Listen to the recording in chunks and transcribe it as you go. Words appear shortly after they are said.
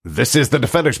This is the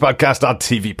Defenders Podcast on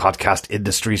TV Podcast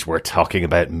Industries. We're talking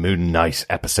about Moon Knight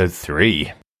Episode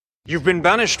 3. You've been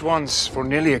banished once for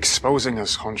nearly exposing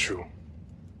us, Khonshu.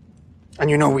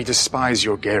 And you know we despise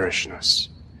your garishness,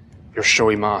 your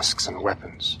showy masks and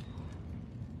weapons.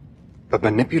 But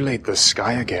manipulate the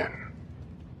sky again,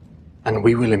 and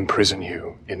we will imprison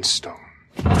you in stone.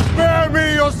 Spare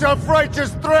me your self-righteous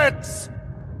threats!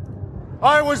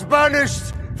 I was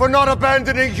banished for not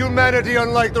abandoning humanity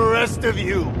unlike the rest of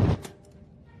you.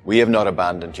 We have not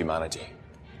abandoned humanity.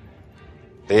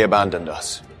 They abandoned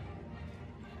us.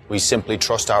 We simply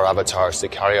trust our avatars to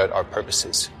carry out our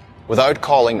purposes without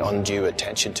calling undue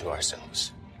attention to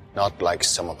ourselves. Not like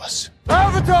some of us.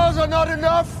 Avatars are not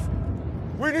enough!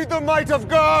 We need the might of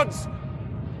gods!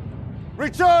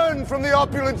 Return from the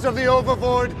opulence of the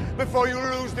Overvoid before you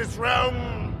lose this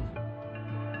realm!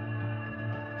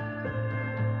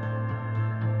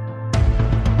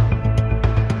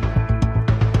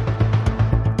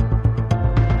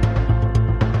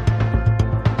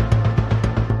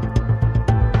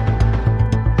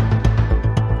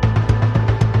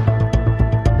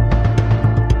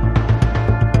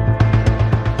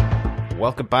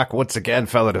 Welcome back once again,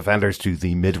 fellow Defenders, to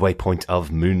the midway point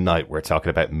of Moon Knight. We're talking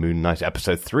about Moon Knight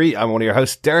Episode 3. I'm one of your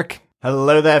hosts, Derek.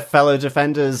 Hello there, fellow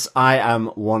Defenders. I am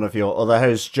one of your other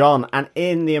hosts, John, and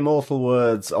in the immortal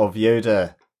words of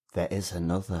Yoda, there is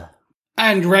another.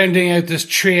 And rounding out this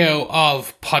trio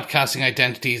of podcasting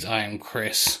identities, I am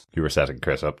Chris. You were setting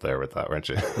Chris up there with that, weren't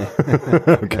you?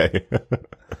 Okay.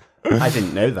 I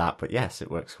didn't know that, but yes,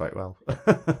 it works quite well.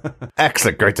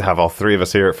 Excellent. Great to have all three of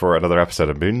us here for another episode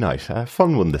of Moon Knight.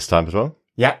 Fun one this time as well.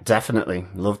 Yeah, definitely.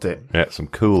 Loved it. Yeah, some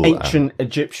cool... Ancient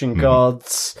Egyptian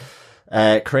gods,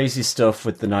 crazy stuff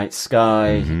with the night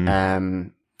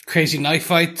sky, Crazy knife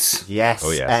fights. yes. Oh,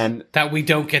 yes. That we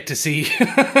don't get to see.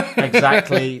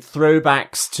 Exactly.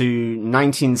 Throwbacks to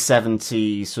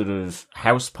 1970 sort of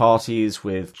house parties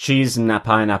with cheese and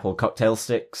pineapple cocktail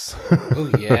sticks. Oh,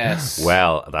 yes.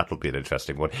 Well, that'll be an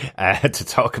interesting one to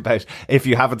talk about. If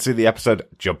you haven't seen the episode,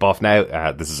 jump off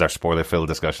now. This is our spoiler-filled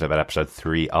discussion about episode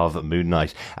 3 of Moon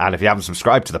Knight. And if you haven't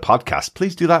subscribed to the podcast,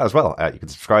 please do that as well. You can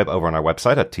subscribe over on our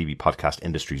website at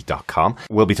tvpodcastindustries.com.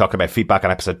 We'll be talking about feedback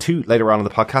on episode 2 later on in the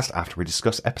podcast after we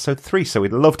discuss episode 3. So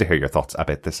we'd love to hear your thoughts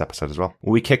about this episode as well.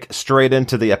 We kick straight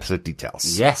into the episode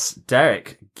details. Yes,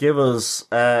 Derek, give us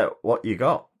what you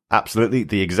got. Absolutely.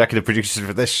 The executive producers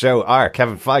for this show are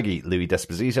Kevin Feige, Louis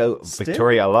D'Esposito,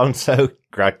 Victoria Alonso,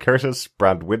 Grant Curtis,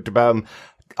 Brand Winterbaum,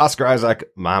 Oscar Isaac,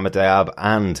 Mohamed Diab,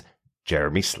 and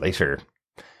Jeremy Slater.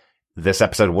 This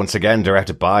episode, once again,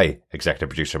 directed by executive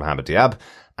producer Mohamed Diab,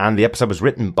 and the episode was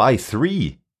written by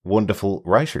 3 wonderful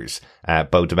writers,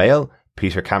 Beau DeMayo,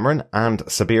 Peter Cameron, and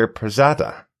Sabir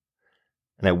Pirzada.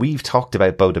 Now, we've talked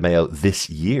about Beau DeMayo this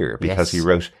year because he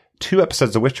wrote 2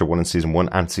 episodes of Witcher, one in season 1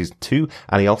 and season 2,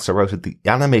 and he also wrote the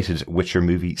animated Witcher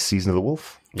movie, Season of the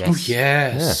Wolf. Yes. Oh,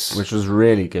 yes. Which was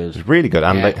really good. It was really good.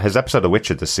 And his episode of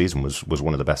Witcher this season was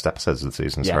one of the best episodes of the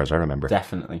season, as far as I remember.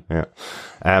 Definitely. Yeah.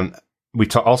 We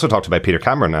also talked about Peter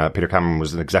Cameron. Peter Cameron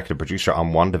was an executive producer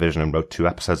on WandaVision and wrote 2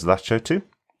 episodes of that show too.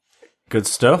 Good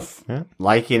stuff. Yeah.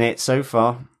 Liking it so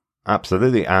far.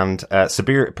 Absolutely. And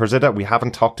Sabir Pirzada, we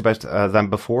haven't talked about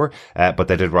them before, but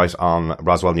they did write on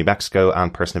Roswell, New Mexico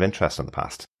and Person of Interest in the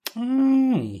past.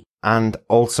 And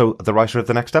also the writer of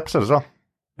the next episode as well.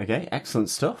 Okay, excellent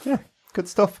stuff. Yeah, good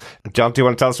stuff. John, do you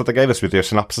want to tell us what they gave us with your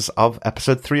synopsis of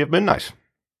episode 3 of Moon Knight?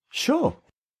 Sure.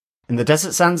 In the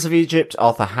desert sands of Egypt,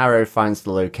 Arthur Harrow finds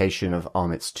the location of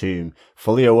Amit's tomb,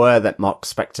 fully aware that Mark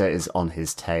Spector is on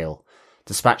his tail.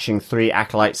 Dispatching 3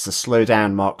 acolytes to slow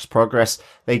down Mark's progress,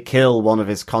 they kill one of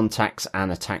his contacts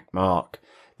and attack Mark.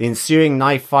 The ensuing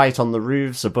knife fight on the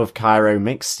roofs above Cairo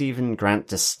makes Stephen Grant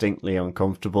distinctly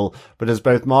uncomfortable, but as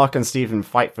both Mark and Stephen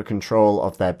fight for control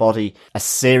of their body, a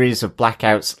series of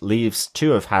blackouts leaves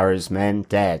 2 of Harrow's men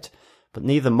dead, but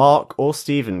neither Mark or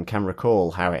Stephen can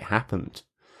recall how it happened.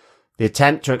 The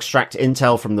attempt to extract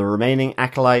intel from the remaining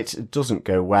acolyte doesn't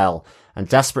go well, and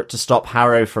desperate to stop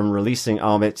Harrow from releasing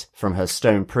Amit from her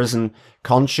stone prison,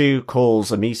 Khonshu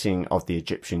calls a meeting of the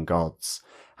Egyptian gods.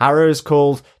 Harrow is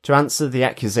called to answer the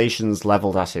accusations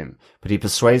levelled at him, but he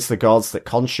persuades the gods that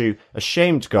Khonshu, a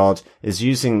shamed god, is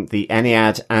using the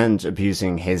Ennead and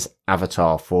abusing his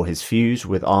avatar for his feud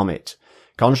with Amit.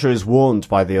 Khonshu is warned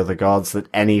by the other gods that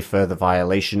any further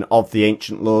violation of the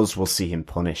ancient laws will see him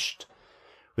punished.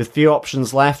 With few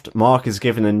options left, Mark is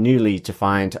given a new lead to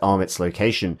find Amit's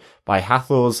location by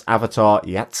Hathor's avatar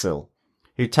Yatzil,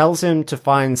 who tells him to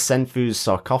find Senfu's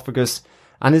sarcophagus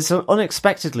and is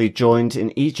unexpectedly joined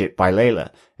in Egypt by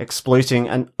Layla, exploiting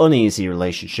an uneasy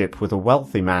relationship with a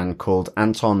wealthy man called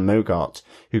Anton Mogart,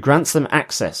 who grants them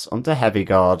access under heavy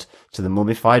guard to the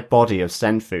mummified body of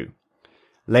Senfu.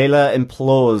 Layla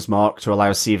implores Mark to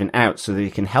allow Stephen out so that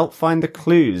he can help find the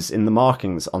clues in the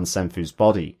markings on Senfu's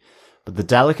body, but the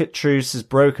delicate truce is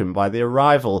broken by the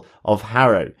arrival of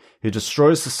Harrow, who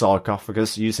destroys the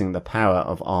sarcophagus using the power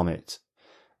of Amit.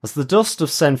 As the dust of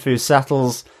Senfu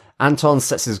settles, Anton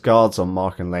sets his guards on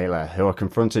Mark and Layla, who are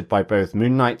confronted by both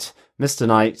Moon Knight, Mr.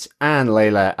 Knight, and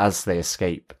Layla as they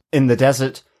escape. In the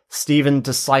desert, Stephen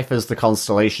deciphers the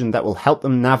constellation that will help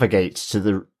them navigate to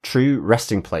the true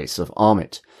resting place of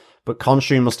Amit, but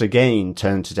Khonshu must again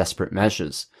turn to desperate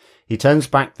measures. He turns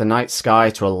back the night sky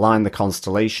to align the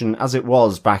constellation as it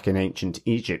was back in ancient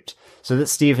Egypt, so that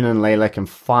Stephen and Layla can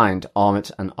find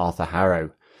Amit and Arthur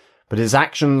Harrow. But his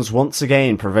actions once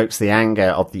again provokes the anger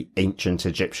of the ancient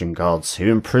Egyptian gods, who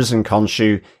imprison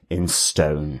Khonshu in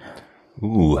stone.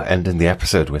 Ooh, ending the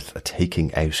episode with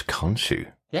taking out Khonshu.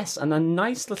 Yes, and a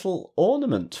nice little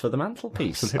ornament for the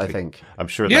mantelpiece, Absolutely. I think. I'm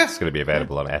sure that's going to be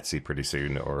available on Etsy pretty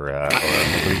soon, or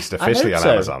at least officially on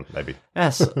so. Amazon, maybe.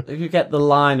 Yes, if you get the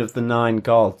line of the 9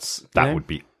 gods. That would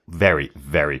be very,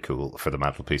 very cool for the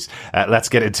mantelpiece. Let's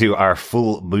get into our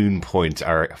full moon point,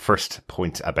 our first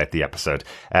point about the episode.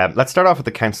 Let's start off with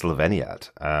the Council of Ennead.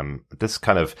 This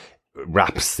kind of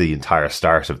wraps the entire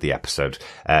start of the episode.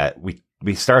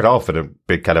 We start off with a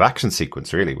big kind of action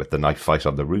sequence, really, with the knife fight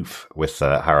on the roof with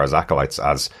Harrow's acolytes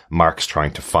as Mark's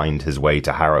trying to find his way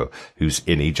to Harrow, who's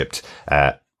in Egypt,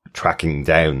 tracking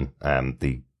down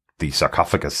the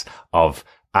sarcophagus of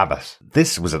Abbott.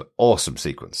 This was an awesome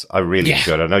sequence. I really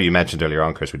enjoyed it. I know you mentioned earlier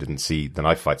on, Chris, we didn't see the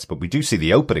knife fights, but we do see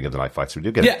the opening of the knife fights. We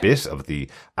do get a bit of the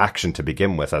action to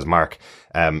begin with as Mark,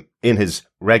 in his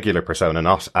regular persona,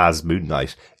 not as Moon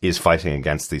Knight, is fighting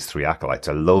against these 3 acolytes.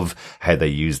 I love how they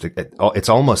used it. It's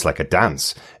almost like a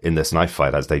dance in this knife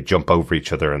fight as they jump over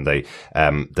each other and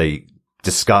they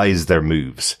disguise their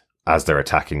moves as they're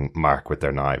attacking Mark with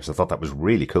their knives. I thought that was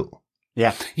really cool.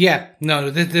 Yeah. Yeah. No,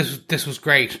 this was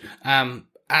great.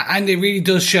 And it really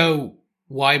does show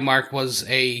why Mark was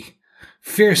a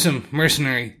fearsome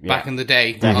mercenary back in the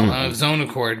day on his own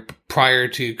accord prior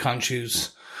to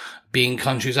Khonshu's being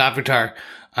Khonshu's avatar.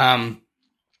 I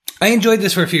enjoyed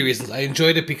this for a few reasons. I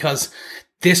enjoyed it because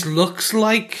this looks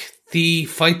like the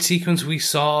fight sequence we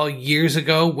saw years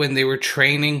ago when they were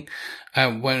training,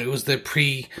 when it was the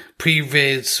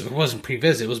pre-viz, it wasn't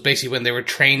pre-viz, it was basically when they were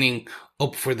training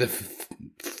up for the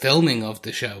filming of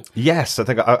the show. Yes, I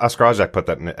think Oscar Isaac put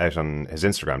that out on his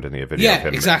Instagram, didn't he? A video of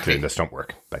him doing the stunt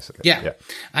work, basically. Yeah.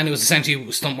 And it was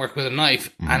essentially stunt work with a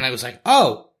knife. And I was like,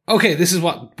 oh, okay, this is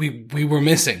what we were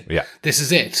missing. Yeah. This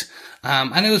is it.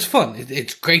 And it was fun.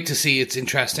 It's great to see. It's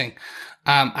interesting.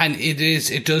 And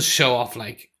it does show off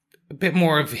like a bit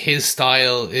more of his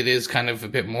style. It is kind of a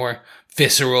bit more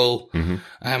visceral.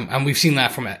 And we've seen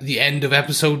that from the end of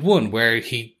episode 1 where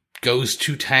he goes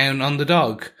to town on the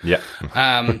dog. Yeah.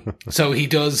 So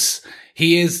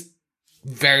he is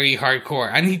very hardcore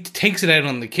and he takes it out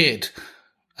on the kid.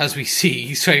 As we see,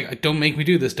 he's trying, don't make me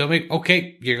do this.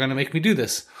 Okay, you're going to make me do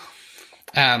this.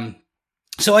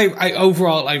 So I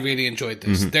overall, I really enjoyed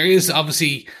this. There is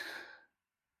obviously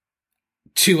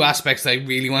 2 aspects that I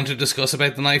really want to discuss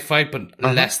about the knife fight, but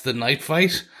less the knife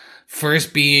fight.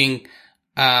 First being,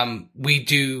 we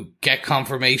do get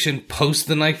confirmation post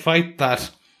the knife fight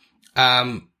that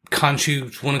one of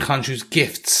Khonshu's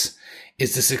gifts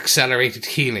is this accelerated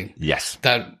healing. Yes.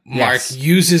 That Mark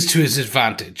uses to his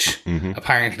advantage,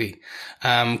 apparently.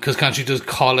 Cause Khonshu does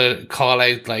call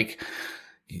out like,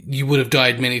 you would have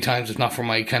died many times if not for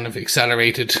my kind of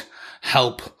accelerated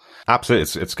help.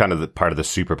 Absolutely. It's kind of part of the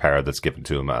superpower that's given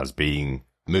to him as being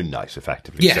Moon Knight,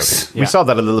 effectively. Yes. So we saw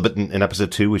that a little bit in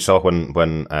episode 2. We saw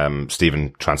when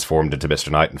Stephen transformed into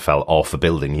Mr. Knight and fell off a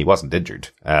building. He wasn't injured.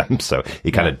 So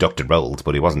he kind of ducked and rolled,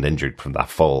 but he wasn't injured from that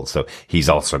fall. So he's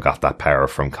also got that power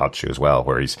from Khonshu as well,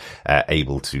 where he's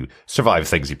able to survive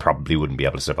things he probably wouldn't be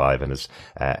able to survive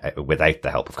without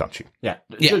the help of Khonshu. Yeah.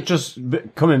 Just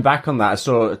coming back on that, I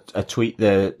saw a tweet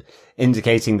there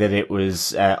indicating that it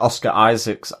was Oscar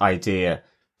Isaac's idea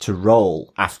to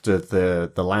roll after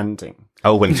the landing.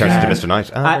 Oh, when he turns into Mr.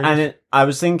 Knight. I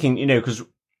was thinking, because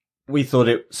we thought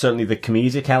it certainly the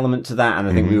comedic element to that, and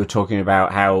I think we were talking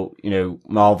about how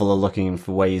Marvel are looking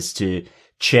for ways to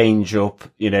change up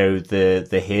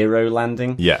the hero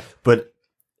landing. Yeah, but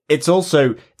it's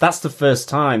also that's the first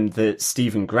time that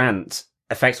Stephen Grant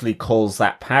effectively calls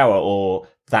that power or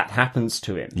that happens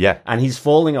to him. Yeah. And he's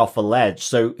falling off a ledge,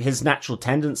 so his natural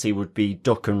tendency would be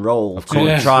duck and roll to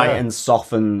course, try yeah. and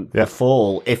soften the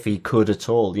fall, if he could at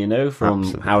all,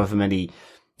 from however many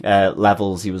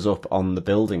levels he was up on the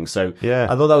building. So Yeah.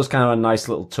 I thought that was kind of a nice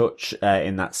little touch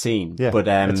in that scene. Yeah, But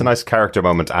it's a nice character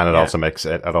moment, and it also makes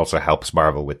it also helps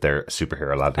Marvel with their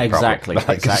superhero landing. Exactly,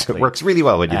 problem. exactly. It works really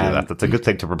well when you do that. That's a good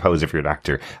thing to propose if you're an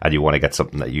actor and you want to get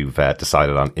something that you've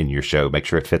decided on in your show. Make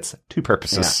sure it fits two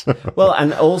purposes. Well,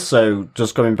 and also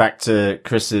just going back to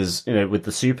Chris's, with the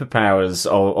superpowers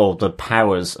or the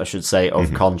powers, I should say,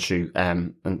 of Khonshu,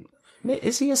 and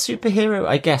is he a superhero?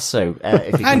 I guess so.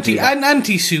 If he can do that. An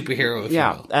anti-superhero, if you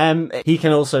will. He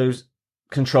can also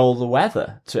control the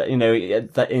weather.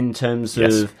 In terms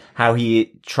of how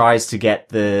he tries to get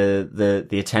the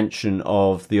attention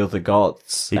of the other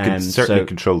gods. He can certainly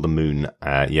control the moon.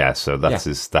 So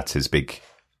that's his big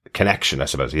connection, I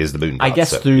suppose. He is the moon god, I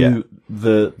guess through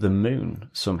the moon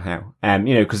somehow.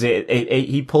 Because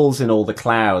he pulls in all the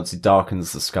clouds, it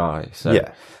darkens the sky. So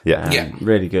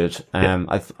really good.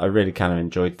 I really kind of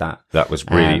enjoyed that. That was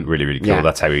really, really, really cool. Yeah.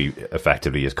 That's how he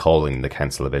effectively is calling the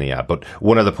Council of Inia. But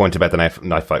one other point about the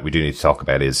knife fight we do need to talk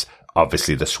about is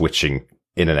obviously the switching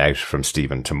in and out from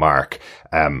Stephen to Mark.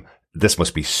 This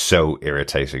must be so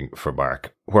irritating for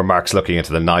Mark, where Mark's looking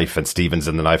into the knife and Stephen's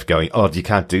in the knife going, "Oh, you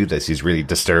can't do this." He's really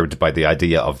disturbed by the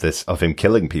idea of him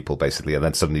killing people, basically, and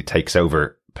then suddenly takes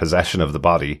over possession of the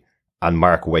body. And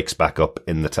Mark wakes back up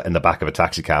in the back of a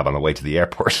taxi cab on the way to the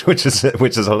airport, which is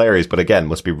hilarious. But again,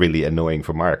 must be really annoying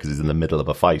for Mark because he's in the middle of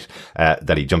a fight.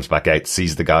 That he jumps back out,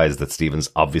 sees the guys that Stephen's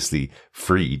obviously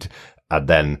freed, and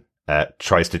then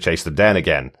tries to chase them down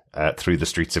again through the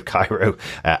streets of Cairo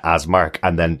as Mark,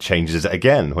 and then changes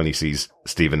again when he sees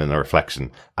Stephen in the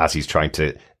reflection as he's trying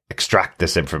to extract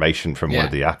this information from one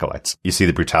of the acolytes. You see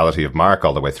the brutality of Mark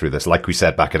all the way through this. Like we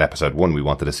said back in episode 1, we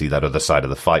wanted to see that other side of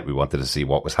the fight. We wanted to see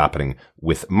what was happening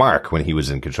with Mark when he was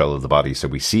in control of the body. So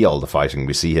we see all the fighting.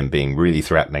 We see him being really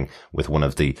threatening with one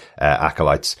of the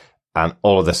acolytes. And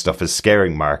all of this stuff is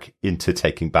scaring Mark into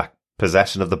taking back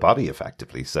possession of the body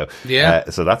effectively. So,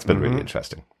 so that's been really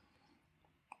interesting.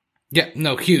 Yeah,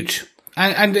 no, huge.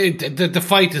 And the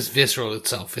fight is visceral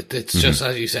itself. It's just,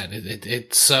 as you said,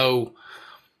 it's so...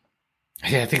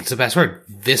 Yeah, I think it's the best word.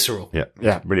 Visceral.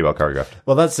 Yeah. Really well choreographed.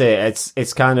 Well, that's it.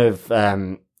 It's kind of,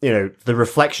 the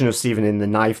reflection of Stephen in the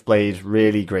knife blade,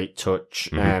 really great touch,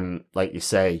 like you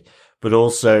say. But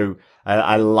also,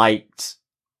 I liked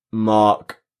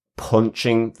Mark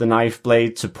punching the knife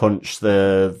blade to punch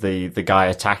the guy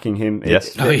attacking him.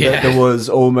 Yes. There was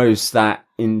almost that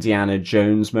Indiana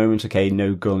Jones moment. Okay,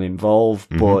 no gun involved,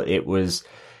 but it was...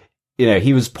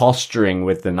 he was posturing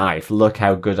with the knife. Look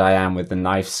how good I am with the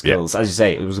knife skills. As you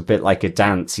say, it was a bit like a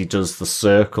dance. He does the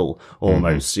circle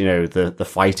almost, the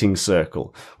fighting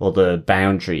circle or the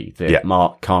boundary that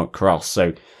Mark can't cross.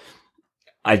 So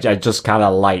I just kind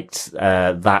of liked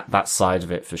that side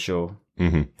of it for sure.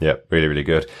 Mm-hmm. Yeah, really, really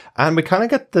good. And we kind of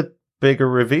get the bigger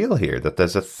reveal here that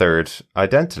there's a third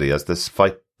identity as this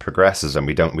fight progresses, and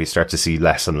we start to see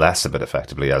less and less of it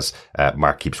effectively as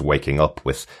Mark keeps waking up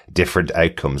with different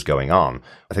outcomes going on.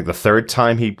 I think the third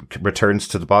time he returns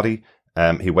to the body,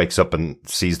 he wakes up and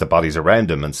sees the bodies around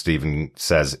him, and Stephen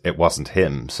says it wasn't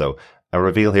him. So a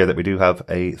reveal here that we do have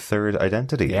a third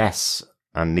identity. Yes.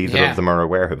 And neither of them are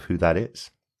aware of who that is.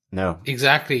 No.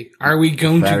 Exactly. Are we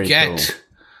going Very to get cool.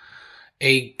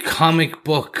 a comic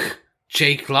book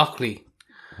Jake Lockley?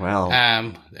 Well,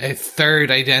 a third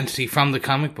identity from the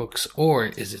comic books, or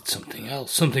is it something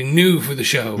else, something new for the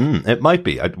show? It might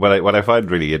be. What I find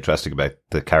really interesting about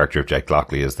the character of Jake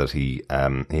Lockley is that he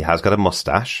has got a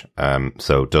mustache,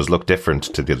 so does look different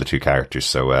to the other two characters.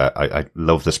 So I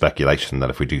love the speculation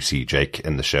that if we do see Jake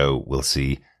in the show, we'll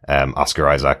see Oscar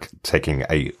Isaac taking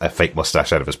a fake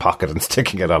mustache out of his pocket and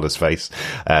sticking it on his face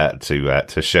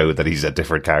to show that he's a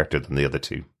different character than the other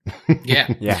two.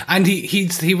 Yeah. And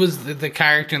he was the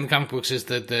character in the comic books is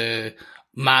the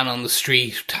man on the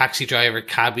street, taxi driver,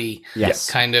 cabbie,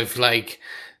 kind of like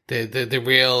the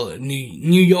real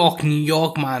New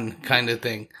York man kind of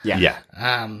thing. Yeah.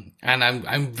 And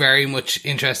I'm very much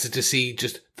interested to see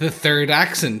just the third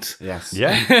accent. yes.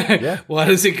 Yeah. What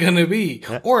is it going to be?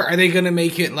 Yeah. Or are they going to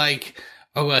make it like,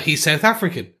 oh, well, he's South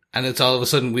African. And it's all of a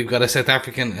sudden we've got a South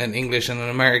African, an English, and an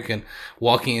American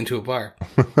walking into a bar.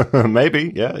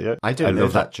 Maybe, yeah. I don't know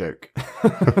that joke.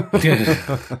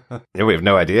 Yeah, we have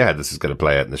no idea how this is going to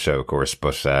play out in the show, of course,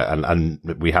 but and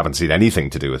we haven't seen anything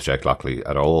to do with Jake Lockley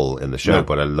at all in the show.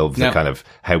 But I love the kind of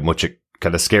how much it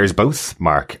kind of scares both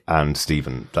Mark and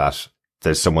Stephen that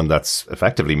there's someone that's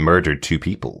effectively murdered two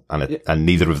people, and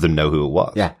neither of them know who it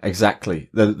was. Yeah, exactly.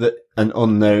 An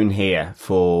unknown here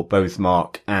for both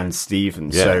Mark and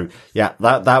Stephen. Yeah. So yeah,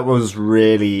 that was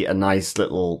really a nice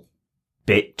little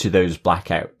bit to those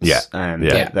blackouts.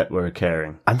 That were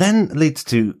occurring. And then leads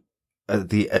to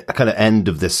the kind of end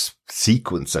of this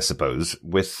sequence, I suppose,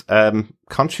 with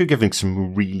Khonshu giving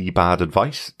some really bad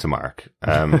advice to Mark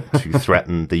to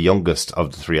threaten the youngest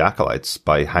of the three acolytes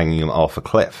by hanging him off a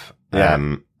cliff.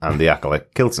 And the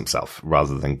acolyte kills himself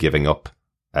rather than giving up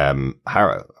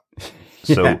Harrow.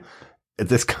 So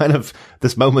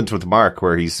this moment with Mark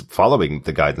where he's following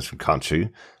the guidance from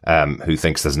Khonshu, who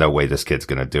thinks there's no way this kid's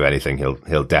going to do anything.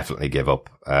 He'll definitely give up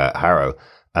Harrow,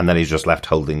 and then he's just left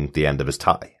holding the end of his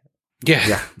tie.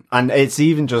 Yeah. And it's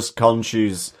even just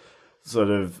Khonshu's sort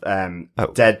of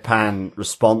deadpan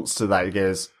response to that. He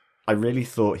goes, I really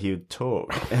thought he would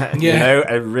talk. You know,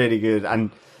 a really good.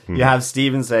 And you have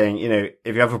Stephen saying, you know,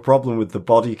 if you have a problem with the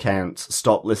body count,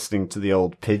 stop listening to the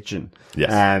old pigeon.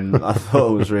 Yes. I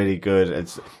thought it was really good.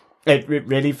 It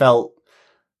really felt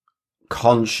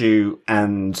Khonshu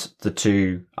and the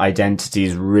two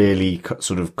identities really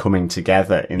sort of coming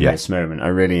together in this moment. I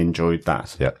really enjoyed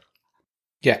that. Yeah.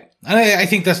 Yeah. And I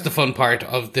think that's the fun part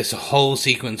of this whole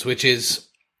sequence, which is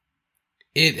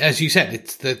it, as you said,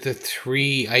 it's the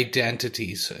three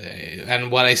identities.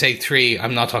 And when I say three,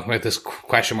 I'm not talking about this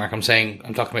question mark. I'm talking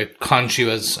about Khonshu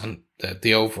as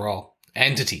the overall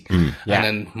entity. And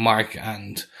then Mark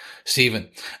and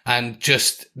Stephen, and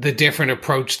just the different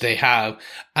approach they have,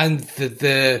 and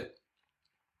the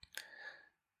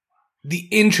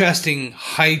interesting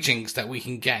hijinks that we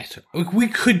can get. We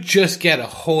could just get a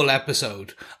whole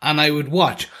episode, and I would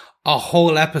watch a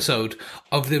whole episode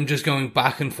of them just going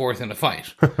back and forth in a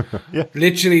fight.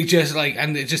 Literally just like,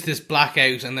 and it's just this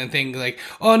blackout, and then things like,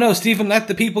 oh no, Stephen, let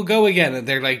the people go again. And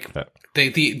they're like,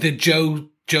 the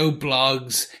Joe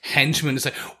Bloggs henchman is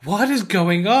like, what is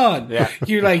going on?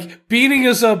 You're like beating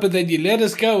us up, and then you let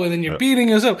us go, and then you're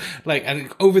beating us up. Like,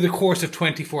 and over the course of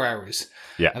 24 hours.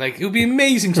 Yeah. Like, it would be an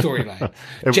amazing storyline.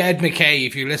 Jed McKay,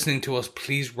 if you're listening to us,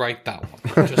 please write that one.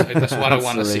 That's what I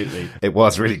want to see. It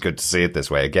was really good to see it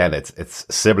this way. Again, it's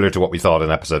similar to what we thought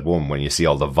in episode 1 when you see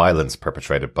all the violence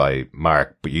perpetrated by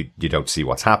Mark, but you don't see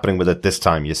what's happening with it. This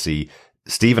time you see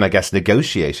Stephen, I guess,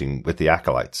 negotiating with the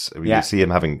acolytes. You see him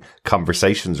having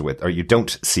conversations with, or you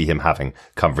don't see him having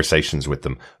conversations with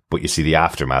them, but you see the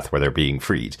aftermath where they're being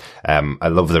freed. I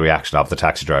love the reaction of the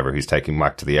taxi driver who's taking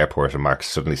Mark to the airport, and Mark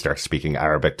suddenly starts speaking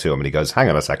Arabic to him, and he goes, hang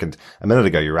on a second, a minute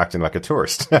ago you were acting like a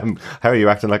tourist. How are you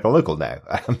acting like a local now?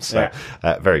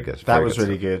 Very good. That was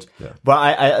really good. Yeah. But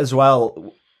I as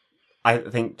well, I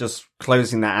think just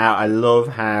closing that out, I love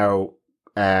how,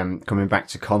 coming back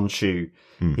to Khonshu,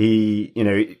 he, you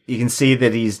know, you can see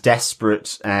that he's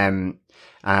desperate, and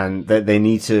that they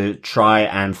need to try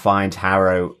and find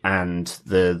Harrow and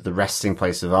the resting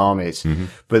place of Armit.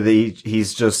 But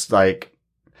he's just like,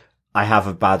 I have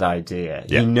a bad idea.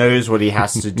 He knows what he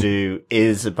has to do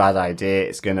is a bad idea.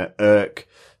 It's going to irk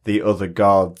the other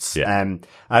gods.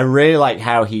 I really like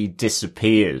how he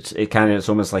disappeared. It's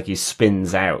almost like he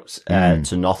spins out,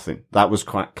 to nothing. That was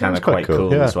quite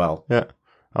cool as well. Yeah.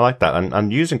 I like that.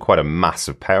 And using quite a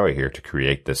massive power here to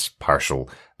create this partial,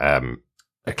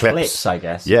 eclipse, I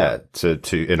guess. Yeah,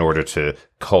 in order to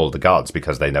call the gods,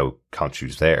 because they know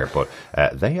Khonshu's there, but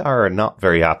they are not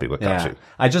very happy with Khonshu.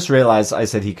 I just realized I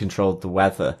said he controlled the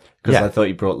weather, because I thought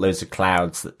he brought loads of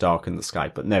clouds that darken the sky,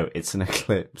 but no, it's an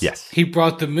eclipse. Yes. He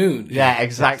brought the moon. Yeah,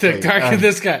 exactly. To darken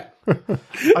the sky.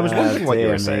 I was wondering what you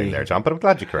were saying there, John, but I'm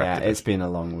glad you corrected it. It's been a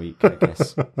long week, I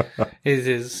guess. It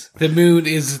is. The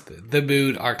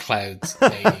moon are clouds.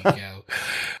 There you go.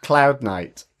 Cloud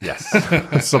night. Yes,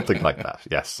 something like that.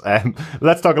 Yes.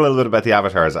 Let's talk a little bit about the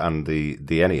avatars and the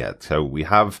Ennead. So we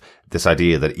have this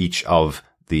idea that each of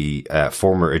the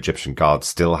former Egyptian gods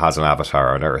still has an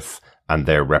avatar on Earth, and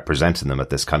they're representing them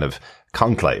at this kind of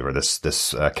conclave, or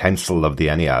this council of the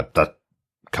Ennead that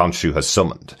Khonshu has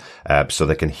summoned, so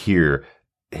they can hear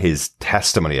his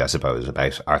testimony, I suppose,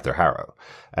 about Arthur Harrow.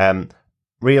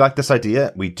 Really like this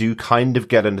idea. We do kind of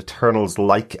get an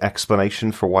Eternals-like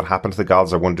explanation for what happened to the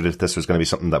gods. I wondered if this was going to be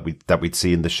something that we'd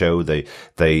see in the show. They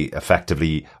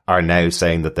effectively are now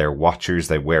saying that they're watchers.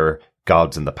 They were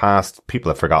gods in the past.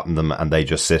 People have forgotten them, and they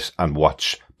just sit and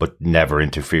watch, but never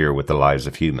interfere with the lives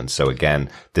of humans. So again,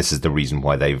 this is the reason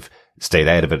why they've stayed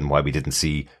out of it and why we didn't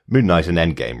see Moon Knight in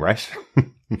Endgame, right?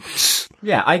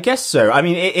 Yeah, I guess so. I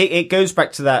mean, it goes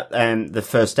back to that, the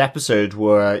first episode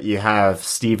where you have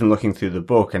Stephen looking through the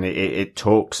book, and it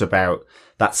talks about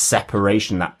that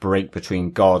separation, that break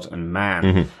between God and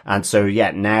man. And so,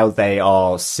 now they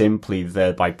are simply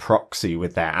there by proxy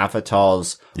with their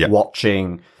avatars,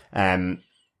 watching,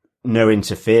 no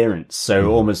interference.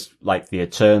 So almost like the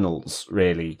Eternals,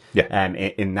 really,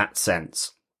 in that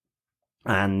sense.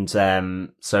 And,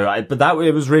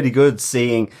 it was really good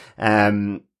seeing,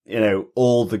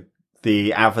 all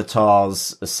the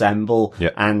avatars assemble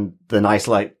and the nice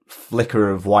flicker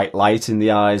of white light in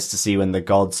the eyes to see when the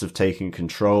gods have taken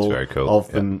control of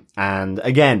them. And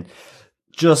again,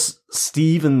 just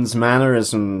Stephen's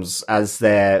mannerisms as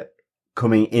they're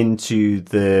coming into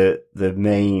the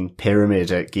main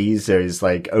pyramid at Giza is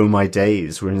like, oh my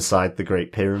days, we're inside the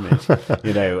Great Pyramid.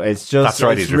 It's just, That's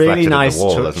right, it's he's really reflected in the nice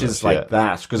wall, touches isn't it? like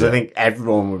that, because I think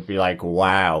everyone would be like,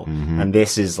 wow. And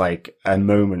this is like a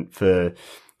moment for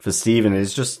Stephen.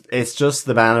 It's just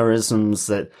the mannerisms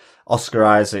that Oscar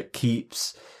Isaac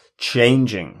keeps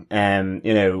changing,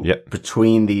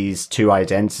 between these two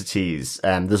identities.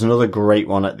 There's another great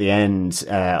one at the end,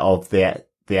 of the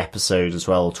episode as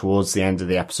well, towards the end of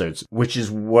the episode, which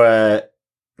is where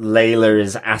Layla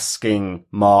is asking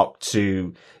Mark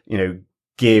to,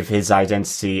 give his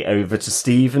identity over to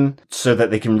Stephen so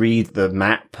that they can read the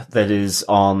map that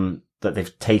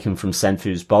they've taken from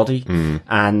Senfu's body.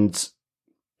 And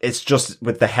it's just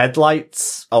with the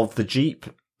headlights of the Jeep,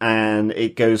 and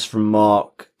it goes from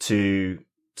Mark to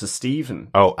Stephen.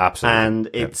 Oh, absolutely. And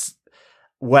it's,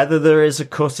 whether there is a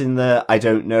cut in there, I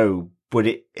don't know, but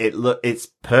it's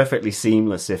perfectly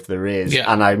seamless if there is.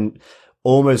 Yeah. And I'm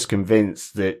almost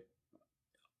convinced that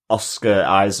Oscar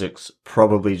Isaacs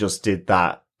probably just did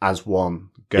that as one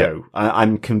go.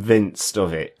 I'm convinced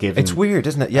of it, given it's weird,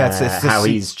 isn't it? Yeah, it's how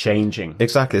he's changing.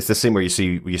 Exactly. It's the scene where you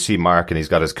see Mark and he's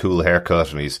got his cool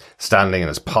haircut and he's standing and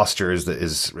his posture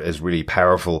is really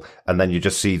powerful. And then you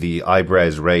just see the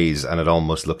eyebrows raise and it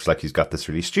almost looks like he's got this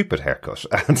really stupid haircut.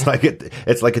 And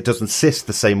it's like it doesn't sit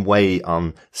the same way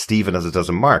on Stephen as it does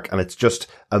on Mark. And it's just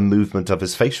a movement of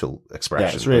his facial expression.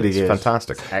 Yeah, it's really good.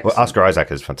 Fantastic. Excellent. Well, Oscar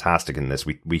Isaac is fantastic in this.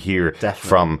 We hear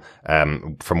from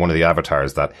one of the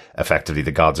avatars that effectively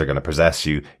the gods are going to possess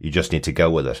you. You just need to go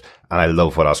with it. And I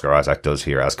love what Oscar Isaac does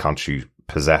here as Khonshu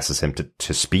possesses him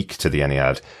to speak to the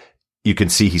Ennead. You can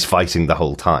see he's fighting the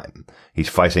whole time. He's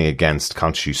fighting against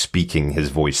Khonshu speaking his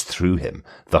voice through him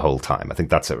the whole time. I think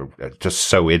that's just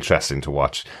so interesting to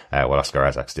watch what Oscar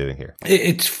Isaac's doing here.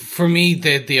 It's, for me,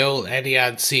 the old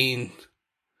Ennead scene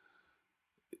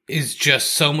is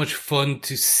just so much fun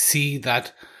to see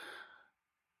that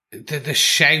the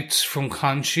shouts from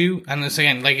Khonshu, and it's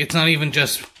again, like, it's not even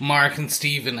just Mark and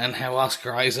Stephen and how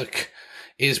Oscar Isaac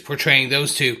is portraying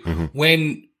those two.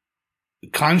 When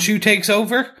Khonshu takes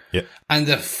over and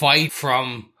the fight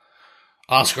from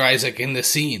Oscar Isaac in the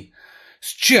scene,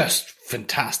 it's just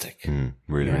fantastic.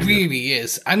 Really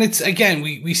is. And it's, again,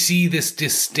 we see this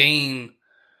disdain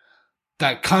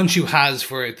that Khonshu has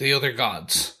for the other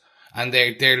gods and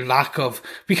their lack of,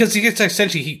 because he gets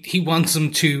essentially, he wants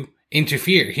them to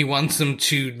interfere. He wants them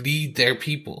to lead their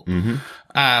people.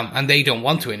 And they don't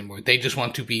want to anymore. They just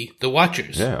want to be the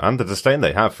Watchers. Yeah, and the disdain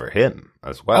they have for him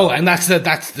as well. Oh, and that's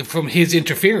from his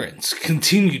interference,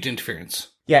 continued interference.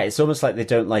 Yeah, it's almost like they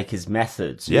don't like his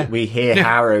methods. Yeah. We hear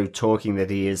Harrow talking that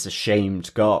he is a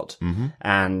shamed god.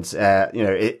 And,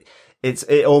 it's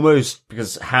almost,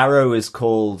 because Harrow is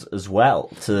called as well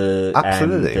to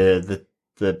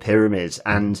the pyramid,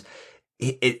 and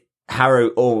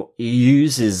Harrow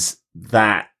uses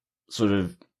that sort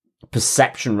of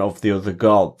perception of the other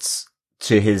gods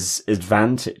to his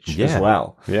advantage as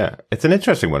well. Yeah, it's an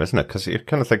interesting one, isn't it? Because you're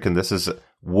kind of thinking this is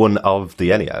one of the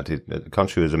Ennead.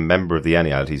 Khonshu is a member of the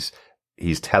Ennead.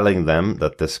 He's telling them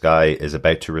that this guy is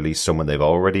about to release someone they've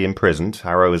already imprisoned.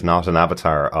 Harrow is not an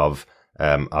avatar of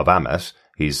Ammit.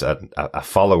 He's a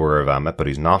follower of Ammit, but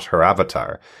he's not her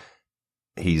avatar.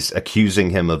 He's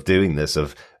accusing him of doing this,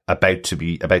 of about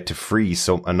to free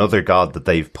another god that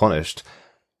they've punished,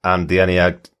 and the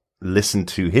Ennead listen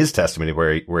to his testimony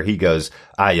where he goes,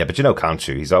 but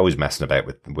Khonshu, he's always messing about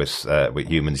with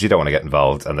humans. You don't want to get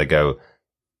involved. And they go,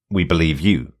 we believe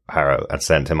you, Harrow, and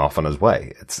send him off on his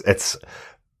way. It's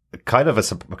kind of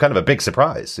a big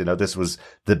surprise. This was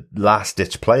the last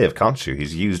ditch play of Khonshu.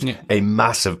 He's used a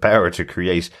massive power to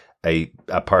create a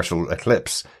partial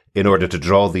eclipse in order to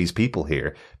draw these people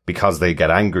here because they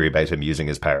get angry about him using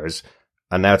his powers.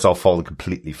 And now it's all fallen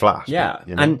completely flat. Yeah.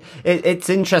 And it's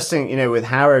interesting, with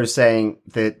Harrow saying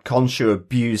that Khonshu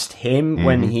abused him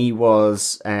when he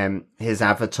was his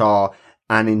avatar,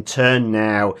 and in turn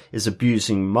now is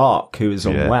abusing Mark, who is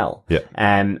unwell. Yeah.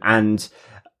 And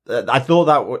I thought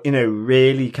that,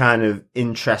 really kind of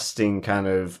interesting kind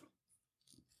of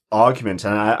argument,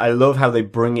 and I love how they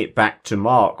bring it back to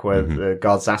Mark, where the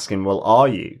gods ask him, well, are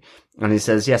you? And he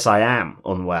says, yes, I am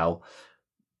unwell.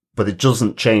 But it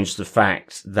doesn't change the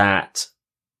fact that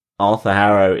Arthur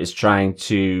Harrow is trying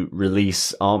to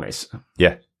release Armis.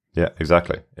 Yeah,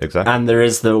 exactly. And there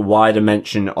is the wider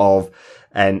mention of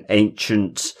an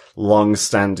ancient,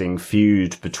 long-standing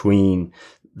feud between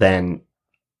then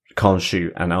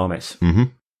Khonshu and Armis. Mm-hmm.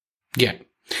 Yeah.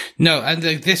 No, and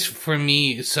this for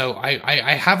me, so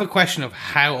I have a question of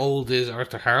how old is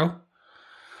Arthur Harrow?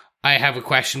 I have a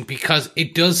question because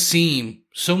it does seem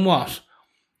somewhat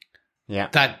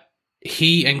that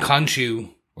he and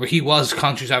Khonshu, or he was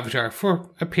Khonshu's avatar for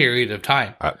a period of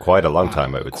time. Quite a long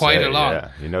time, I would say. Quite a long.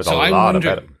 Yeah, he knows a lot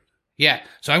about him. Yeah,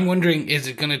 so I'm wondering, is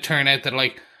it going to turn out that,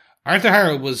 like, Arthur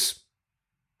Harrow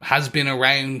has been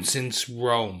around since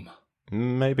Rome?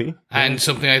 Maybe. And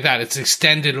something like that. It's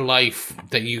extended life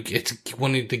that it's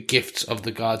one of the gifts of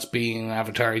the gods being an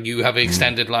avatar. You have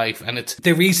extended life. And it's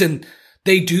the reason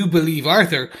they do believe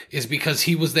Arthur is because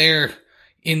he was there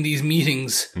in these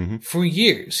meetings for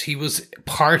years. He was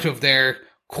part of their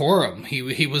quorum.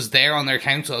 He was there on their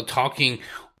council talking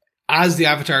as the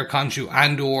avatar of Khonshu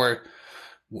and or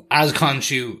as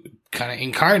Khonshu kind of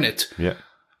incarnate. Yeah.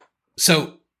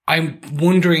 So I'm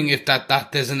wondering if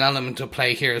that there's an element to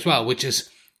play here as well, which is,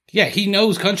 he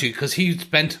knows Khonshu because he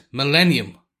spent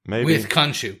millennium with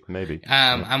Khonshu. Maybe.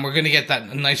 And we're going to get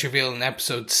that nice reveal in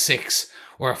episode 6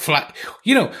 or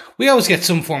we always get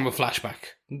some form of flashback,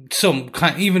 some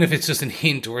kind, even if it's just a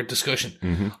hint or a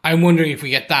discussion. I'm wondering if we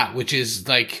get that, which is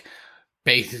like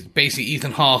basically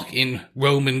Ethan Hawke in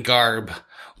Roman garb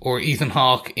or Ethan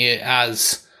Hawke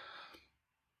as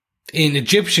in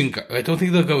Egyptian. I don't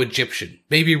think they'll go Egyptian.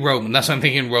 Maybe Roman. That's what I'm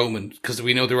thinking, Roman, because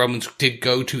we know the Romans did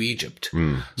go to Egypt.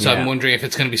 So I'm wondering if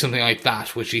it's going to be something like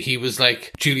that, which he was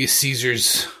like Julius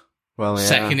Caesar's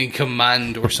second in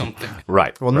command or something.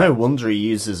 Right. Well, no wonder he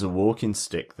uses a walking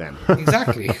stick then.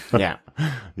 Exactly. Yeah.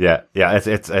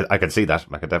 It's I can see that.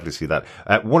 I can definitely see that.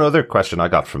 One other question I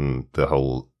got from the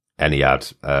whole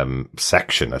Ennead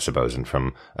section, I suppose, and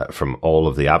from all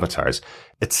of the avatars,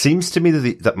 it seems to me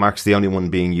that Mark's the only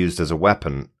one being used as a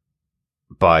weapon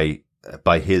by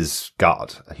his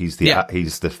god. He's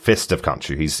the fist of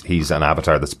Khonshu. He's an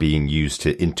avatar that's being used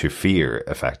to interfere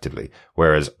effectively,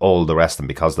 whereas all the rest of them,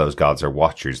 because those gods are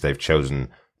watchers, they've chosen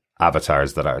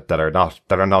avatars that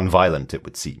are non-violent, it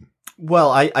would seem.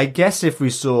 Well, I guess if we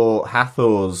saw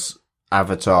Hathor's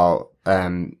avatar,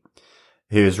 who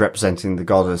is representing the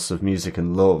goddess of music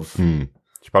and love,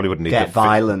 she probably wouldn't need get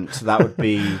violent. That would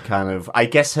be kind of, I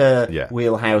guess her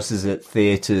wheelhouse is at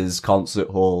theatres, concert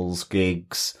halls,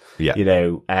 gigs. Yeah.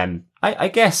 I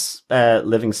guess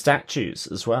living statues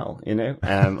as well,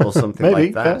 or something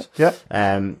maybe, like that. Yeah.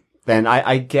 Then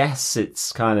I guess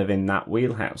it's kind of in that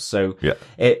wheelhouse. So yeah.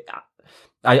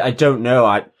 I don't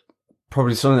know.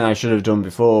 Probably something I should have done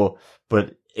before,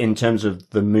 but in terms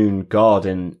of the moon god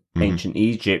in ancient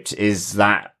Egypt, is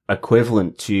that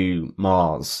equivalent to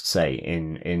Mars, say,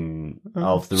 in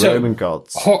of the Roman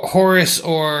gods? Horus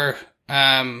or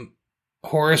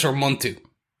Muntu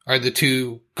are the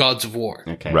two gods of war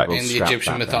in the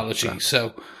Egyptian mythology. Then.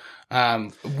 So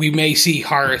we may see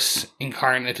Horus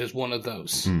incarnate as one of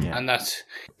those. And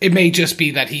it may just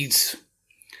be that he's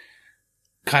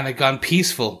kind of gone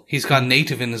peaceful. He's gone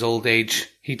native in his old age.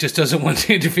 He just doesn't want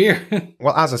to interfere.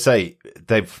 Well, as I say,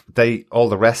 all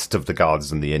the rest of the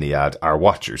gods in the Ennead are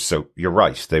watchers. So you're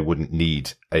right. They wouldn't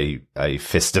need a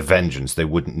fist of vengeance. They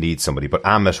wouldn't need somebody, but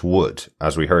Ammit would.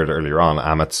 As we heard earlier on,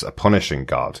 Ammit's a punishing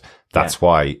god. That's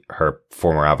why her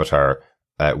former avatar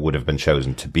would have been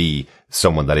chosen to be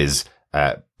someone that is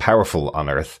powerful on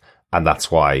Earth. And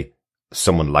that's why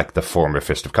someone like the former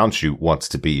Fist of Khonshu wants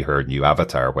to be her new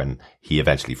avatar when he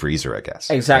eventually frees her, I guess.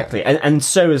 Exactly. Yeah. And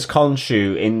so is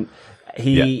Khonshu.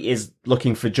 He is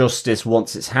looking for justice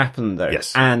once it's happened, though.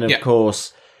 Yes. And, of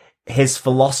course, his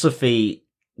philosophy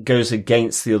goes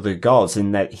against the other gods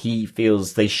in that he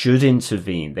feels they should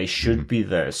intervene. They should be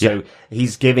there. So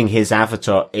he's giving his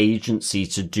avatar agency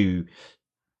to do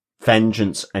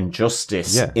vengeance and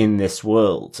justice in this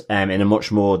world, in a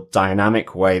much more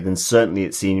dynamic way than certainly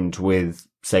it seemed with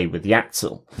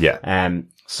Yatzil.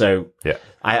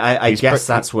 I guess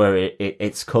that's where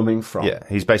it's coming from. Yeah,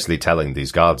 he's basically telling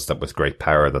these gods that with great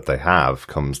power that they have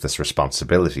comes this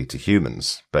responsibility to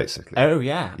humans, basically. Oh,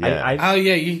 yeah.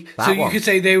 You could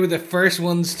say they were the first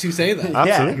ones to say that. Absolutely.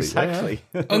 Yeah, exactly.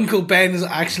 Yeah. Uncle Ben is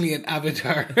actually an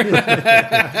avatar.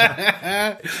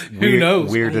 Who knows?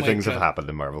 Weirder things have happened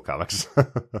in Marvel Comics.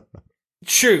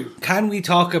 True. Can we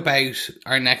talk about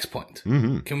our next point?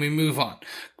 Mm-hmm. Can we move on?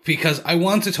 because I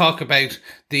want to talk about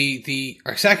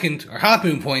our second or half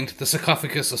moon point, the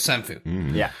sarcophagus of Senfu.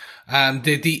 Yeah.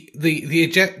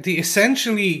 The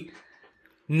essentially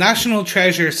National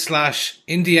Treasure /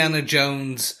 Indiana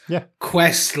Jones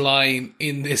quest line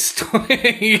in this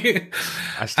story.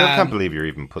 I still can't believe you're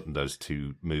even putting those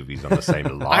two movies on the same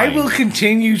line. I will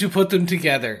continue to put them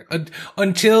together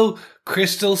until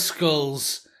Crystal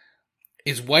Skulls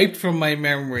is wiped from my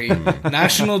memory.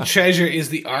 National Treasure is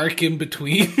the arc in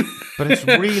between. But it's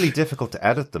really difficult to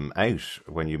edit them out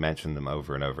when you mention them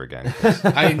over and over again.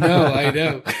 I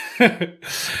know.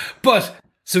 But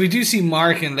so we do see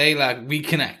Mark and Layla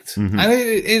reconnect. And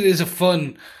it is a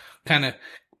fun kind of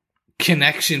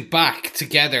connection back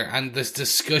together, and this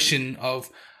discussion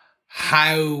of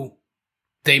how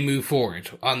they move forward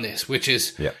on this, which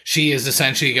is she is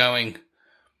essentially going,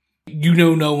 you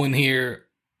know, no one here.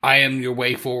 I am your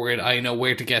way forward. I know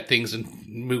where to get things and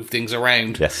move things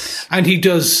around. Yes. And he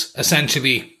does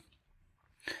essentially,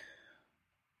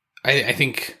 I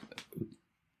think,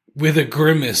 with a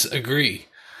grimace, agree.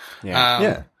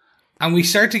 Yeah. And we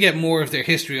start to get more of their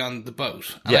history on the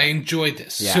boat. And I enjoyed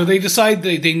this. Yeah. So they decide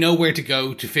they know where to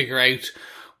go to figure out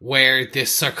where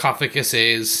this sarcophagus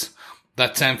is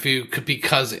that Senfu could,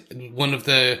 because one of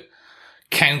the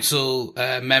council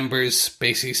members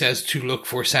basically says to look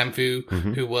for Senfu,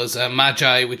 who was a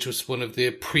magi, which was one of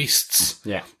the priests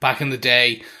back in the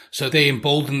day. So they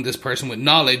emboldened this person with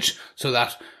knowledge so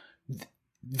that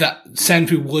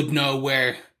Senfu would know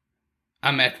where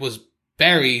Ammit was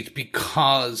buried,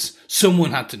 because someone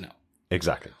had to know.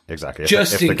 Exactly.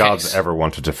 Just if the gods case. ever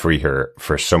wanted to free her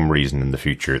for some reason in the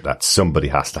future, that somebody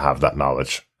has to have that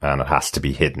knowledge, and it has to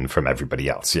be hidden from everybody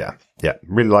else. Yeah.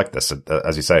 Really like this.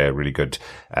 As you say, a really good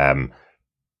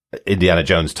Indiana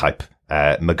Jones type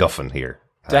MacGuffin here.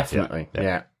 Definitely.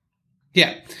 Yeah.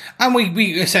 Yeah. And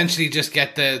we essentially just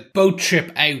get the boat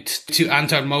trip out to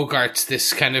Anton Mogart's,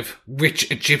 this kind of rich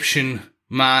Egyptian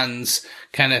man's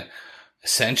kind of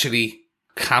essentially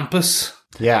campus.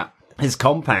 Yeah. His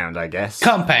compound, I guess.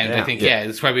 I think,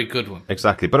 it's probably a good one.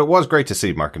 Exactly. But it was great to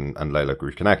see Mark and Layla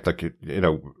reconnect. Like, you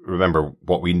know, remember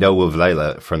what we know of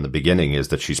Layla from the beginning is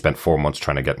that she spent 4 months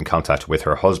trying to get in contact with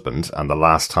her husband. And the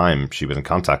last time she was in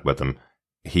contact with him,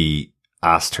 he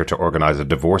asked her to organize a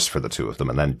divorce for the two of them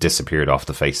and then disappeared off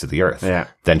the face of the earth. Yeah.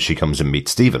 Then she comes and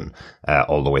meets Stephen,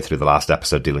 all the way through the last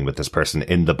episode, dealing with this person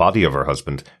in the body of her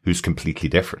husband who's completely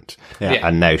different. Yeah.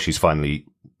 And now she's finally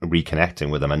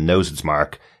reconnecting with him and knows it's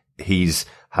Mark. He's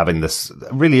having this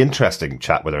really interesting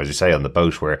chat with her, as you say, on the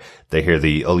boat, where they hear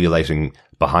the ululating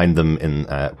behind them in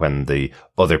when the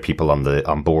other people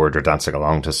on board are dancing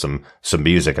along to some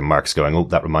music, and Mark's going, "Oh,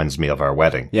 that reminds me of our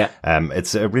wedding." Yeah.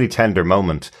 It's a really tender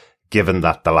moment, given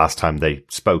that the last time they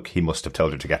spoke, he must have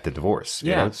told her to get the divorce.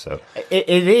 You know? So it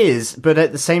is, but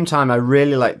at the same time, I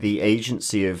really like the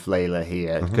agency of Layla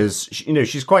here, because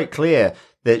she's quite clear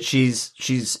that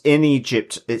she's in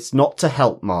Egypt. It's not to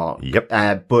help Mark,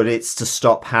 but it's to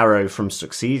stop Harrow from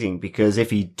succeeding, because if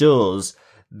he does,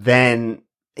 then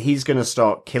he's going to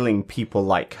start killing people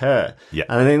like her. Yeah.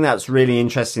 And I think that's really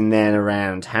interesting then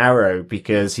around Harrow,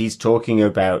 because he's talking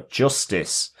about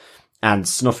justice and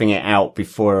snuffing it out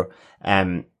before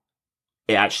it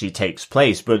actually takes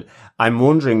place. But I'm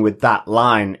wondering, with that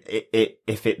line,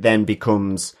 if it then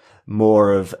becomes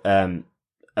more of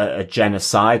a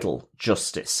genocidal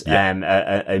justice,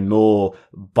 a more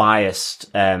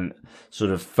biased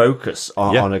sort of focus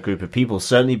on a group of people.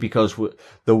 Certainly because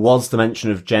there was the mention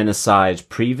of genocide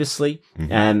previously,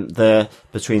 between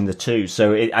the two.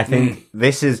 So I think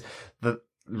this is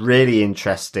really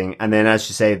interesting. And then, as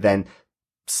you say, then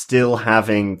still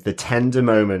having the tender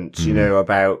moment,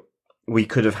 about we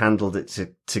could have handled it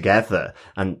together.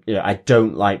 And, I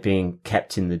don't like being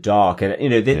kept in the dark. And,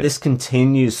 this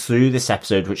continues through this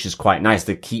episode, which is quite nice.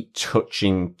 They keep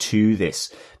touching to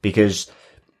this because,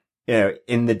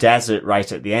 in the desert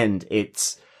right at the end,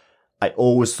 I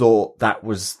always thought that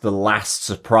was the last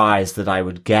surprise that I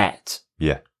would get.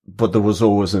 Yeah. But there was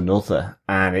always another.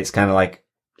 And it's kind of like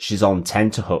she's on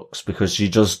tenterhooks because you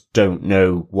just don't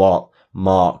know what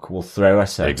Mark will throw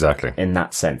at her. Exactly. In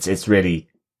that sense. It's really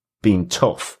been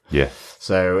tough. Yeah.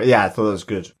 So, I thought it was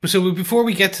good. So before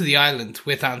we get to the island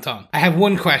with Anton, I have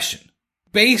one question.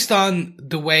 Based on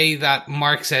the way that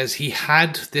Mark says he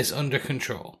had this under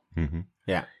control. Mm-hmm.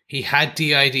 Yeah. He had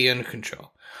DID under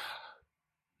control.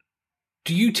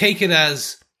 Do you take it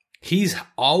as he's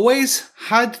always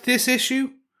had this issue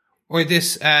or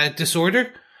this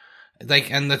disorder?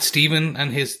 And that Stephen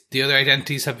and the other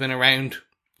identities have been around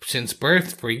since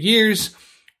birth for years?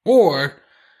 Or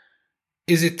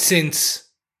is it since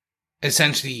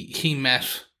essentially he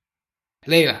met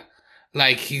Layla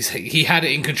like he had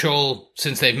it in control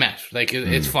since they've met. Like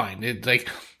it's fine.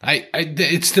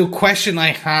 It's the question I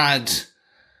had,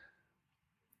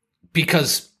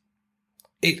 because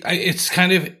it's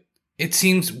kind of, it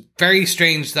seems very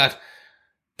strange that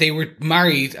they were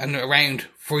married and around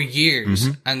for years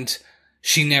and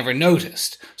she never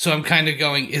noticed. So I'm kind of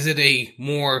going, is it a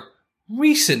more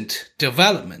recent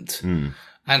development?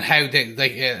 And how they,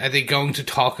 like, are they going to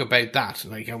talk about that?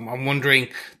 Like, I'm wondering,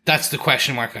 that's the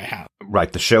question mark I have.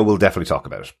 Right. The show will definitely talk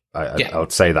about it. I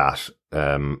would say that.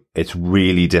 It's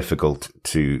really difficult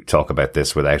to talk about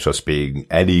this without us being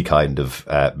any kind of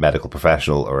medical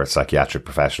professional or a psychiatric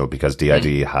professional, because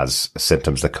DID has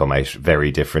symptoms that come out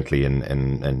very differently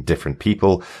in different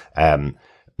people.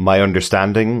 My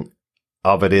understanding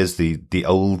of it is the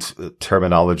old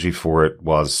terminology for it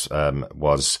was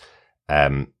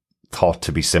thought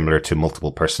to be similar to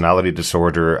multiple personality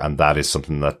disorder, and that is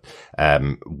something that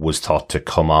was thought to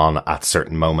come on at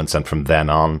certain moments, and from then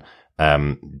on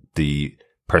the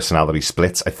personality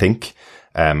splits, I think,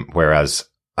 whereas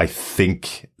I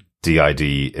think DID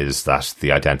is that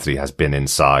the identity has been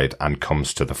inside and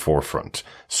comes to the forefront.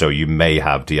 So you may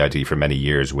have DID for many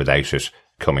years without it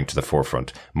coming to the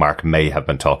forefront. Mark may have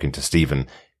been talking to Stephen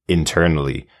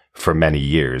internally for many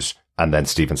years, and then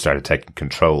Stephen started taking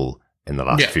control in the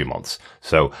last few months.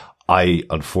 So I,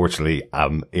 unfortunately,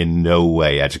 am in no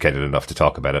way educated enough to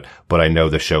talk about it, but I know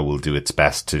the show will do its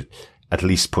best to at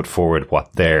least put forward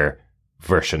what their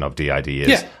version of DID is.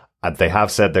 Yeah. And they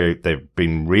have said they've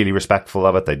been really respectful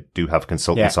of it. They do have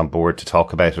consultants on board to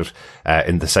talk about it,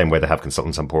 in the same way they have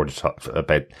consultants on board to talk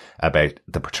about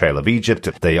the portrayal of Egypt.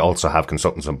 They also have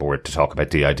consultants on board to talk about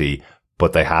DID,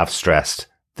 but they have stressed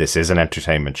this is an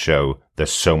entertainment show.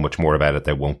 There's so much more about it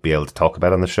they won't be able to talk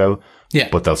about on the show. Yeah.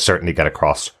 But they'll certainly get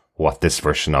across what this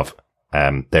version of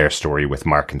their story with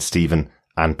Mark and Stephen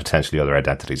and potentially other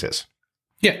identities is.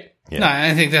 Yeah. No,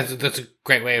 I think that's a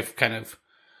great way of kind of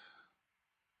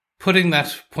putting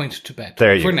that point to bed.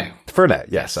 There you for go. Now. For now,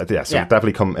 yes. So it'll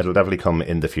definitely come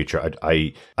in the future.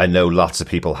 I know lots of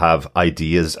people have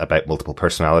ideas about multiple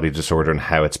personality disorder and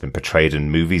how it's been portrayed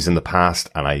in movies in the past,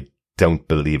 and I don't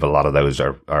believe a lot of those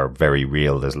are very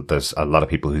real. There's a lot of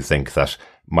people who think that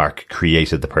Mark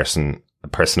created the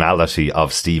personality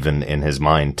of Stephen in his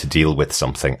mind to deal with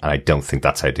something, and I don't think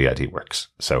that's how DID works.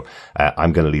 So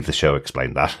I'm going to leave the show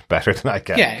explain that better than I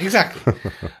can. Yeah, exactly.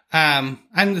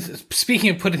 And speaking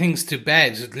of putting things to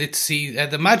bed, let's see.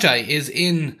 The Magi is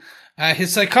in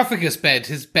his sarcophagus bed,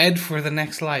 his bed for the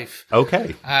next life.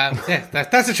 Okay.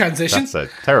 That's a transition. That's a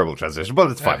terrible transition,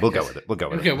 but it's fine. We'll go with it. We'll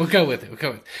go with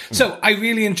it. So I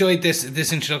really enjoyed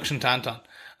this introduction to Anton.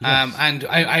 Yes. And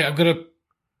I'm going to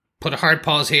put a hard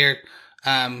pause here.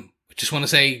 Just want to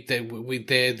say that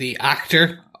the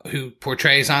actor who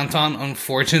portrays Anton,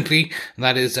 unfortunately,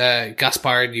 that is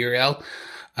Gaspard Uriel.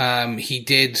 He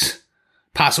did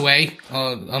pass away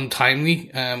untimely,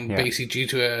 basically due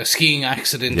to a skiing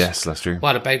accident. Yes, last year.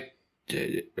 What, about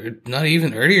not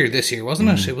even earlier this year, wasn't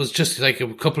it? It was just like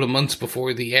a couple of months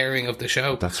before the airing of the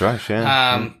show. That's right.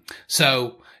 Yeah.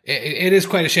 So it is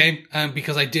quite a shame,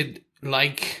 because I did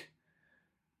like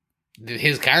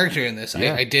his character in this.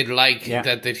 I did like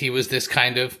that he was this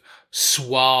kind of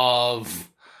suave,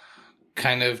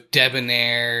 kind of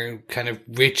debonair, kind of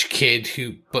rich kid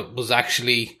but was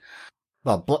actually,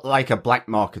 well, like a black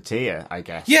marketeer, I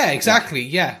guess. Yeah, exactly.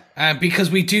 Yeah. Because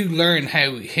we do learn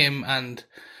how him and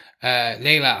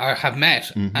Layla have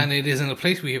met, and it is in a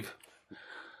place we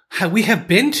have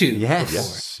been to.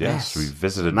 Yes. We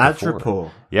visited Madripoor.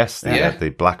 Before. Yes,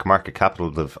 the black market capital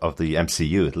of the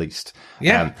MCU, at least.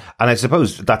 Yeah. And I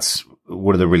suppose that's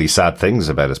one of the really sad things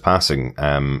about his passing.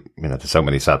 There's so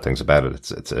many sad things about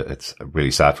it. It's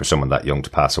really sad for someone that young to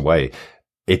pass away.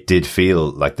 It did feel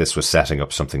like this was setting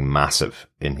up something massive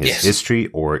in his history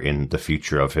or in the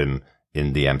future of him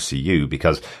in the MCU,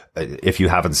 because if you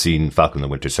haven't seen Falcon and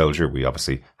the Winter Soldier, we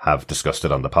obviously have discussed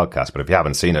it on the podcast, but if you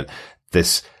haven't seen it,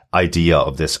 this idea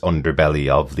of this underbelly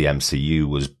of the MCU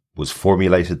was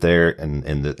formulated there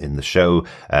in the show.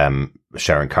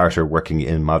 Sharon Carter working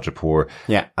in Madripoor.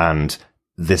 Yeah. And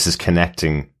this is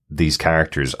connecting these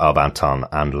characters of Anton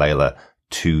and Layla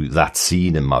to that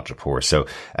scene in Madripoor. So,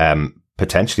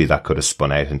 potentially that could have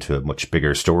spun out into a much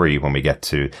bigger story when we get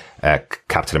to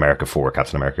Captain America 4,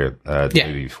 the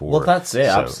movie 4. Well, that's it.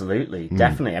 So, absolutely.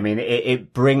 Definitely. I mean,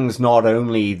 it brings not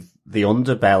only the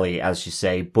underbelly, as you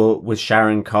say, but with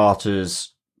Sharon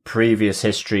Carter's previous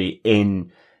history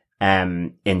in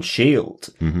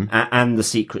S.H.I.E.L.D. And the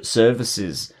Secret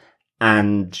Services.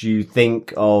 And you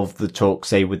think of the talk,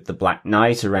 say, with the Black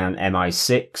Knight around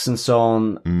MI6 and so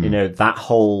on, that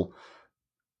whole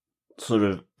sort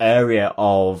of area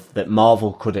of that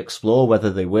Marvel could explore.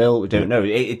 Whether they will, we don't know.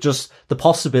 It just, the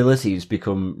possibilities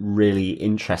become really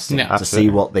interesting to see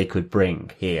what they could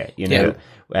bring here, you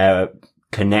know,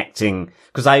 connecting,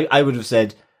 because I would have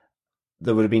said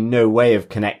there would have been no way of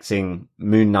connecting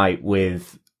Moon Knight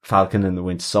with Falcon and the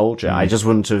Winter Soldier. I just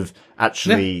wouldn't have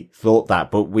actually thought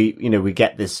that, but we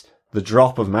get the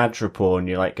drop of Madripoor, and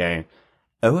you're like going,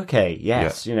 oh, okay,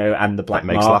 yes, you know, and the black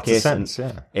makes market. lots of sense,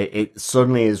 it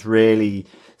suddenly is really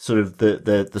sort of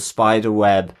the spider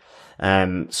web,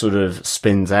 sort of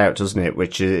spins out, doesn't it?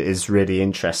 Which is really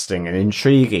interesting and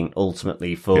intriguing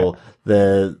ultimately for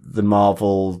the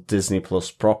Marvel Disney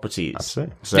Plus properties.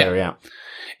 Absolutely. So, yeah.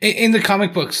 In the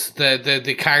comic books,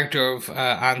 the character of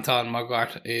Anton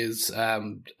Margot is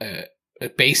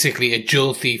basically a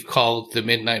jewel thief called the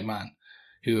Midnight Man,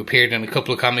 who appeared in a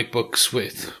couple of comic books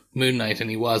with Moon Knight, and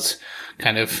he was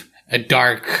kind of a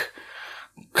dark,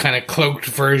 kind of cloaked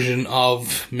version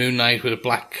of Moon Knight with a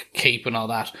black cape and all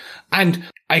that. And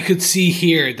I could see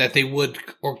here that they would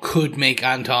or could make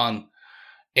Anton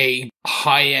a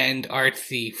high-end art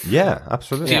thief. Yeah,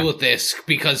 absolutely. Deal with this,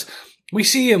 because we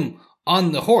see him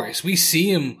on the horse. We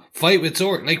see him fight with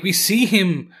Zord. Like, we see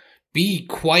him be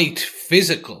quite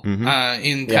physical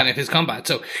in kind of his combat.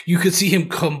 So you could see him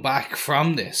come back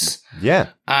from this. Yeah.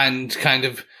 And kind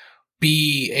of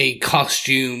be a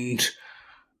costumed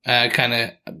kind of,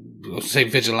 I'll say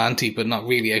vigilante, but not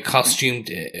really, a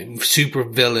costumed super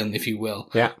villain, if you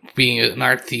will. Yeah. Being an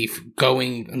art thief,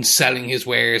 going and selling his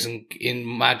wares in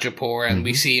Madripoor, and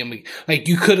we see him, like,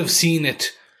 you could have seen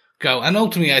it go. And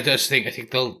ultimately, I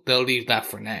think they'll leave that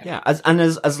for now. Yeah,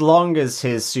 as long as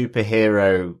his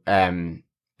superhero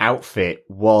outfit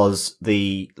was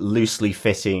the loosely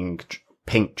fitting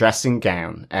pink dressing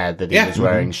gown that he was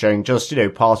wearing, showing just, you know,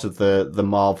 part of the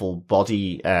Marvel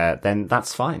body, then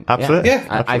that's fine. Absolutely.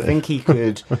 Yeah. I think he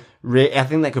could. I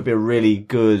think that could be a really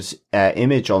good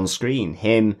image on screen.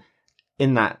 Him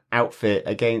in that outfit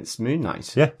against Moon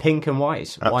Knight. Yeah. Pink and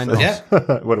white. Why not? Yeah.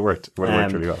 Would have worked. Would have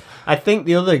worked really well. I think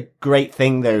the other great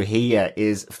thing though here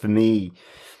is, for me,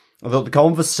 the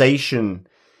conversation,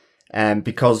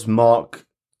 because Mark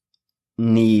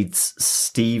needs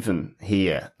Stephen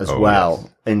here as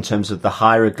well, in terms of the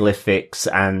hieroglyphics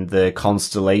and the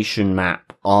constellation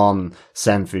map on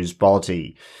Senfu's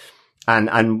body.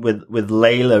 And with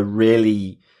Layla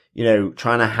really, you know,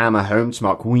 trying to hammer home to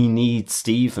Mark, we need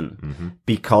Stephen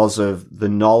because of the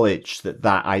knowledge that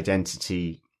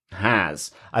identity has.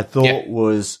 I thought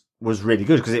was really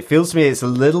good, because it feels to me it's a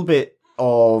little bit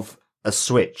of a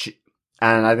switch,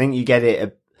 and I think you get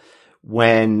it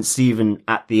when Stephen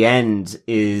at the end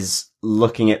is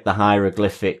looking at the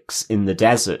hieroglyphics in the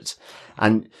desert,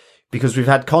 and because we've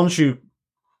had Khonshu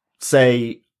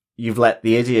say, "You've let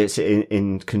the idiot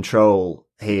in control."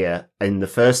 Here in the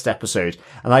first episode,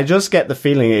 and I just get the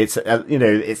feeling it's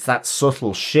it's that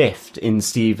subtle shift in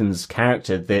Stephen's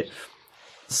character, that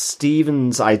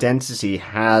Stephen's identity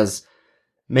has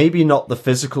maybe not the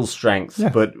physical strength,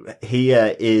 but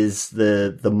here is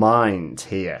the mind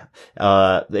here.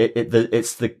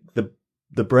 It's the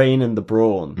brain and the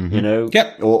brawn, you know,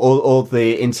 or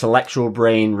the intellectual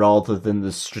brain rather than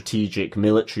the strategic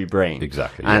military brain.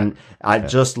 Exactly, and I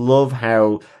just love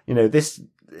how, you know, this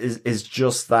is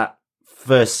just that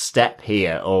first step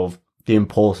here of the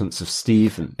importance of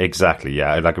Stephen. Exactly,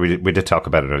 yeah. Like we did talk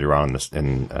about it earlier on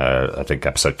in I think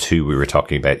episode 2, we were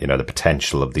talking about, you know, the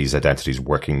potential of these identities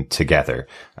working together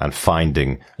and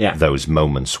finding those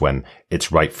moments when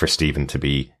it's right for Stephen to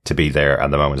be there,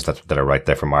 and the moments that are right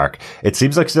there for Mark. It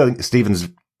seems like Stephen's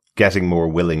getting more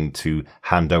willing to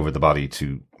hand over the body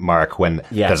to Mark when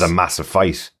there's a massive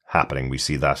fight happening. We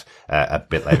see that a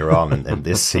bit later on in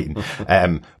this scene.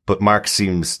 But Mark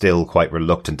seems still quite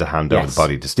reluctant to hand over the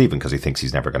body to Stephen because he thinks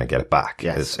he's never going to get it back.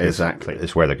 Yes, exactly.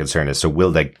 Is where the concern is. So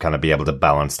will they kind of be able to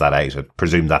balance that out? I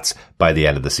presume that's by the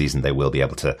end of the season they will be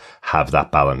able to have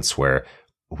that balance where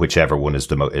whichever one is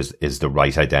the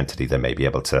right identity, they may be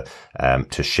able to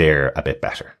share a bit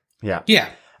better. Yeah. Yeah.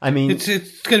 I mean,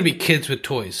 it's going to be kids with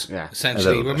toys,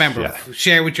 essentially. Remember,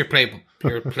 share with your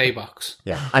playbox.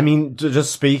 Yeah. I mean,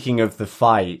 just speaking of the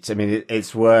fight, I mean,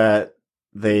 it's where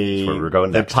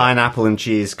the pineapple and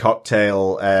cheese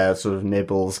cocktail sort of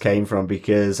nibbles came from,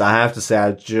 because I have to say,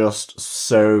 it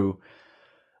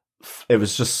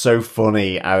was just so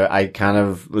funny. I kind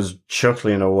of was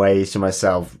chuckling away to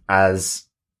myself as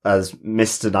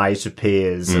Mr. Knight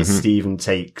appears, as Stephen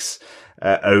takes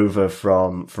over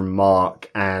from Mark,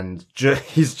 and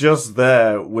he's just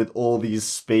there with all these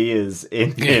spears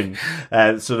in him,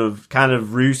 sort of kind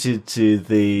of rooted to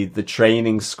the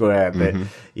training square that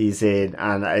he's in,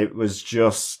 and it was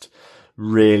just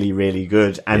really, really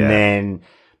good. And then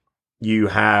you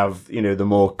have, the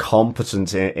more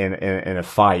competent in a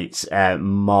fight,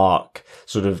 Mark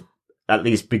sort of at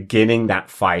least beginning that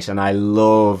fight. And I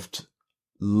loved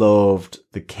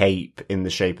the cape in the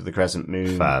shape of the crescent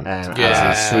moon as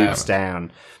it swoops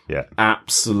down. Yeah.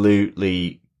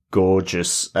 Absolutely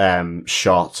gorgeous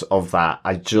shot of that.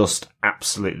 I just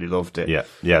absolutely loved it. Yeah.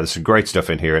 There's some great stuff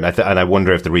in here. And I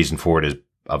wonder if the reason for it is,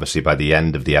 obviously, by the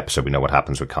end of the episode, we know what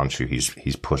happens with Khonshu.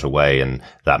 He's put away, and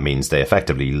that means they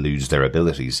effectively lose their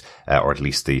abilities, or at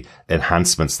least the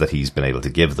enhancements that he's been able to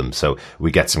give them. So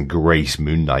we get some great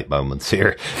Moon Knight moments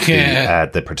here. Yeah.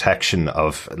 The protection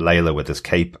of Layla with his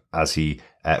cape as he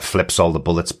flips all the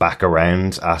bullets back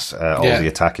around at all the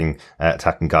attacking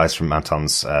guys from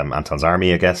Anton's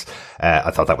army, I guess. I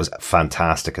thought that was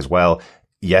fantastic as well.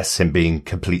 Yes, him being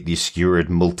completely skewered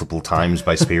multiple times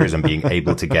by spears and being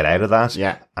able to get out of that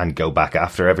and go back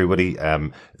after everybody.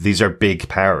 These are big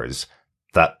powers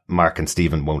that Mark and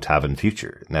Stephen won't have in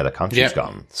future now that Khonshu's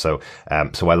gone. So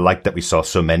I like that we saw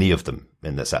so many of them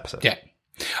in this episode. Yeah.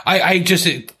 I just,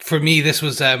 for me, this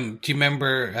was, do you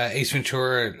remember Ace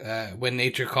Ventura, When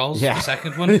Nature Calls, the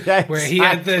second one? Where he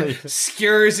had the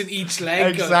skewers in each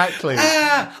leg. Exactly.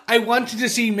 I wanted to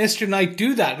see Mr. Knight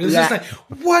do that. It was just like,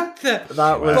 what the?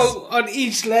 That was... But on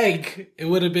each leg, it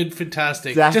would have been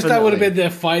fantastic. Definitely. Just that would have been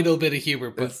the final bit of humor.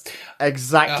 But it's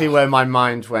exactly where my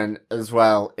mind went as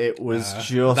well. It was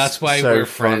just that's why so we're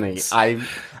funny. friends.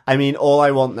 I mean, all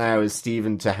I want now is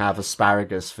Stephen to have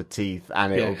asparagus for teeth,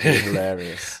 and it'll be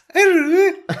hilarious.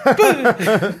 Okay,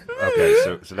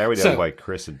 so now we know why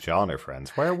Chris and John are friends.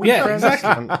 Why are we friends?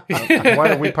 Exactly. And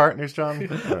why are we partners, John?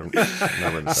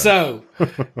 So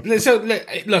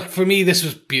look, for me, this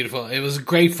was beautiful. It was a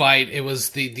great fight. It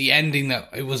was the ending that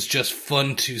it was just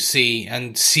fun to see,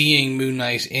 and seeing Moon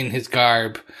Knight in his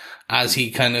garb as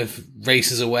he kind of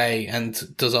races away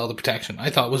and does all the protection. I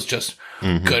thought was just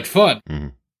good fun. Mm-hmm.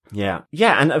 Yeah,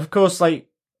 and of course, like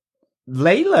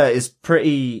Layla is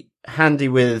pretty handy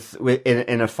with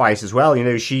in a fight as well.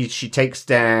 She takes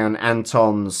down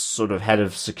Anton's sort of head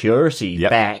of security,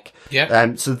 Beck.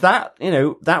 Yeah. So that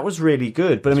that was really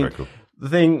good. But I mean, cool. The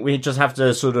thing we just have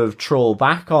to sort of troll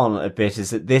back on a bit is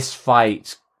that this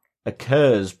fight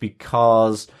occurs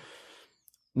because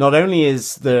not only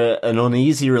is there an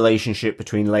uneasy relationship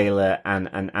between Layla and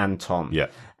Anton. Yeah.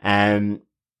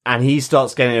 And he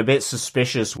starts getting a bit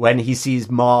suspicious when he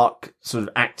sees Mark sort of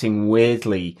acting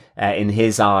weirdly in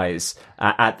his eyes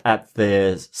at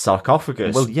the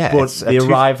sarcophagus. Well, yeah, but the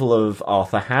arrival of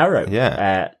Arthur Harrow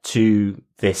to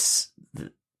this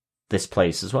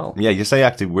place as well. Yeah, you say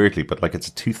acting weirdly, but like it's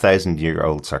a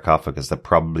 2,000-year-old sarcophagus that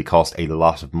probably cost a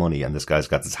lot of money, and this guy's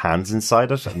got his hands inside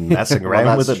it and messing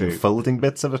around with it and folding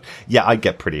bits of it. Yeah, I'd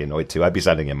get pretty annoyed too. I'd be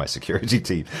sending in my security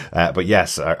team. But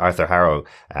yes, Arthur Harrow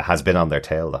has been on their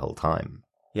tail the whole time.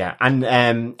 Yeah,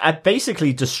 and it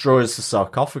basically destroys the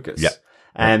sarcophagus.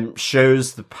 Yeah.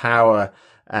 Shows the power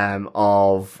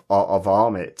of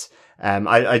Armit.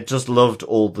 I just loved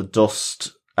all the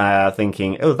dust.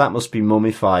 Thinking, oh, that must be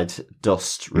mummified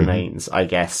dust remains, I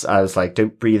guess. I was like,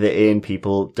 don't breathe it in,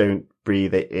 people. Don't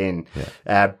breathe it in.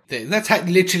 Yeah. That's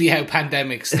literally how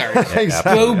pandemics start.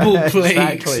 Exactly. Global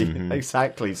plagues.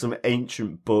 Exactly. Some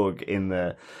ancient bug in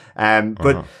there.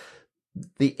 But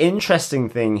the interesting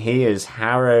thing here is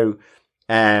Harrow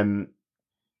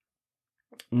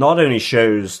not only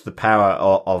shows the power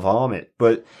of Armit,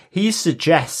 but he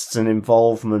suggests an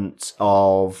involvement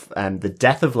of the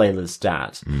death of Layla's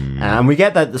dad. And we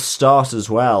get that at the start as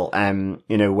well, when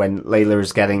Layla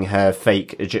is getting her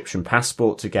fake Egyptian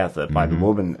passport together by the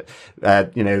woman,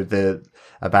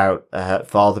 about her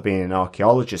father being an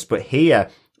archaeologist. But here,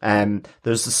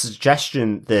 there's a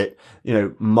suggestion that,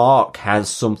 Mark has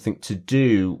something to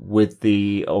do with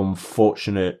the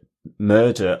unfortunate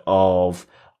murder of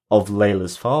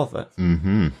Layla's father.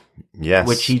 Mm-hmm. Yes.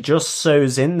 Which he just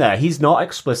sews in there. He's not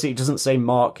explicit. He doesn't say,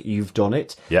 Mark, you've done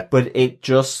it. Yeah. But it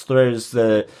just throws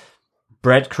the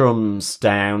breadcrumbs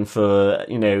down for,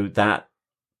 that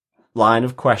line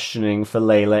of questioning for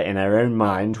Layla in her own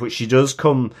mind, which she does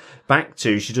come back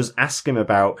to. She does ask him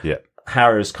about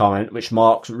Harrow's comment, which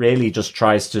Mark really just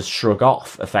tries to shrug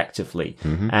off effectively.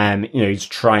 He's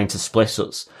trying to split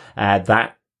us.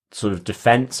 That sort of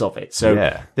defense of it.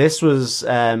 So this was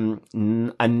a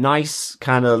nice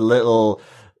kind of little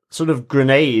sort of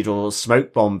grenade or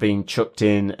smoke bomb being chucked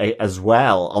in as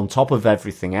well on top of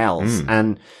everything else.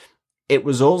 And it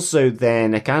was also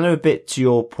then a kind of a bit to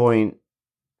your point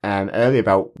earlier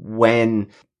about when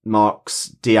Mark's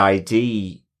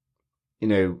DID,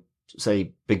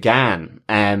 began.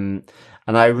 And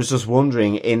I was just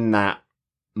wondering, in that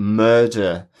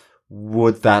murder,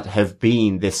 would that have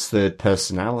been this third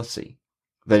personality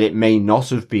that it may not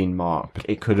have been Mark.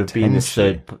 It could have been this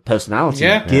third personality,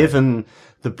 given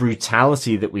the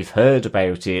brutality that we've heard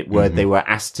about it, where they were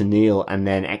asked to kneel and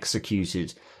then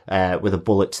executed with a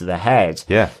bullet to the head.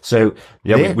 Yeah. So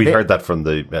we heard that from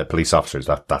the police officers.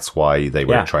 That's why they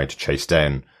were trying to chase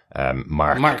down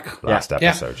Mark last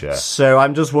episode. Yeah. So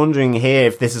I'm just wondering here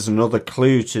if this is another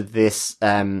clue to this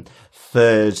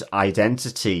third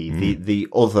identity, the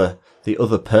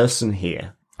other person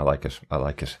here. I like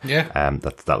it. Yeah.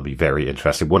 That'll be very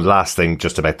interesting. One last thing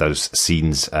just about those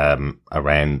scenes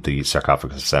around the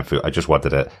sarcophagus of Senfu. I just wanted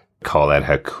to call out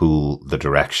how cool the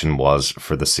direction was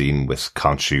for the scene with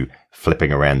Khonshu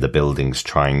flipping around the buildings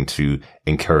trying to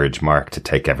encourage Mark to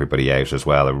take everybody out as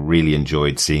well. I really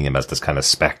enjoyed seeing him as this kind of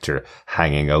spectre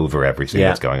hanging over everything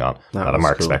that's going on. Not a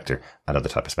Mark spectre, another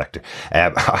type of spectre.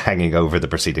 Hanging over the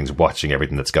proceedings, watching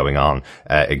everything that's going on,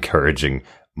 encouraging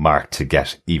Mark to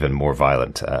get even more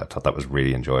violent. I thought that was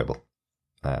really enjoyable.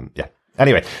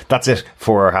 Anyway, that's it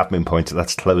for our Half Moon Point.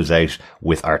 Let's close out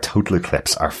with our total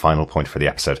eclipse, our final point for the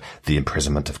episode, the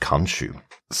imprisonment of Khonshu.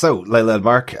 So, Layla and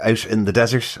Mark out in the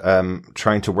desert,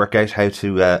 trying to work out how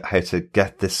to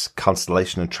get this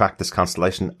constellation and track this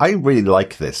constellation. I really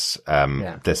like this,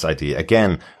 this idea.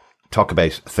 Again, talk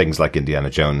about things like Indiana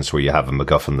Jones, where you have a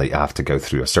MacGuffin that you have to go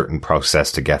through a certain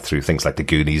process to get through. Things like the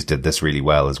Goonies did this really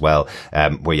well as well,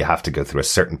 where you have to go through a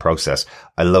certain process.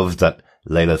 I love that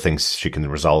Layla thinks she can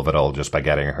resolve it all just by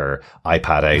getting her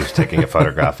iPad out, taking a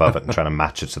photograph of it and trying to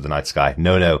match it to the night sky.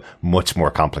 No, much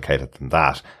more complicated than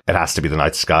that. It has to be the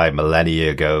night sky millennia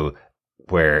ago,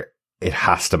 where it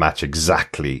has to match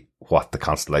exactly what the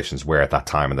constellations were at that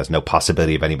time. And there's no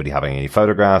possibility of anybody having any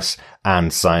photographs,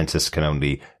 and scientists can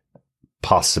only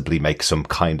possibly make some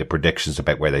kind of predictions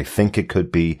about where they think it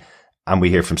could be. And we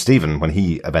hear from Stephen when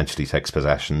he eventually takes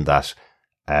possession that,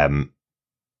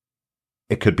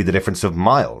 it could be the difference of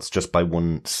miles just by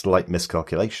one slight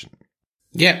miscalculation.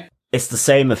 Yeah. It's the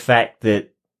same effect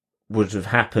that would have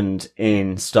happened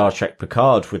in Star Trek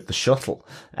Picard with the shuttle.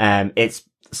 It's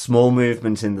small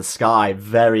movement in the sky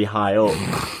very high up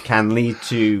can lead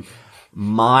to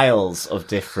miles of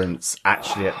difference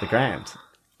actually at the ground.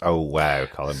 Oh, wow.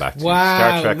 Calling back to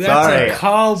Star Trek. That's a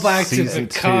callback to Season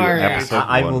Picard. 2, episode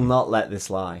I 1. will not let this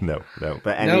lie. No.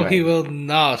 But anyway. No, he will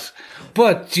not.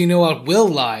 But do you know what will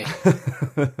lie?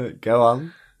 Go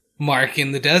on. Mark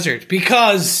in the desert.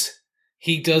 Because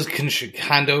he does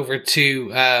hand over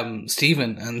to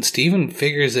Stephen, and Stephen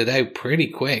figures it out pretty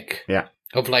quick. Yeah.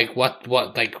 Of like what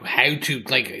like how to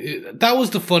like that was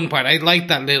the fun part. I like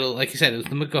that little, like you said, it was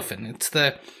the MacGuffin. It's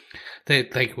the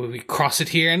like when we cross it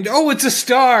here and it's a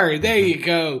star. There you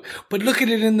go. But look at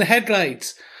it in the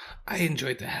headlights. I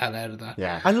enjoyed the hell out of that.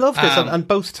 Yeah. I love this. And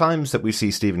both times that we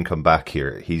see Stephen come back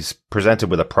here, he's presented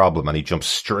with a problem and he jumps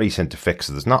straight into fix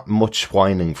it. There's not much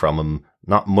whining from him,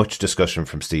 not much discussion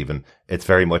from Stephen. It's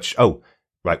very much,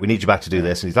 right, we need you back to do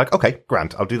this. And he's like, okay,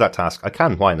 Grant, I'll do that task. I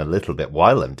can whine a little bit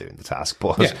while I'm doing the task,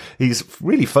 but he's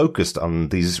really focused on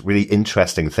these really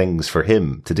interesting things for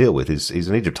him to deal with. He's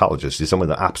an Egyptologist. He's someone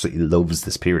that absolutely loves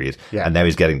this period. Yeah. And now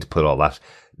he's getting to put all that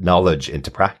knowledge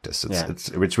into practice.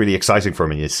 It's really exciting for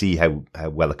him, and you see how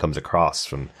well it comes across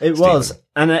from It Stephen. was.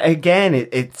 And again,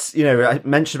 it's, I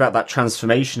mentioned about that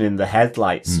transformation in the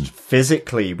headlights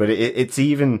physically, but it's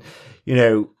even,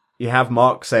 you have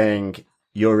Mark saying,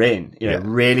 you're in,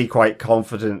 really quite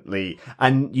confidently.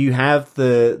 And you have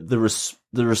the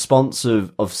response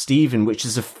of Stephen, which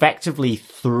is effectively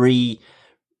 3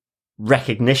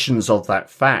 recognitions of that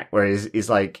fact, where he's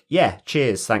like, yeah,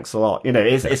 cheers, thanks a lot.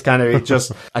 It's kind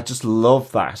of, I just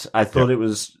love that. I thought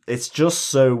it's just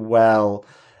so well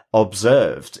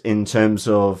observed in terms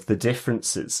of the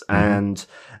differences. And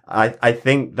I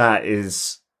think that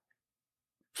is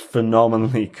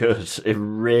phenomenally good. It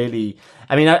really,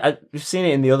 I've seen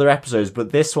it in the other episodes,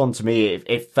 but this one to me,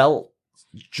 it felt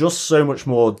just so much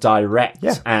more direct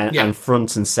and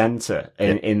front and center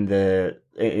in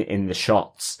the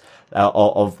shots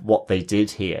of what they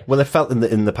did here. Well, it felt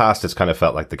in the past, it's kind of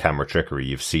felt like the camera trickery.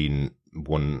 You've seen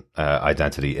one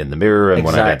identity in the mirror and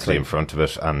one identity in front of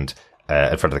it, and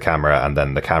in front of the camera, and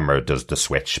then the camera does the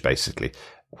switch basically.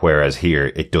 Whereas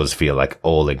here, it does feel like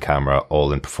all in camera,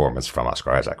 all in performance from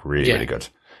Oscar Isaac. Really good.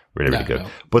 Really good.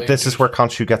 But this is where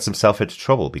Khonshu gets himself into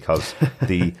trouble, because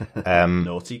the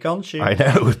naughty Khonshu. I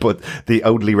know, but the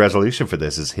only resolution for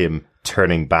this is him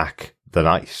turning back the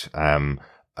night.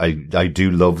 I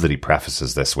do love that he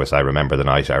prefaces this with, I remember the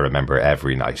night, I remember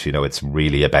every night. It's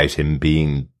really about him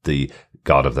being the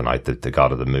god of the night, the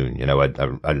god of the moon.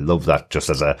 I love that just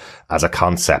as a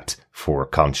concept for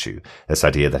Khonshu. This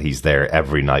idea that he's there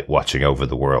every night watching over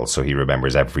the world, so he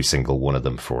remembers every single one of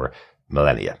them for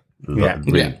millennia.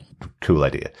 cool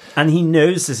idea. And he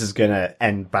knows this is going to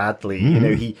end badly. You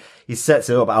know, he sets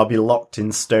it up. I'll be locked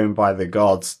in stone by the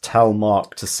gods. Tell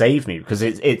Mark to save me, because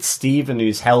it's Stephen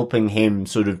who's helping him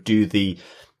sort of do the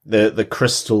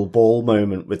crystal ball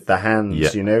moment with the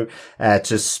hands, you know,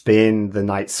 to spin the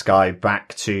night sky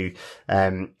back to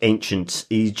ancient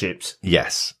Egypt.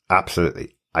 Yes,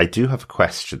 absolutely. I do have a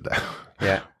question though.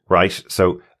 Yeah. Right.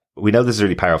 So we know this is a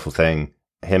really powerful thing.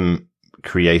 Him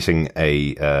creating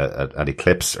an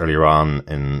eclipse earlier on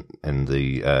in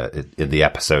the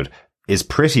episode is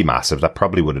pretty massive. That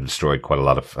probably would have destroyed quite a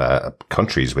lot of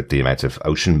countries with the amount of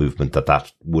ocean movement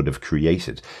that would have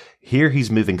created. Here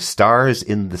he's moving stars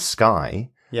in the sky.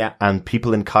 Yeah. And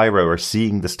people in Cairo are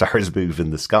seeing the stars move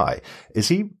in the sky. Is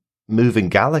he moving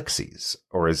galaxies,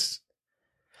 or is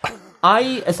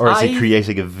he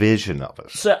creating a vision of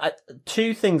it? So,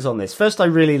 two things on this. First, I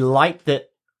really like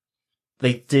that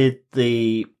they did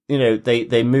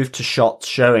they moved to shots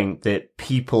showing that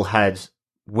people had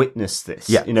witnessed this.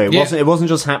 Yeah. You know, it wasn't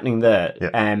just happening there.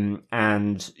 Yeah.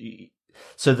 And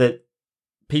so that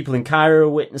people in Cairo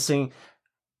were witnessing.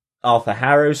 Arthur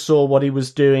Harrow saw what he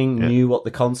was doing, knew what the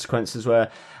consequences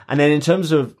were. And then in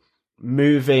terms of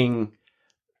moving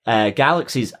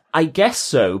galaxies, I guess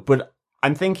so, but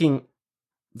I'm thinking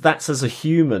that's as a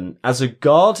human. As a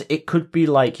god, it could be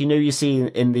like, you know, you see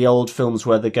in the old films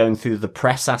where they're going through the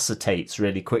press acetates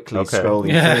really quickly,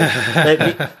 scrolling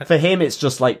through. For him, it's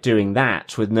just like doing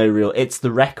that with no real... It's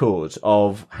the record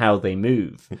of how they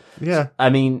move. Yeah.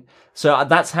 I mean, so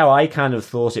that's how I kind of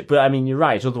thought it. But I mean, you're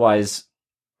right. Otherwise...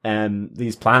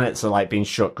 these planets are like being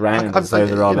shook round as though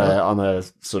they're on a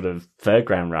sort of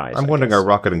fairground ride. I'm wondering, are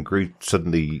Rocket and Groot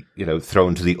suddenly, you know,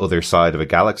 thrown to the other side of a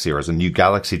galaxy, or has a new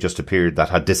galaxy just appeared that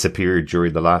had disappeared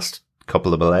during the last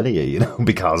couple of millennia, you know,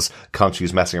 because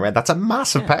Khonshu's messing around? That's a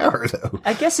massive power, though.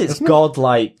 I guess it's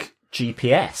godlike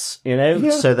GPS, you know,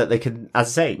 so that they can, as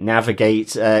I say,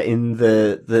 navigate in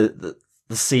the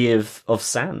sea of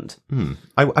sand.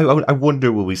 I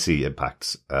wonder, will we see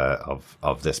impacts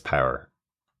of this power?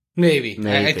 Maybe.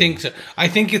 I think so. I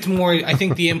think it's more. I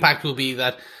think the impact will be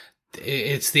that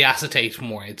it's the acetate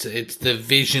more. It's the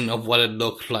vision of what it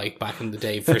looked like back in the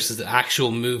day versus the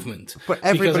actual movement. But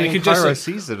everybody in Cairo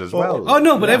sees it as well. Oh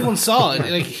no! But everyone saw it.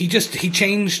 Like he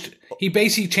changed. He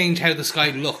basically changed how the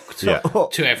sky looked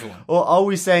to everyone. Or are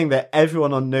we saying that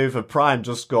everyone on Nova Prime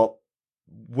just got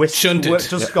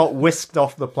got whisked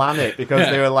off the planet because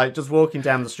they were like just walking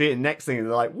down the street, and next thing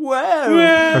they're like, whoa!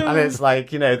 And it's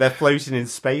like, you know, they're floating in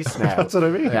space now. That's what I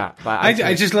mean. Yeah, but I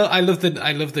love the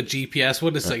GPS.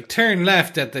 What it's like, turn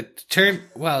left at the turn.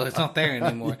 Well, it's not there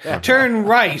anymore. Turn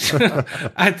right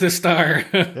at the star.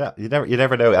 Yeah, you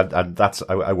never know, and that's.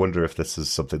 I wonder if this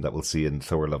is something that we'll see in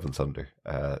Thor: Love and Thunder.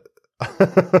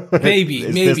 Maybe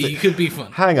it could be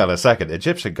fun. Hang on a second.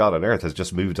 Egyptian god on Earth has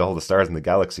just moved all the stars in the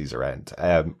galaxies around.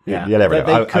 You never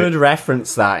know. They could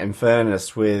reference that, in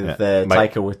fairness, with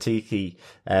Taika Waititi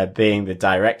being the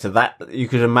director. That you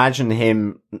could imagine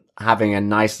him having a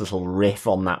nice little riff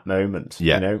on that moment.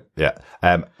 Yeah, you know? Yeah.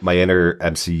 My inner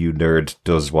MCU nerd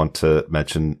does want to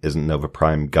mention, isn't Nova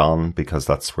Prime gone? Because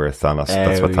that's where Thanos.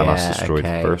 That's what Thanos destroyed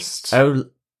first. Oh.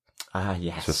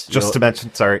 Yes. Just to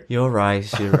mention, sorry. You're right.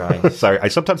 Sorry, I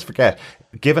sometimes forget,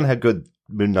 given how good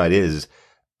Moon Knight is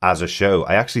as a show,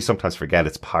 I actually sometimes forget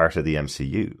it's part of the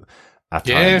MCU at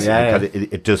times. Because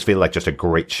it does feel like just a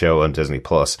great show on Disney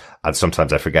Plus, and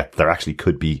sometimes I forget there actually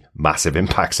could be massive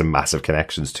impacts and massive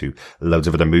connections to loads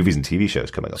of other movies and TV shows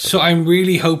coming up. So I'm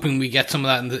really hoping we get some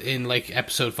of that in like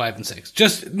episode 5 and 6.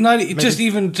 Just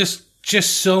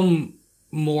some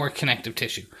more connective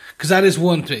tissue, because that is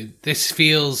one thing. This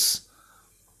feels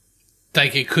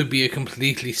like it could be a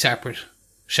completely separate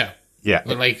show,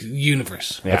 or like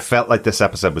universe. It felt like this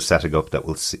episode was setting up that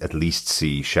we'll at least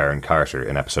see Sharon Carter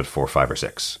in episode 4, 5, or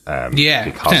 6.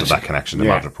 Because of that connection to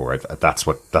Madripoor. That's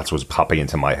what's popping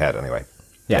into my head anyway.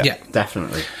 Yeah,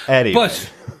 definitely. Anyway.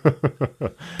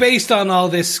 But based on all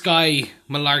this Sky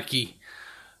malarkey,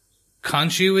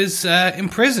 Khonshu is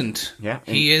imprisoned. Yeah,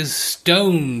 he is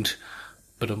stoned.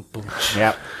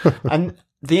 Yeah. And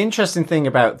the interesting thing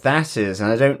about that is,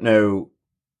 and I don't know,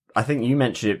 I think you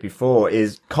mentioned it before,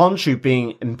 is Khonshu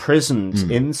being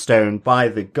imprisoned in stone by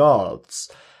the gods.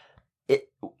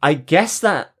 I guess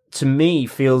that, to me,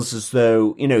 feels as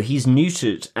though, you know, he's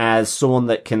neutered as someone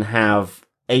that can have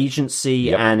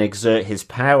agency and exert his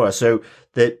power, so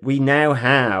that we now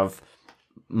have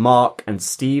Mark and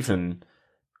Stephen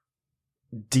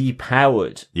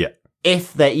depowered. Yeah.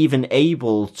 If they're even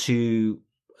able to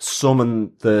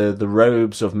summon the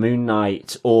robes of Moon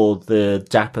Knight or the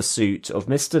dapper suit of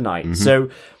Mr. Knight. So,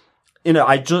 you know,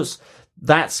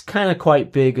 that's kind of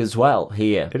quite big as well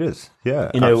here. It is,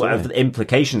 yeah. You know, absolutely. of the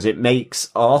implications, it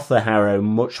makes Arthur Harrow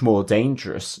much more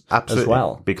dangerous Absolutely. as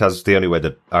well. Because the only way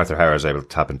that Arthur Harrow is able to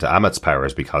tap into Ammit's power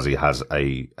is because he has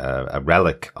a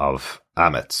relic of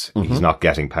Ammit's. He's not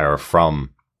getting power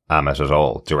from Ammit at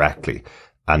all directly.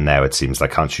 And now it seems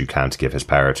like Khonshu can't give his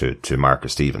power to Mark or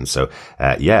Stephen. So,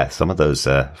 some of those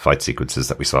fight sequences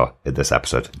that we saw in this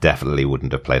episode definitely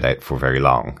wouldn't have played out for very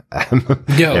long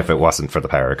if it wasn't for the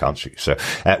power of Khonshu. So,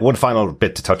 one final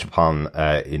bit to touch upon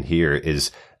in here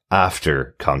is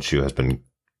after Khonshu has been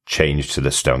changed to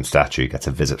the stone statue, he gets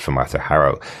a visit from Arthur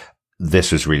Harrow.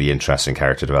 This was really interesting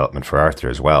character development for Arthur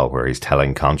as well, where he's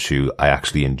telling Khonshu, I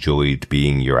actually enjoyed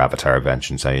being your avatar of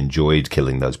vengeance. I enjoyed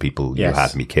killing those people you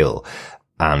had me kill.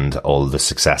 And all the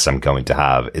success I'm going to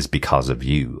have is because of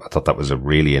you. I thought that was a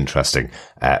really interesting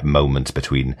moment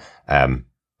between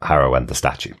Harrow and the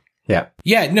statue. Yeah.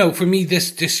 Yeah, no, for me,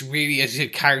 this really, as you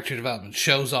said, character development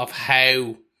shows off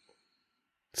how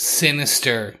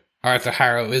sinister Arthur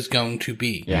Harrow is going to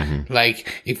be. Yeah.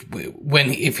 Like,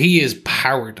 if he is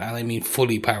powered, and I mean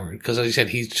fully powered, because as you said,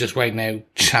 he's just right now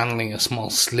channeling a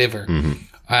small sliver,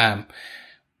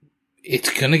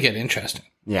 it's gonna get interesting.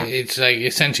 Yeah. It's like,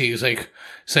 essentially, it's like,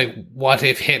 what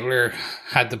if Hitler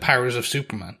had the powers of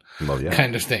Superman? Well, yeah.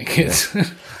 Kind of thing. Yeah.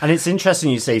 And it's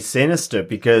interesting you say sinister,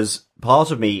 because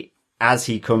part of me, as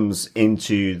he comes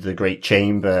into the Great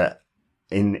Chamber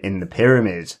in the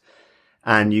pyramid,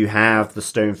 and you have the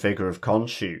stone figure of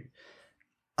Khonshu,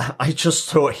 I just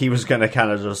thought he was going to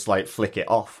kind of just like flick it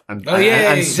off and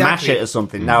smash it or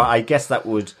something. Now, I guess that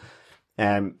would,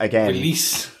 again,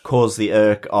 release, cause the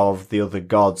irk of the other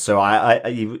gods. So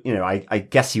I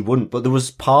guess he wouldn't. But there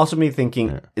was part of me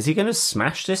thinking, is he going to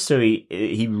smash this? So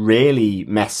he really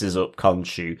messes up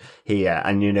Khonshu here,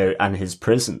 and and his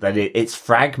prison. That it's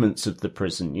fragments of the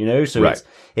prison, So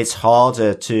it's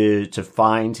harder to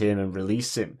find him and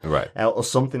release him, right? Or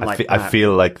something like that. I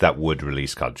feel like that would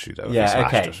release Khonshu though. Yeah.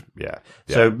 Okay. It. Yeah.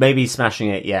 So maybe smashing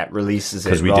it, releases it.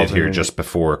 Because we did hear just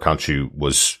before Khonshu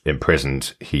was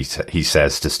imprisoned, he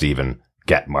says to Stephen,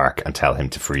 get Mark and tell him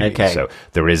to free me. So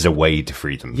there is a way to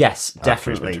free them. Yes,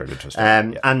 definitely.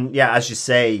 And as you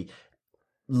say,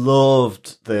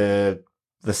 loved the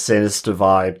sinister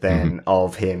vibe then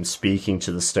of him speaking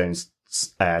to the stone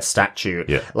statue.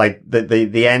 Yeah. Like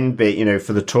the end bit,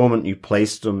 for the torment you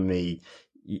placed on me,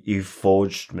 you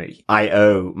forged me. I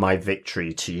owe my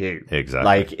victory to you. Exactly.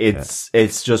 Like it's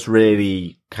just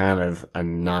really kind of a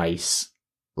nice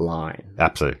line.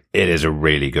 Absolutely. It is a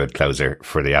really good closer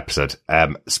for the episode.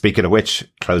 Speaking of which,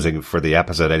 closing for the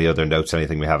episode, any other notes,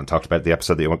 anything we haven't talked about the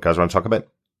episode that you guys want to talk about?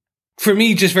 For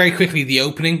me, just very quickly, the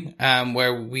opening,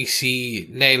 where we see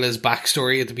Layla's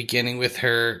backstory at the beginning with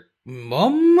her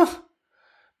mum,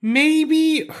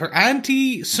 maybe her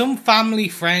auntie, some family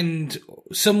friend,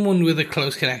 someone with a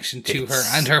close connection to her,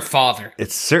 and her father.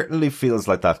 It certainly feels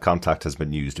like that contact has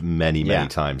been used many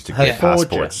times to get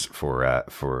passports for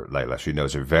Layla. She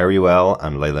knows her very well,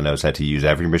 and Layla knows how to use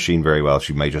every machine very well.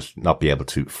 She may just not be able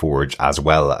to forge as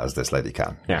well as this lady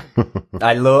can. Yeah.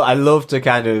 I love to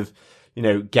kind of,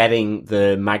 getting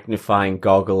the magnifying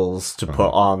goggles to put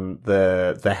on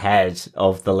the head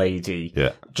of the lady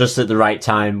just at the right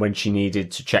time when she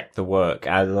needed to check the work.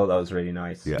 I thought that was really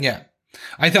nice. Yeah.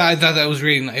 I thought that was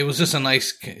really, it was just a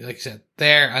nice, like I said,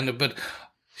 but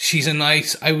she's a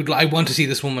nice, I want to see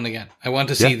this woman again. I want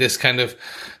to see this kind of,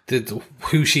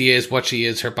 who she is, what she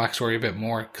is, her backstory a bit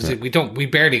more, because we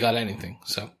barely got anything,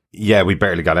 so. Yeah, we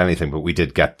barely got anything, but we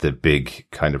did get the big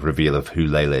kind of reveal of who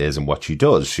Layla is and what she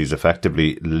does. She's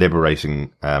effectively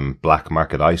liberating black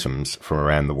market items from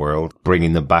around the world,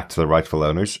 bringing them back to the rightful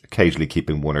owners, occasionally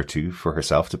keeping one or two for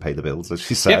herself to pay the bills, as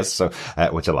she says. So,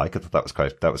 which I like. I thought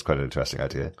that was quite an interesting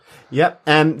idea. Yep.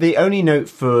 The only note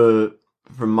from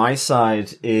my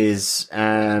side is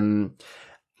at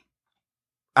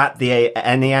the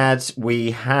Ennead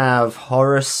we have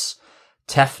Horus,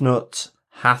 Tefnut,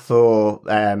 Hathor,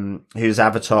 whose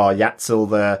avatar Yatzil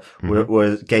there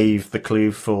gave the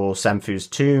clue for Senfu's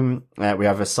tomb. We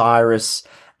have Osiris,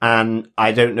 and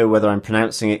I don't know whether I'm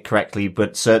pronouncing it correctly,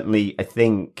 but certainly I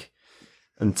think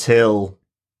until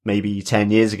maybe 10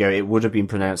 years ago it would have been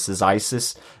pronounced as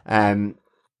Isis.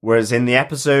 Whereas in the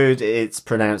episode, it's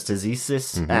pronounced as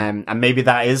Isis. And maybe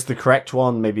that is the correct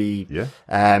one, maybe,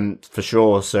 for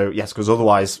sure. So yes, because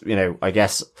otherwise, I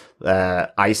guess,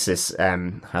 Isis,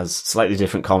 has slightly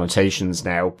different connotations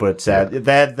now, but, they're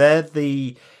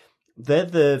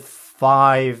the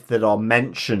 5 that are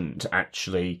mentioned,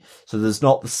 actually. So there's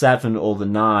not the 7 or the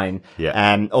 9.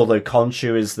 Yeah. Although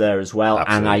Khonshu is there as well.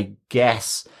 Absolutely. And I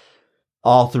guess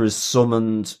Arthur is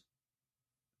summoned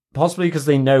possibly because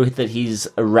they know that he's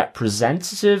a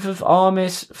representative of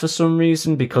Armit for some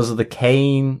reason because of the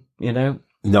cane, you know?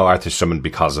 No, Arthur's summoned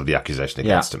because of the accusation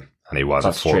against him. And he was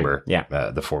That's a former, true.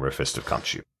 the former Fist of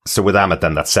Khonshu. So with Ammit,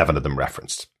 then that's 7 of them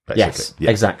referenced, basically.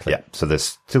 Yes, exactly. Yeah, so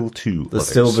there's still 2 There's others.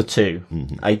 still the 2.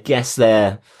 Mm-hmm. I guess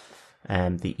they're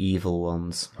the evil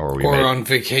ones. Or on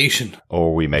vacation.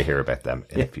 Or we may hear about them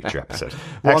in a future episode.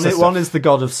 One is the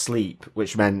god of sleep,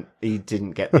 which meant he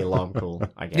didn't get the alarm call,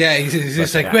 I guess. Yeah, he's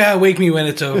just like, well, wake me when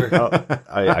it's over.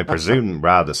 I presume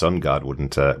Ra, the sun god,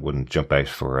 wouldn't jump out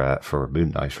for Moon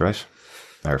Knight, right?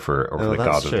 Or for the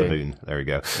god of the moon. There we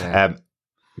go. Yeah.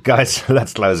 Guys,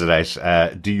 let's close it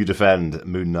out. Do you defend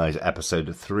Moon Knight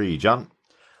episode 3, John?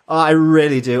 I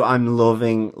really do. I'm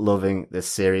loving this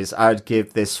series. I'd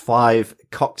give this 5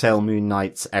 cocktail Moon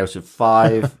Knights out of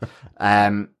 5.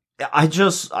 I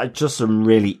just am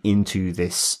really into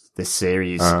this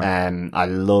series. I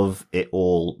love it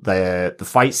all. The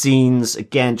fight scenes,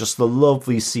 again, just the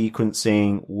lovely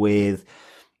sequencing with,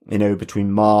 you know,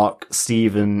 between Mark,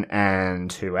 Stephen,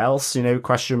 and who else, you know,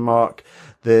 question mark.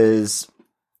 There's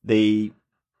the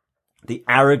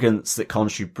arrogance that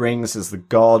Khonshu brings as the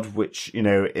god, which, you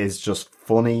know, is just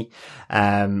funny.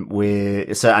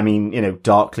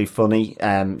 Darkly funny,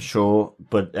 sure,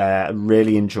 but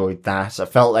really enjoyed that. I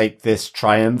felt like this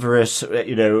triumvirate,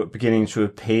 you know, beginning to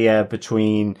appear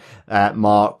between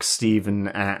Mark, Stephen,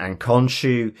 and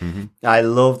Khonshu. Mm-hmm. I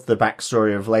loved the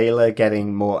backstory of Layla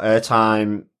getting more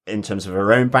airtime in terms of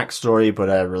her own backstory, but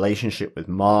a relationship with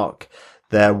Mark.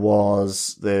 There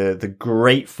was the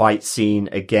great fight scene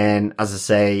again. As I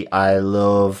say, I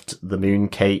loved the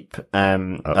Mooncape.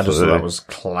 I just thought that was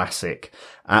classic.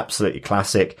 Absolutely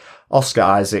classic. Oscar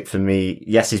Isaac for me,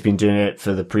 yes, he's been doing it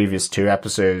for the previous 2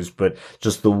 episodes, but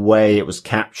just the way it was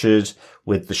captured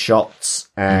with the shots,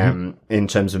 in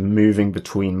terms of moving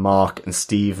between Mark and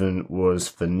Stephen was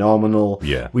phenomenal.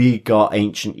 Yeah. We got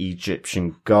ancient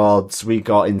Egyptian gods. We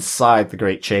got inside the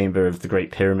Great Chamber of the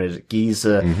Great Pyramid at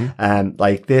Giza.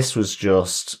 This was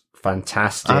just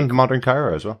fantastic. And modern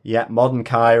Cairo as well. Yeah, modern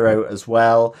Cairo as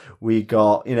well. We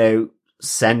got, you know,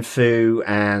 Senfu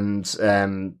and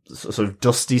sort of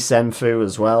dusty Senfu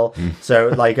as well.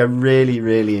 So I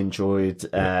really enjoyed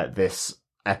this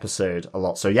episode a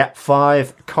lot. So yeah,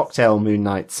 5 cocktail Moon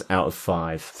Knights out of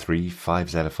 5. 3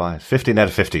 5s out of 5. 15 out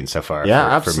of 15 so far. Yeah,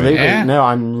 for absolutely. me. Yeah. No,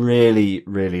 I'm really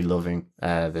loving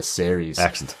this series.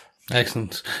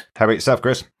 Excellent. How about yourself,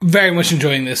 Chris? Very much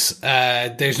enjoying this.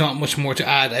 There's not much more to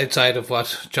add outside of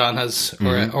what John has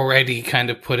already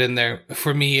kind of put in there.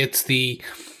 For me, it's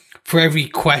for every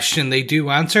question they do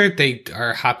answer, they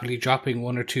are happily dropping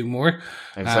 1 or 2 more.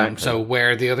 Exactly. So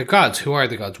where are the other gods? Who are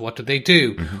the gods? What do they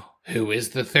do? Who is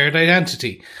the third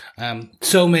identity?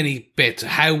 So many bits.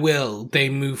 How will they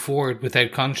move forward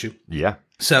without Khonshu? Yeah.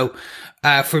 So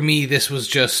for me, this was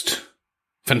just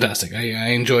fantastic. I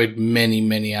enjoyed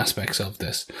many aspects of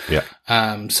this. Yeah.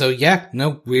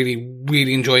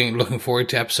 Really enjoying it. Looking forward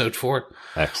to episode 4.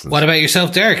 Excellent. What about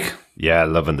yourself, Derek? Yeah,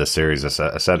 loving this series.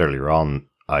 I said earlier on,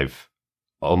 I've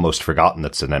almost forgotten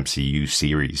it's an MCU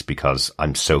series because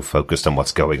I'm so focused on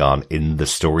what's going on in the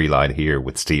storyline here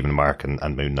with Stephen, Mark, and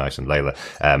Moon Knight and Layla,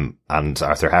 and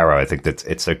Arthur Harrow. I think that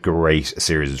it's a great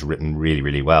series. It's written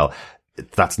really well.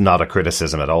 That's not a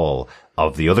criticism at all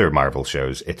of the other Marvel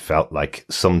shows. It felt like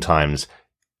sometimes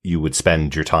you would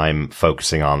spend your time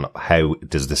focusing on how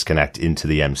does this connect into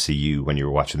the MCU when you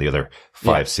were watching the other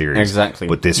 5 series. Exactly.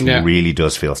 But this really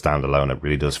does feel standalone. It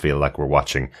really does feel like we're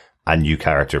watching a new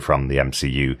character from the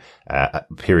MCU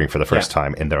appearing for the first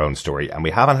time in their own story. And we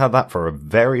haven't had that for a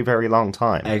very, very long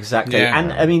time. Exactly. Yeah.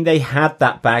 And I mean, they had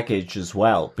that baggage as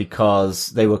well because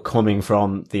they were coming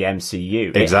from the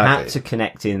MCU. Exactly. It had to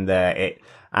connect in there. It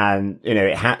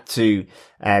had to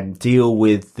deal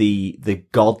with the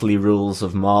godly rules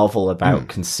of Marvel about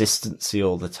consistency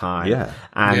all the time. Yeah.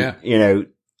 And,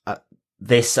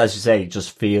 this, as you say,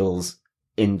 just feels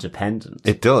independent.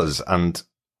 It does. And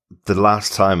the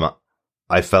last time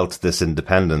I felt this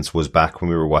independence was back when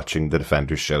we were watching the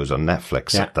Defenders shows on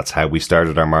Netflix. Yeah. That's how we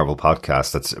started our Marvel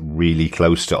podcast. That's really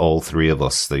close to all 3 of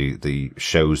us. The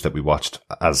shows that we watched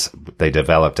as they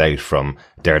developed out from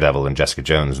Daredevil and Jessica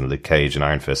Jones and Luke Cage and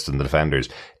Iron Fist and the Defenders.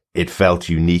 It felt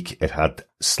unique. It had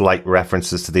slight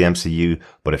references to the MCU,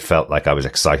 but it felt like I was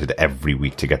excited every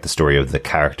week to get the story of the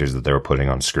characters that they were putting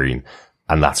on screen.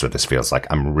 And that's what this feels like.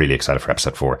 I'm really excited for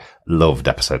episode 4. Loved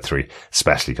episode 3,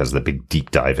 especially because of the big deep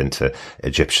dive into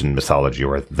Egyptian mythology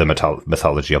or the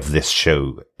mythology of this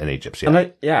show in Egypt.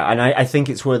 Yeah. And I think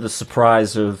it's where the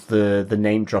surprise of the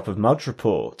name drop of Mudge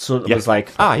Report. So it was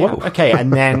like, okay.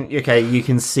 And then, you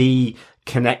can see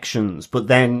connections, but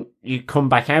then you come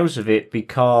back out of it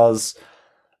because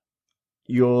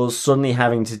you're suddenly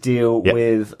having to deal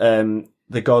with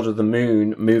the god of the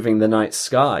moon moving the night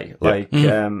sky, like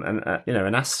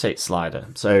an acetate slider.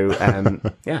 So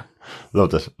yeah.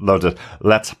 Loved it.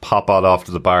 Let's pop on off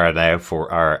to the bar now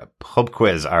for our pub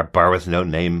quiz, our bar with no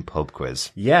name pub quiz.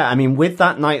 Yeah, I mean, with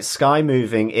that night sky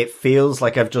moving, it feels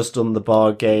like I've just done the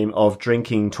bar game of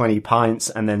drinking 20 pints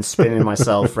and then spinning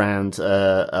myself round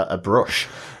a brush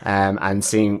and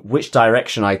seeing which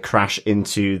direction I crash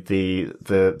into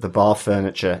the bar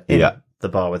furniture in the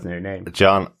bar with no name.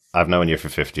 John, I've known you for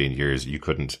 15 years. You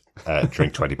couldn't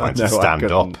drink 20 pints and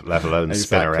stand up, let alone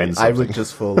spin around something. I would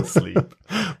just fall asleep.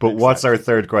 But what's our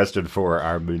third question for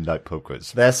our Moon Knight pub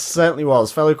quiz? There certainly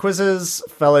was. Fellow quizzers,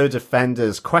 fellow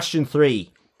defenders. Question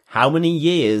 3. How many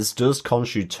years does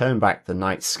Khonshu turn back the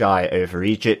night sky over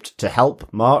Egypt to help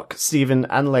Mark, Stephen,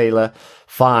 and Layla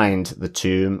find the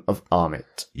tomb of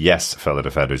Amit? Yes, fellow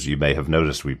defenders, you may have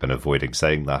noticed we've been avoiding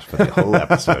saying that for the whole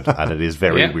episode, and it is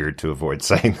very weird to avoid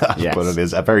saying that, but it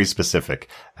is a very specific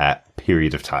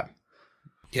period of time.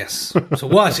 Yes. So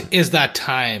what is that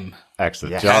time?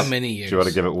 Excellent. Yes. John, How many years? do you want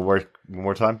to give it one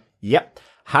more time? Yep.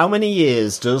 How many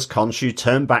years does Khonshu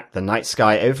turn back the night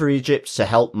sky over Egypt to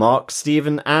help Mark,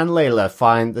 Stephen, and Layla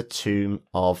find the tomb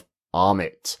of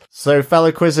Amit? So,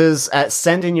 fellow quizzers,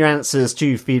 send in your answers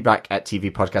to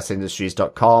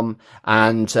feedback@tvpodcastindustries.com,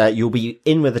 and you'll be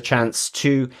in with a chance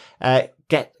to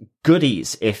get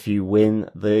goodies if you win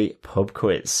the pub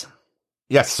quiz.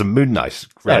 Yes, some Moon Knight.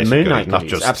 Moon Knight not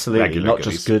goodies, just absolutely, regular not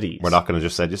goodies. just goodies. We're not going to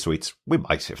just send you sweets. We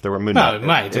might if there were Moon No, Knight. we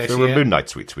might, if there were Moon Knight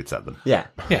sweets, we'd send them. Yeah.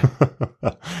 Yeah.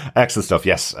 Excellent stuff.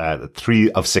 Yes,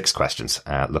 3 of 6 questions.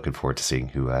 Looking forward to seeing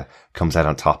who comes out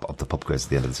on top of the pub quiz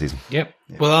at the end of the season. Yep.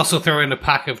 We'll also throw in a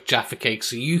pack of Jaffa cakes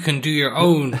so you can do your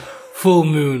own full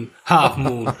moon, half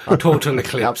moon, total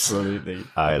eclipse. Absolutely.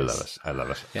 I love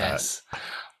it. Yes.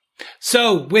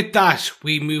 So, with that,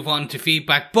 we move on to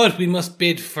feedback, but we must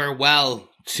bid farewell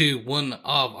to one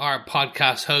of our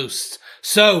podcast hosts.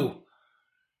 So,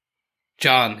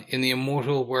 John, in the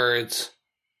immortal words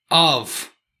of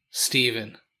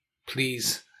Stephen,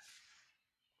 please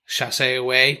chassez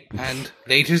away and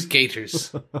laters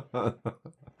gators. I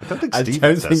don't think I Stephen,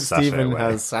 don't says think sashay Stephen away.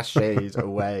 has sashayed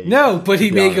away. No, but he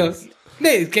to be may go, honest.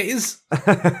 laters gators.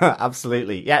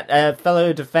 Absolutely. Yeah,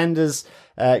 fellow defenders,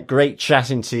 great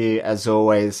chatting to you as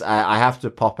always. I have to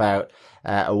pop out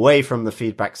away from the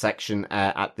feedback section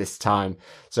at this time.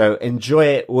 So enjoy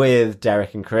it with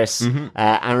Derek and Chris.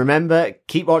 And remember,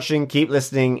 keep watching, keep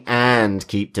listening, and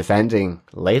keep defending.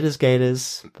 Laters,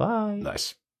 Gators. Bye.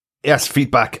 Nice. Yes,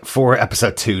 feedback for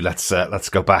episode 2. Let's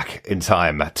go back in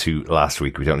time to last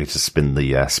week. We don't need to spin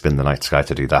the night sky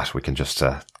to do that. We can just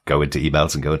go into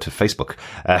emails and go into Facebook.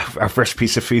 Our first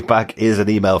piece of feedback is an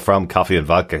email from Coffee and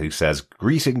Vodka who says,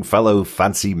 "Greeting fellow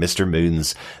fancy Mr.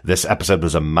 Moons. This episode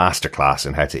was a masterclass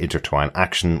in how to intertwine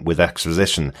action with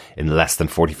exposition in less than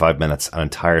 45 minutes. An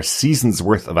entire season's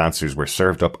worth of answers were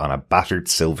served up on a battered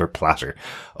silver platter,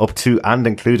 up to and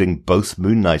including both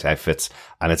Moon Knight outfits,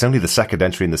 and it's only the second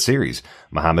entry in the series.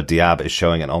 Mohammed Diab is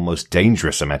showing an almost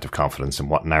dangerous amount of confidence in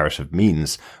what narrative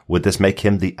means. Would this make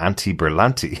him the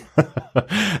anti-Berlanti?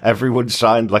 Everyone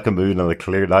shined like a moon on a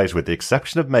clear night with the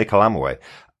exception of May Kalamaway,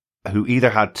 who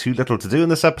either had too little to do in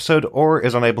this episode or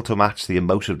is unable to match the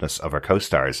emotiveness of her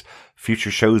co-stars. Future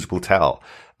shows will tell.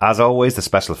 As always, the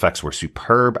special effects were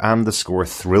superb and the score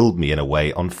thrilled me in a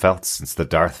way unfelt since the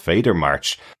Darth Vader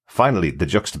march. Finally, the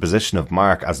juxtaposition of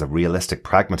Mark as the realistic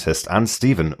pragmatist and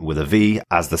Stephen, with a V,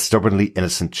 as the stubbornly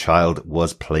innocent child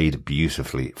was played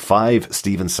beautifully. 5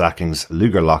 Stephen Sackings,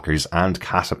 Luger Lockers, and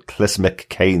Cataclysmic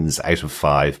Canes out of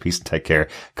 5. Peace and take care,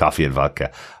 Coffee and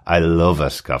Vodka. I love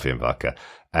it, Coffee and Vodka.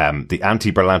 The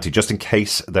anti-Berlanti, just in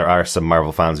case there are some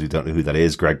Marvel fans who don't know who that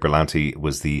is, Greg Berlanti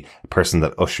was the person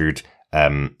that ushered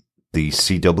the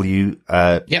CW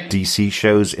DC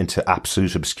shows into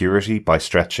absolute obscurity by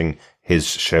stretching his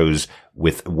shows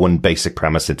with one basic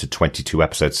premise into 22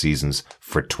 episode seasons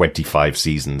for 25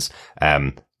 seasons,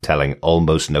 telling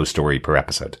almost no story per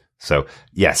episode. So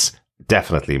yes,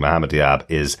 definitely Mohammed Diab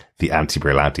is the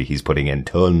anti-Berlanti. He's putting in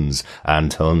tons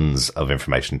and tons of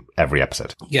information every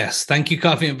episode. Yes, thank you,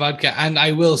 Coffee and Vodka. And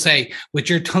I will say, with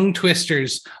your tongue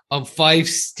twisters of 5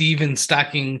 Stephen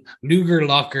stacking Luger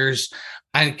Lockers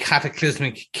and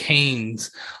Cataclysmic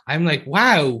Canes, I'm like,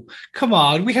 wow, come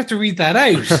on, we have to read that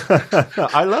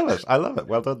out. I love it.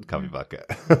 Well done, Coffee Vodka.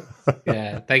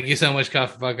 Yeah, thank you so much,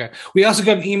 Coffee Vodka. We also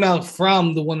got an email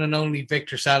from the one and only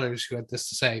Victor Sellers, who had this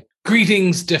to say: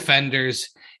 "Greetings, defenders.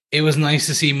 It was nice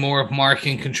to see more of Mark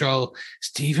in control.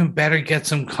 Stephen better get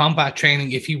some combat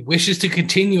training if he wishes to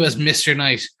continue as Mr.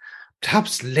 Knight.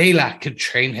 Perhaps Layla could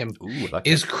train him. Ooh, I like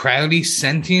Is Crowley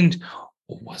sentient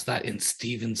what was that in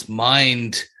Stephen's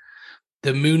mind?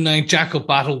 The Moon Knight Jackal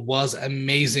battle was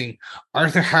amazing.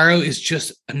 Arthur Harrow is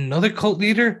just another cult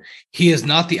leader. He is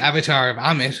not the avatar of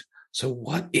Amit. So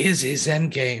what is his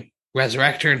endgame?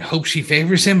 Resurrect her and hope she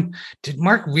favors him? Did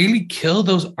Mark really kill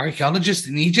those archaeologists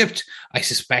in Egypt? I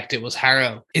suspect it was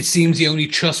Harrow. It seems the only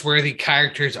trustworthy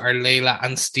characters are Layla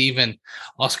and Stephen.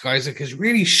 Oscar Isaac is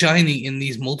really shining in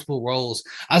these multiple roles.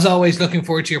 As always, looking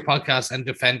forward to your podcast and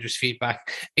Defenders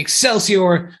feedback.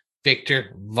 Excelsior,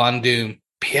 Victor Von Doom.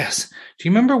 P.S. Do you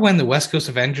remember when the West Coast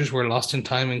Avengers were lost in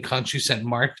time and Khonshu sent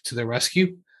Mark to their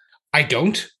rescue? I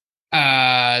don't.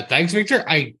 Thanks, Victor.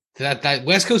 That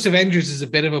West Coast Avengers is a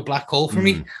bit of a black hole for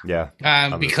me. Yeah.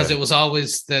 Because it was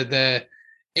always it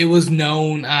was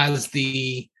known as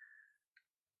the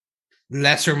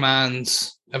lesser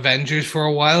man's Avengers for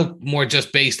a while, more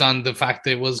just based on the fact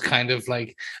that it was kind of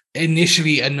like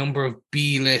initially a number of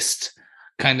B-list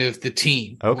kind of the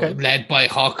team, led by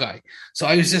Hawkeye. So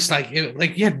I was just like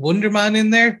you had Wonder Man in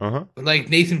there, like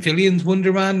Nathan Fillion's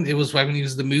Wonder Man. It was when he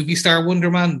was the movie star Wonder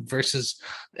Man versus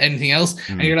anything else,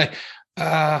 and you're like,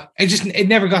 it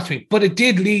never got to me. But it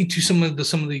did lead to some of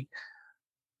the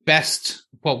best,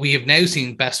 what we have now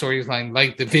seen, best storyline,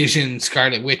 like the Vision,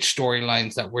 Scarlet Witch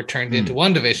storylines that were turned into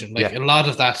WandaVision. Like a lot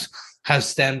of that has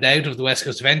stemmed out of the West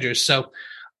Coast Avengers. So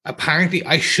apparently,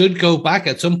 I should go back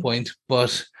at some point,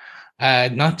 but.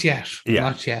 Not yet.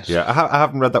 Not yet. Yeah, I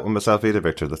haven't read that one myself either,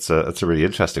 Victor. That's a really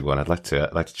interesting one. I'd like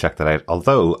to check that out.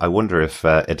 Although I wonder if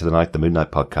Into the Night, the Moon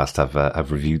Knight podcast,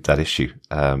 have reviewed that issue.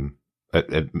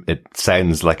 It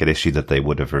sounds like an issue that they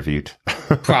would have reviewed.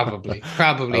 Probably.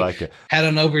 I like it. Head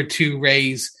on over to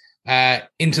Ray's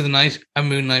Into the Night, a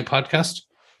Moon Knight podcast.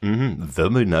 The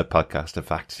Moon Knight podcast, in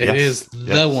fact. It is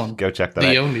the one. Go check that out.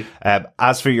 The only.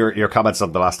 As for your comments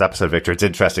on the last episode, Victor, it's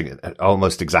interesting.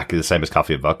 Almost exactly the same as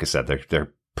Coffee and Vodka said.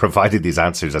 They're providing these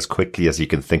answers as quickly as you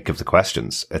can think of the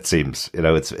questions, it seems.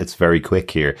 It's very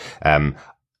quick here.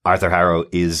 Arthur Harrow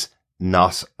is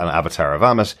not an avatar of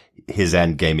Amit. His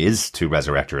end game is to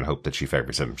resurrect her and hope that she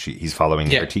favors him. He's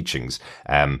following her teachings.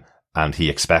 And he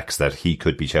expects that he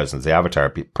could be chosen as the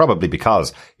avatar, probably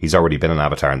because he's already been an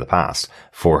avatar in the past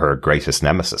for her greatest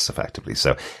nemesis, effectively.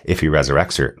 So if he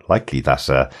resurrects her, likely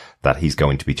that he's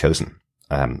going to be chosen,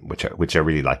 which I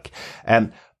really like.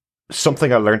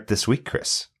 Something I learned this week,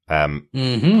 Chris,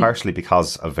 partially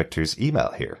because of Victor's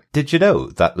email here. Did you know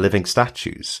that living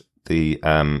statues, the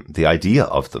idea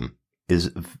of them is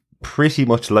pretty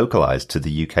much localized to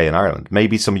the UK and Ireland,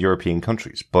 maybe some European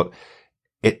countries, but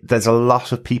there's a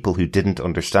lot of people who didn't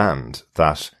understand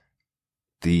that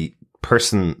the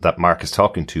person that Mark is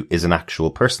talking to is an actual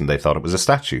person. They thought it was a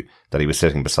statue that he was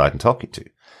sitting beside and talking to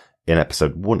in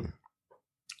episode 1.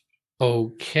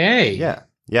 Okay. Yeah.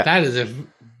 That is a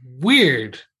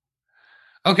weird.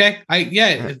 Okay.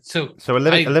 So a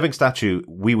living statue,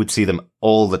 we would see them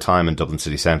all the time in Dublin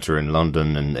city centre, in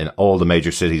London, and in all the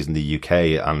major cities in the UK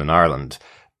and in Ireland.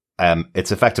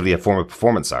 It's effectively a form of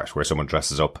performance art where someone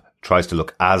dresses up, tries to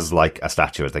look as like a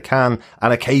statue as they can,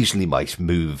 and occasionally might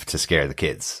move to scare the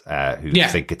kids who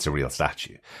think it's a real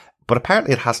statue. But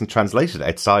apparently it hasn't translated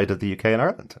outside of the UK and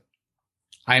Ireland.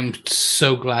 I'm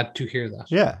so glad to hear that.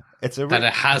 Yeah. That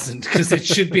it hasn't, because it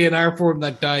should be an art form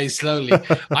that dies slowly.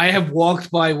 I have walked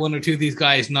by one or two of these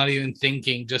guys, not even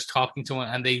thinking, just talking to one,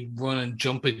 and they run and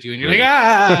jump at you, and you're like,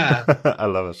 ah! I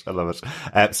love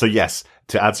it. So yes,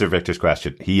 to answer Victor's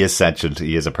question, he is sentient.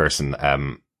 He is a person.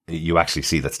 You actually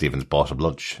see that Stephen's bought him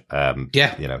lunch. I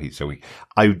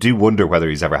do wonder whether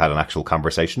he's ever had an actual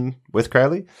conversation with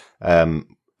Crowley.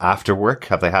 After work,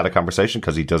 have they had a conversation?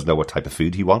 Because he does know what type of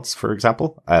food he wants, for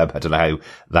example. I don't know how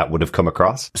that would have come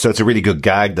across. So it's a really good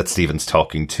gag that Stephen's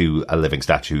talking to a living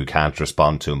statue who can't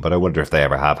respond to him. But I wonder if they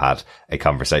ever have had a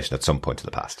conversation at some point in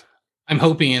the past. I'm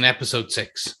hoping in episode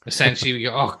 6, essentially, we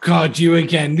go, oh God, you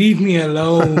again, leave me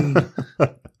alone.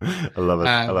 I love it.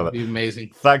 I love it. It'd be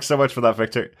amazing. Thanks so much for that,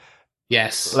 Victor.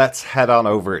 Yes. Let's head on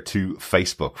over to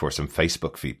Facebook for some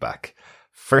Facebook feedback.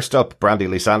 First up, Brandy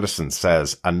Lee Sanderson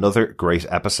says, another great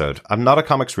episode. I'm not a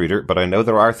comics reader, but I know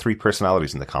there are 3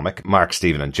 personalities in the comic. Mark,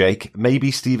 Stephen and Jake.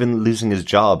 Maybe Stephen losing his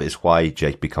job is why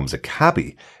Jake becomes a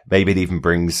cabbie. Maybe it even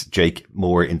brings Jake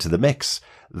more into the mix.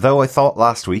 Though I thought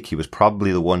last week he was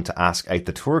probably the one to ask out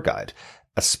the tour guide.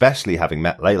 Especially having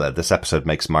met Layla, this episode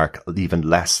makes Mark even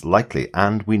less likely,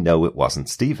 and we know it wasn't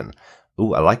Stephen.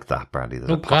 Oh, I like that, Brandy.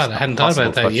 God, I hadn't thought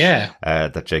about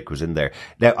that, that Jake was in there.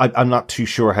 Now, I'm not too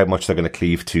sure how much they're going to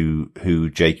cleave to who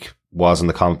Jake was in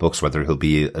the comic books, whether he'll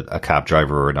be a cab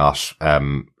driver or not,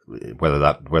 whether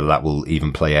that will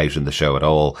even play out in the show at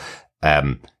all.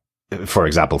 For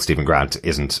example, Stephen Grant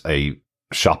isn't a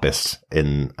shopist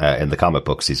in the comic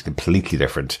books. He's a completely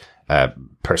different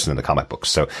person in the comic books.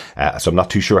 So I'm not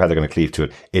too sure how they're going to cleave to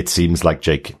it. It seems like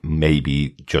Jake may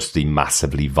be just the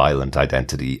massively violent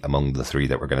identity among the three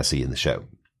that we're going to see in the show.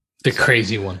 The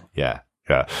crazy one. Yeah.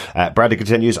 Bradley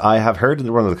continues, I have heard in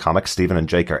the run of the comics, Stephen and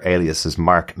Jake are aliases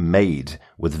Mark made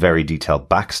with very detailed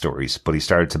backstories, but he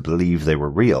started to believe they were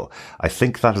real. I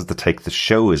think that is the take the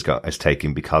show is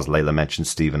taking because Layla mentioned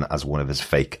Stephen as one of his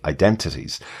fake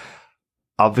identities.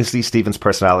 Obviously, Stephen's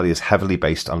personality is heavily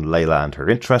based on Layla and her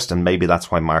interest, and maybe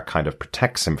that's why Mark kind of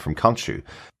protects him from Khonshu.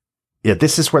 Yeah,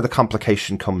 this is where the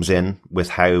complication comes in with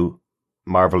how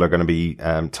Marvel are going to be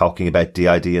talking about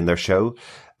DID in their show.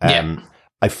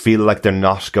 I feel like they're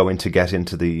not going to get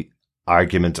into the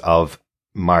argument of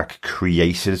Mark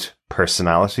created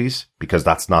personalities, because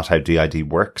that's not how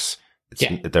DID works.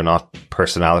 They're not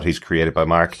personalities created by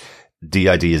Mark.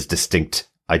 DID is distinct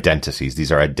identities.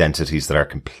 These are identities that are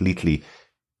completely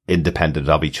independent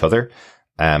of each other,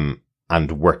 and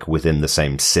work within the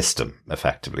same system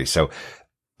effectively. So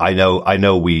I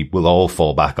know we will all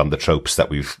fall back on the tropes that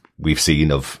we've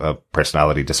seen of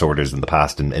personality disorders in the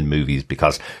past in movies,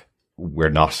 because we're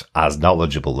not as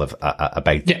knowledgeable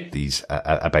about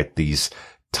these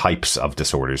types of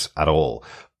disorders at all.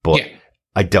 But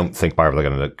I don't think Marvel are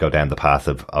going to go down the path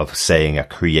of saying a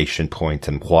creation point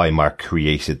and why Mark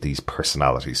created these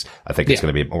personalities. I think it's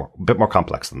going to be a bit more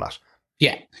complex than that.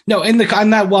 Yeah. No, and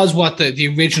that was what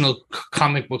the original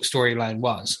comic book storyline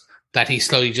was, that he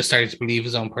slowly just started to believe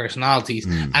his own personalities.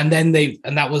 And then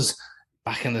that was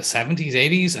back in the 70s,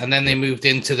 80s. And then they moved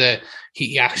into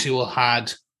he actually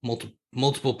had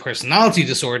multiple personality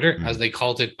disorder, as they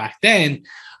called it back then.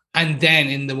 And then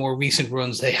in the more recent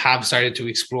runs, they have started to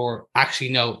explore, actually,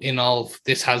 no, in all of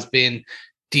this has been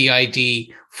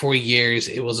DID for years.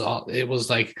 It was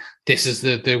like, this is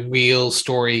the real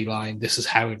storyline. This is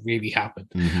how it really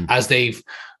happened. As they've,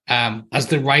 as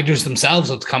the writers themselves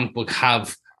of the comic book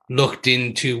have looked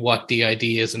into what DID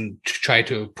is and try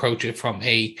to approach it from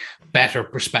a better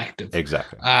perspective.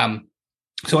 Exactly.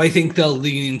 So I think they'll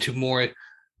lean into more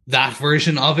that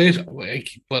version of it,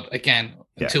 but again,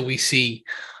 until we see,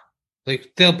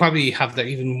 like, they'll probably have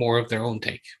even more of their own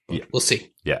take. But we'll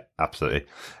see. Yeah, absolutely.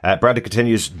 Bradley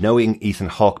continues, knowing Ethan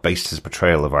Hawke based his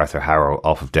portrayal of Arthur Harrow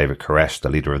off of David Koresh, the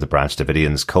leader of the Branch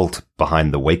Davidians cult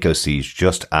behind the Waco siege,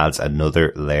 just adds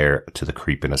another layer to the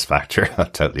creepiness factor. I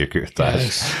totally agree with that.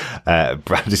 Yes.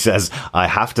 Bradley says, I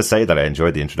have to say that I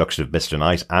enjoyed the introduction of Mr.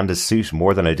 Knight and his suit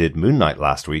more than I did Moon Knight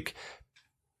last week,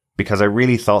 because I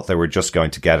really thought they were just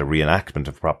going to get a reenactment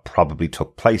of what probably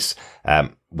took place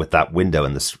with that window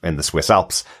in the Swiss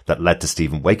Alps that led to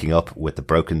Stephen waking up with the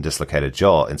broken, dislocated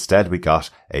jaw. Instead, we got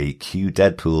a Q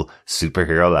Deadpool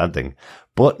superhero landing.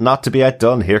 But not to be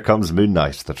outdone, here comes Moon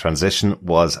Knight. The transition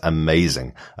was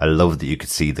amazing. I love that you could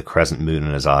see the crescent moon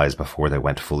in his eyes before they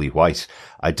went fully white.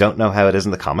 I don't know how it is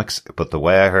in the comics, but the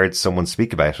way I heard someone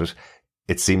speak about it,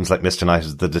 it seems like Mr. Knight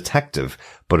is the detective,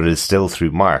 but it is still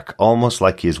through Mark, almost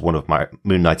like he is one of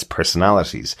Moon Knight's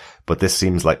personalities. But this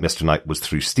seems like Mr. Knight was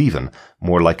through Stephen,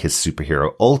 more like his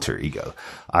superhero alter ego.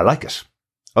 I like it.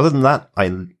 Other than that,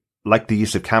 I like the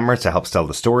use of camera to help tell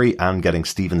the story and getting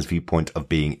Stephen's viewpoint of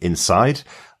being inside.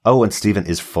 Oh, and Stephen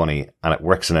is funny, and it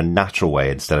works in a natural way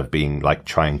instead of being like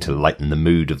trying to lighten the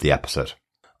mood of the episode.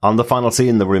 On the final scene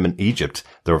in the room in Egypt,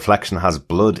 the reflection has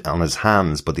blood on his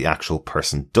hands, but the actual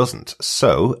person doesn't.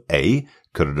 So, A,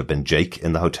 could it have been Jake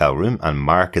in the hotel room and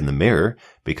Mark in the mirror?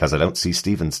 Because I don't see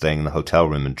Stephen staying in the hotel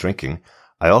room and drinking.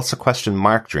 I also question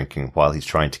Mark drinking while he's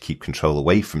trying to keep control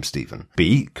away from Stephen.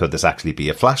 B, could this actually be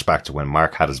a flashback to when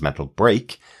Mark had his mental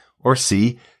break? Or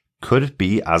C, could it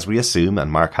be, as we assume,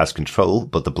 and Mark has control,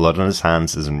 but the blood on his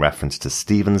hands is in reference to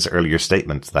Stephen's earlier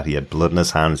statement that he had blood on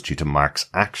his hands due to Mark's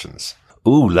actions?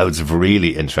 Ooh, loads of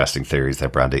really interesting theories there,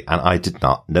 Brandy. And I did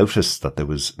not notice that there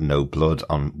was no blood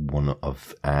on one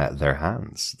of their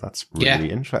hands. That's really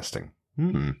interesting.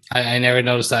 I never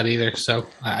noticed that either. So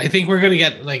I think we're going to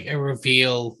get like a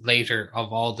reveal later of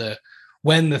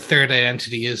when the third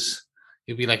identity is.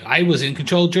 You'll be like, I was in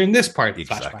control during this part.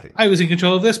 Flashback. I was in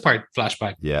control of this part.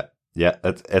 Flashback. Yeah. Yeah,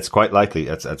 it's quite likely.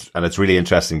 And it's really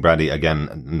interesting, Brandy,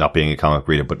 again, not being a comic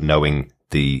reader, but knowing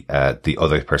the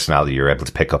other personality, you're able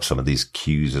to pick up some of these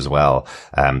cues as well,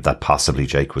 that possibly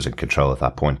Jake was in control at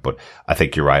that point. But I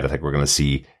think you're right. I think we're going to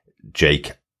see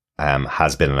Jake,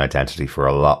 has been an identity for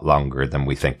a lot longer than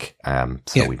we think.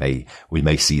 We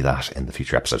may see that in the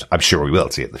future episodes. I'm sure we will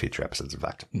see it in the future episodes, in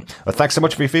fact. But thanks so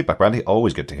much for your feedback, Brandy.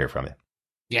 Always good to hear from you.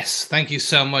 Yes, thank you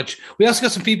so much. We also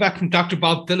got some feedback from Dr.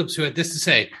 Bob Phillips, who had this to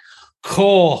say.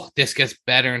 Cool. This gets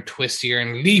better and twistier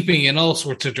and leaping in all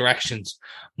sorts of directions.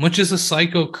 much as a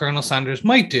psycho Colonel Sanders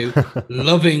might do,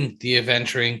 loving the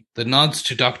adventuring, the nods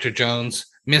to Dr. Jones,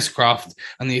 Miss Croft,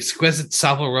 and the exquisite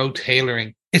Savile Row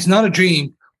tailoring. It's not a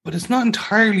dream, but it's not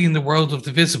entirely in the world of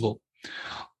the visible.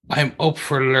 I'm up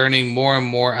for learning more and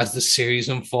more as the series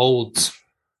unfolds.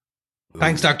 Ooh.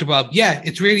 Thanks, Dr. Bob. Yeah,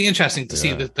 it's really interesting to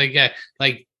see that they get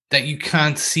like that you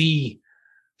can't see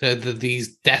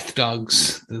these death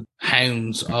dogs, the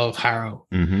hounds of Harrow.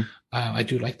 Mm-hmm. I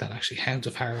do like that, actually. Hounds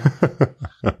of Harrow.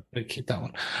 I'll keep that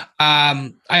one.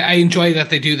 I enjoy that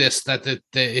they do this, that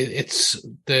it's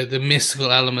the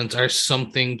mystical elements are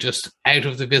something just out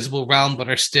of the visible realm, but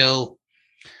are still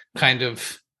kind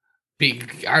of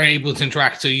are able to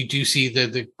interact. So you do see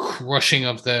the crushing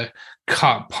of the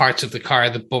parts of the car,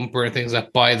 the bumper and things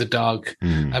like by the dog,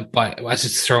 as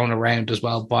it's thrown around as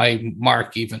well by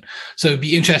Mark even. So it'd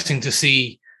be interesting to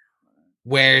see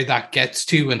where that gets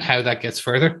to and how that gets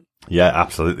further. Yeah,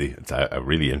 absolutely. It's a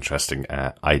really interesting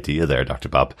idea there, Dr.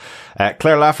 Bob.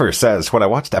 Claire Laffer says, when I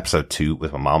watched episode 2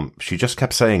 with my mom, she just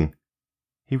kept saying,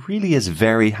 he really is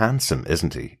very handsome,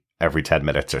 isn't he? Every 10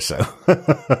 minutes or so.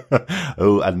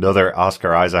 Oh, another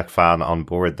Oscar Isaac fan on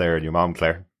board there, and your mom,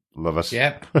 Claire. Love it.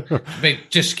 Yeah.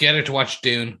 Just get her to watch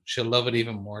Dune. She'll love it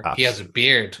even more. He has a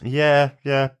beard. Yeah.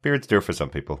 Beards do it for some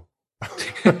people.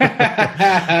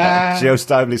 Joe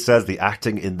Stimley says the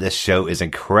acting in this show is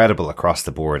incredible across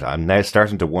the board. I'm now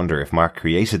starting to wonder if Mark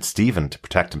created Stephen to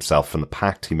protect himself from the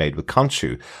pact he made with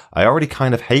Khonshu. I already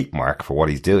kind of hate Mark for what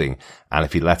he's doing, and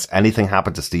if he lets anything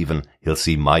happen to Stephen, he'll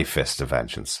see my fist of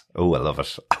vengeance. Oh, I love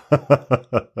it.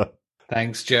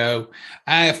 Thanks, Joe.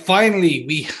 Finally,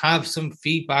 we have some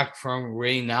feedback from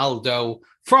Reynaldo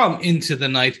from Into the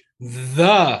Night,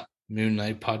 the Moon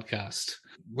Knight podcast.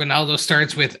 Ronaldo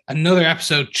starts with another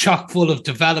episode chock full of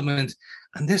development,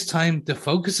 and this time the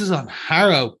focus is on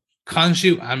Harrow,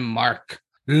 Khonshu, and Mark.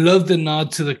 Love the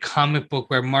nod to the comic book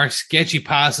where Mark's sketchy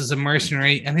past as a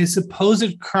mercenary and his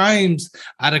supposed crimes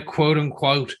at a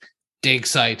quote-unquote dig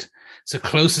site. It's the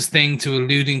closest thing to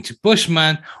alluding to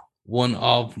Bushman, one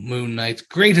of Moon Knight's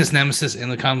greatest nemesis in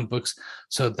the comic books,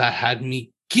 so that had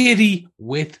me giddy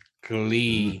with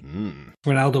glee.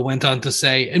 Ronaldo went on to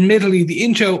say, admittedly, the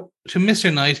intro to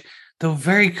Mr. Knight, though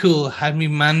very cool, had me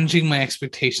managing my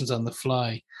expectations on the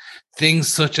fly. Things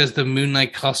such as the Moon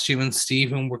Knight costume and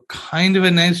Stephen were kind of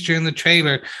announced during the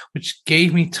trailer, which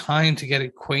gave me time to get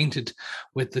acquainted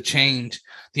with the change.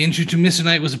 The intro to Mr.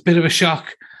 Knight was a bit of a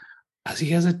shock, as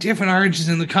he has a different origins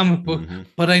in the comic book,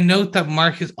 but I note that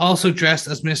Mark is also dressed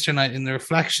as Mr. Knight in the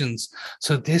reflections,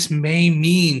 so this may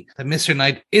mean that Mr.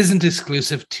 Knight isn't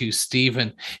exclusive to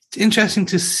Stephen. It's interesting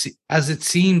to see, as it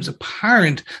seems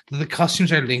apparent that the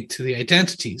costumes are linked to the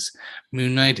identities.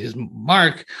 Moon Knight is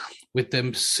Mark with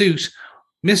the suit,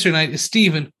 Mr. Knight is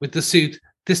Stephen with the suit.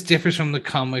 This differs from the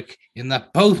comic in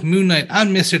that both Moon Knight and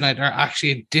Mr. Knight are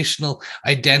actually additional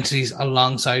identities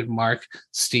alongside Mark,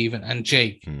 Stephen, and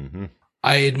Jake.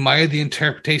 I admire the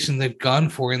interpretation they've gone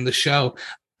for in the show,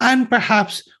 and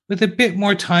perhaps with a bit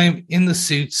more time in the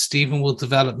suit, Stephen will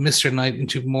develop Mr. Knight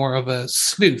into more of a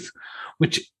sleuth,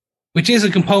 which is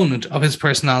a component of his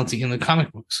personality in the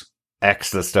comic books.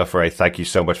 Excellent stuff, Ray. Thank you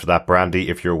so much for that, Brandy.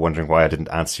 If you're wondering why I didn't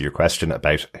answer your question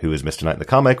about who is Mr. Knight in the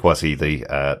comic, was he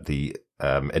the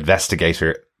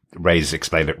investigator? Ray's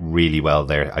explained it really well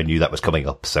there. I knew that was coming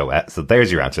up. So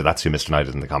there's your answer. That's who Mr. Knight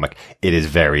is in the comic. It is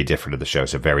very different in the show,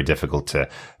 so very difficult to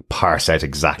parse out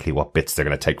exactly what bits they're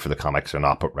going to take for the comics or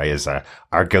not. But Ray is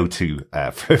our go-to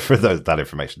for that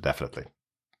information, definitely.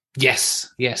 Yes,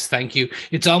 thank you.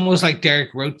 It's almost like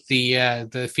Derek wrote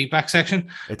the feedback section.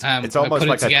 It's almost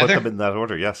like I put them in that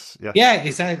order. Yes. Yeah,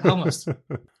 exactly. Almost.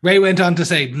 Ray went on to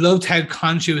say, loved how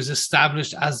Khonshu is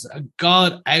established as a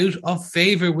god out of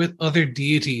favor with other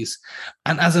deities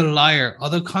and as a liar.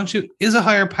 Although Khonshu is a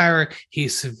higher power, he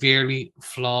is severely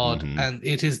flawed. And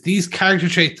it is these character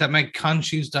traits that make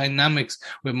Khonshu's dynamics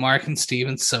with Mark and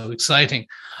Stephen so exciting.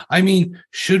 I mean,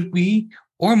 should we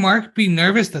or Mark be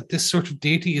nervous that this sort of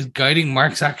deity is guiding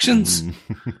Mark's actions?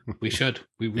 We should.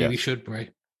 We really should,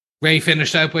 Ray. Ray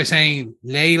finished out by saying,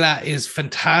 Layla is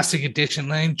fantastic addition,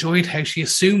 and I enjoyed how she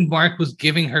assumed Mark was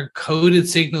giving her coded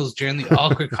signals during the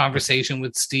awkward conversation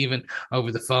with Stephen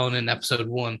over the phone in episode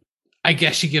 1. I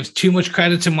guess she gives too much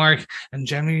credit to Mark and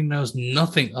generally knows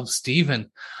nothing of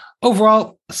Stephen.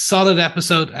 Overall, a solid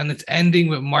episode, and its ending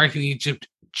with Mark in Egypt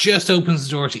just opens the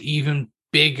door to even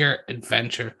bigger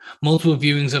adventure. Multiple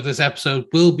viewings of this episode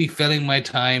will be filling my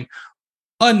time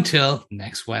until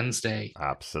next Wednesday.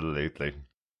 Absolutely.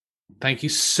 Thank you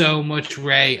so much,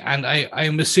 Ray. And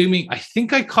I'm assuming, I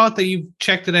think I caught that you've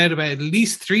checked it out about at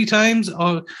least 3 times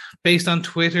based on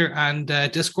Twitter and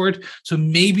Discord. So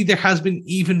maybe there has been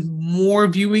even more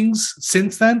viewings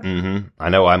since then. Mm-hmm. I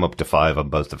know I'm up to 5 on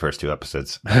both the first 2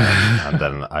 episodes. And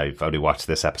then I've only watched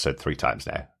this episode 3 times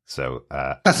now. So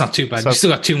that's not too bad. You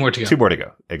still got 2 more to go. 2 more to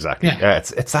go. Exactly. Yeah.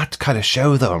 It's that kind of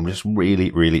show, though. I'm just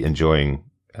really, really enjoying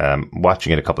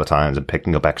watching it a couple of times and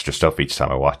picking up extra stuff each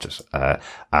time I watch it.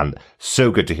 And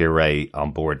so good to hear Ray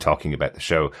on board talking about the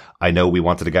show. I know we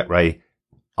wanted to get Ray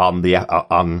on the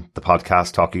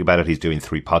podcast talking about it. He's doing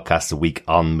 3 podcasts a week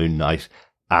on Moon Knight.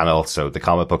 And also the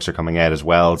comic books are coming out as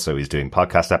well. So he's doing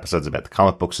podcast episodes about the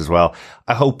comic books as well.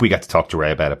 I hope we get to talk to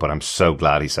Ray about it, but I'm so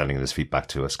glad he's sending this feedback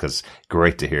to us, because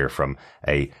great to hear from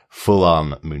a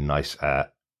full-on Moon Knight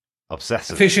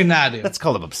obsessive. Aficionado. Let's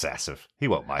call him obsessive. He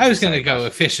won't mind. I was going to go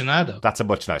aficionado. That's a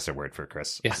much nicer word for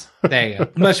Chris. Yes, there you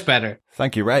go. Much better.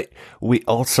 Thank you, Ray. We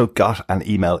also got an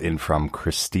email in from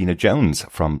Christina Jones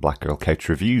from Black Girl Couch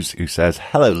Reviews, who says,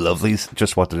 "Hello, lovelies.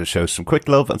 Just wanted to show some quick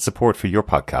love and support for your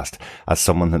podcast. As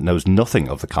someone that knows nothing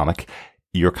of the comic,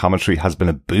 your commentary has been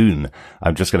a boon.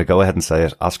 I'm just going to go ahead and say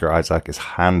it. Oscar Isaac is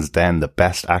hands down the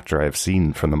best actor I have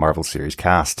seen from the Marvel series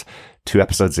cast. 2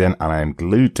 episodes in, and I am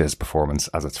glued to his performance,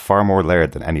 as it's far more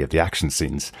layered than any of the action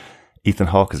scenes. Ethan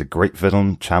Hawke is a great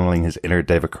villain, channeling his inner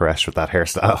David Koresh with that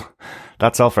hairstyle.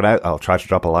 That's all for now. I'll try to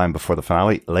drop a line before the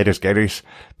finale. Laters, Gators.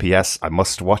 P.S. I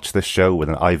must watch this show with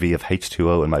an IV of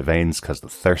H2O in my veins, because the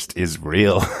thirst is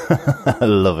real." I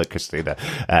love it, Christina.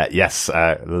 Yes,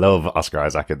 love Oscar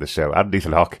Isaac in the show. And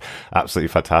Ethan Hawke, absolutely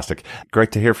fantastic.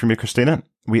 Great to hear from you, Christina.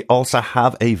 We also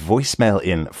have a voicemail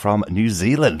in from New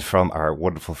Zealand from our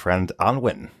wonderful friend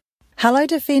Anwin. Hello,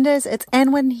 Defenders. It's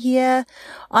Anwin here.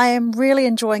 I am really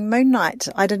enjoying Moon Knight.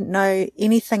 I didn't know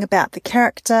anything about the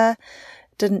character,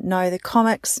 didn't know the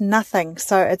comics, nothing.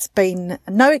 So it's been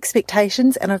no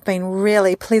expectations, and I've been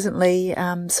really pleasantly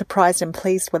surprised and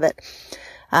pleased with it.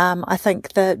 I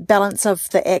think the balance of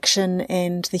the action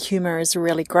and the humour is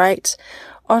really great.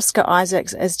 Oscar Isaac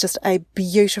is just a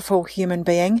beautiful human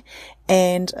being,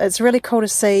 and it's really cool to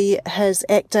see his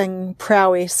acting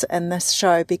prowess in this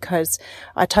show, because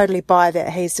I totally buy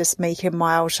that he's just meek and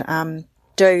mild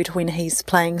dude when he's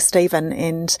playing Stephen,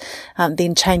 and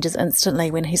then changes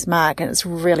instantly when he's Mark, and it's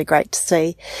really great to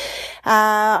see.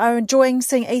 I'm enjoying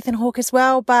seeing Ethan Hawke as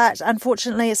well, but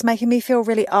unfortunately it's making me feel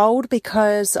really old,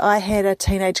 because I had a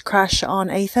teenage crush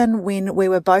on Ethan when we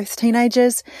were both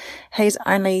teenagers. He's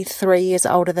only 3 years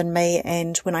older than me,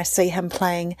 and when I see him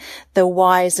playing the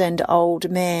wizened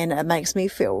old man, it makes me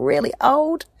feel really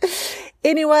old.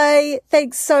 Anyway,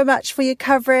 thanks so much for your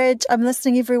coverage. I'm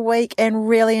listening every week and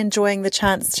really enjoying the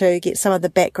chance to get some of the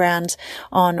background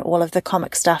on all of the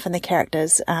comic stuff and the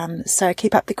characters. So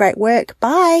keep up the great work.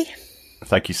 Bye.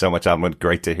 Thank you so much, Almond.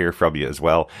 Great to hear from you as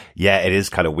well. Yeah, it is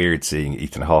kind of weird seeing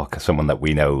Ethan Hawke, someone that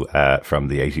we know from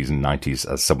the 80s and 90s,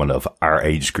 as someone of our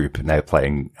age group, now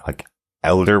playing like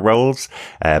elder roles.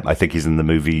 I think he's in the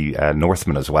movie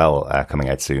Northman as well, coming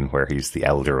out soon, where he's the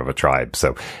elder of a tribe.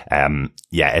 So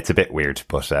yeah, it's a bit weird,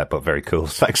 but very cool.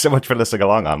 Thanks so much for listening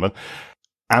along, Almond.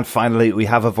 And finally, we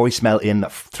have a voicemail in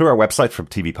through our website from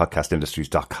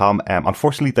tvpodcastindustries.com.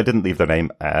 Unfortunately, they didn't leave their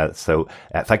name, so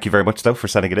thank you very much, though, for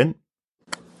sending it in.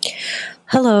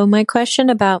 Hello, my question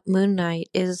about Moon Knight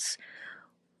is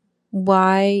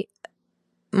why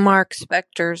Mark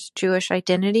Spector's Jewish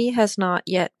identity has not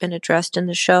yet been addressed in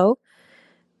the show.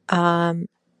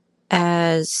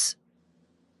 As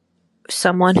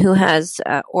someone who has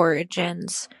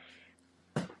origins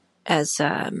as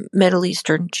a Middle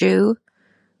Eastern Jew,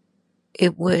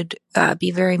 it would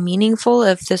be very meaningful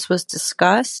if this was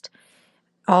discussed.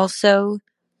 Also,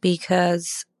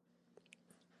 because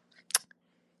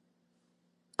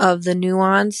of the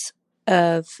nuance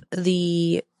of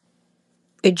the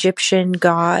Egyptian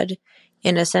god,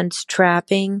 in a sense,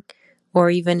 trapping or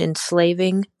even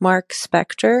enslaving Mark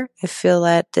Spector. I feel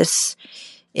that this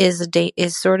is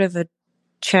sort of a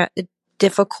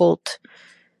difficult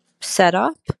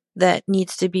setup that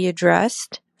needs to be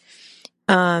addressed.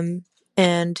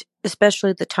 And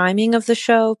especially the timing of the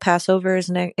show. Passover is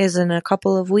in a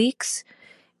couple of weeks,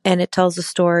 and it tells the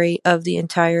story of the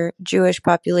entire Jewish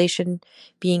population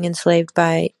being enslaved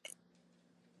by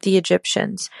the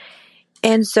Egyptians.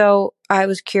 And so I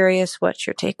was curious what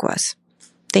your take was.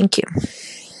 Thank you.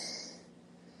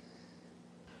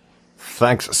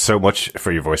 Thanks so much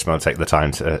for your voicemail and taking the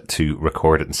time to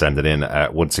record it and send it in.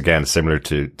 Once again, similar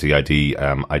to DID,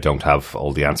 I don't have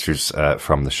all the answers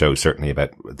from the show, certainly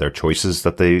about their choices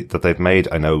that they've made.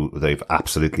 I know they've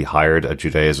absolutely hired a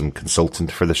Judaism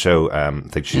consultant for the show. I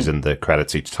think she's in the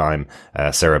credits each time.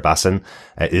 Sarah Bassin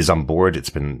is on board.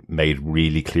 It's been made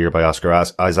really clear by Oscar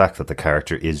Isaac that the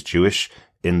character is Jewish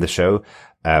in the show.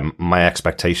 My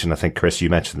expectation, I think, Chris, you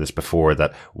mentioned this before,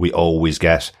 that we always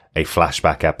get a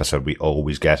flashback episode. We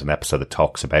always get an episode that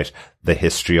talks about the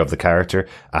history of the character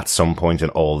at some point in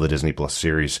all the Disney Plus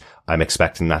series. I'm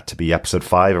expecting that to be episode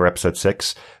 5 or episode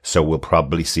 6. So we'll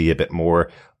probably see a bit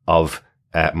more of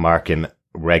Mark in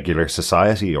regular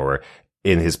society or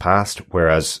in his past.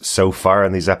 Whereas so far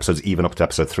in these episodes, even up to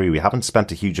episode 3, we haven't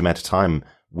spent a huge amount of time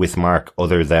with Mark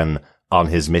other than on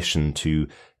his mission to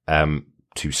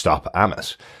stop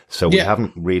Amit. So we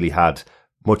haven't really had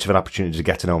much of an opportunity to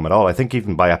get to know him at all. I think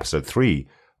even by episode 3,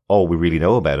 all we really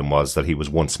know about him was that he was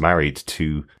once married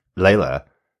to Layla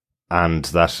and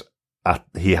that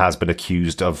he has been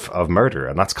accused of murder.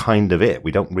 And that's kind of it.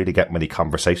 We don't really get many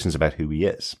conversations about who he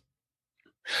is.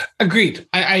 Agreed.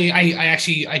 I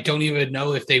actually don't even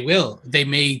know if they will. They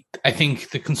may, I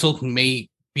think the consultant may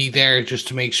be there just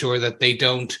to make sure that they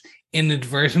don't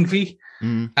inadvertently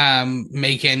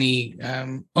make any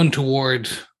untoward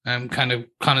kind of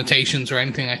connotations or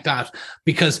anything like that,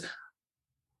 because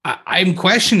I'm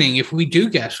questioning if we do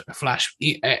get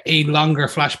a longer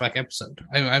flashback episode.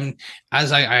 I'm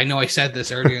as I know I said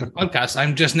this earlier in the podcast.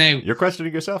 I'm just now. You're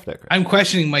questioning yourself, Nick. I'm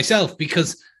questioning myself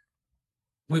because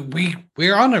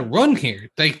we're on a run here.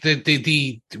 Like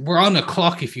we're on a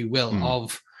clock, if you will,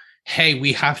 of hey,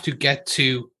 we have to get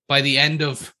to by the end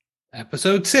of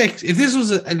episode 6. If this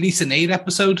was at least an 8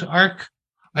 episode arc,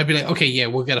 I'd be like, okay, yeah,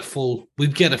 we'd get a full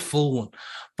one.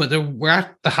 But we're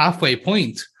at the halfway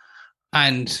point,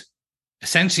 and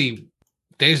essentially,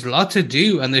 there's a lot to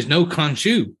do, and there's no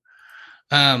Khonshu.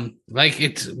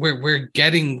 We're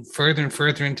getting further and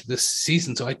further into this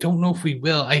season, so I don't know if we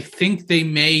will. I think they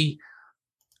may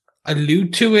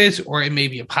allude to it, or it may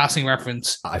be a passing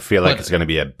reference. I feel like it's going to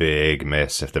be a big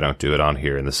miss if they don't do it on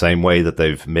here, in the same way that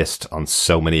they've missed on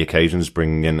so many occasions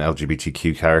bringing in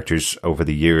LGBTQ characters over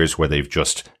the years, where they've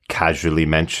just casually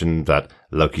mentioned that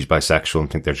Loki's bisexual and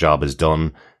think their job is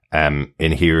done. In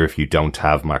here, if you don't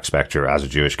have Mark Spector as a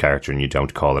Jewish character and you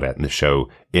don't call it out in the show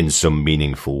in some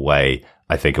meaningful way,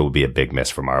 I think it would be a big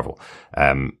miss for Marvel.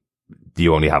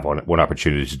 You only have one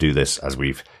opportunity to do this, as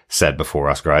we've said before.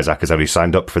 Oscar Isaac has only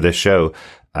signed up for this show,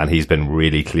 and he's been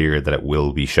really clear that it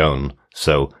will be shown.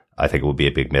 So I think it would be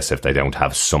a big miss if they don't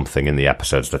have something in the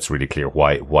episodes that's really clear.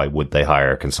 Why would they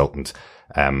hire a consultant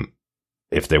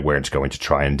if they weren't going to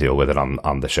try and deal with it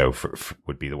on the show?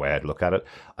 Would be the way I'd look at it.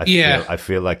 I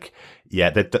feel like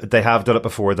they have done it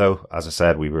before, though. As I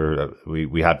said,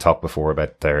 we had talked before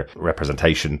about their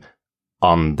representation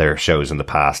on their shows in the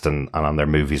past and on their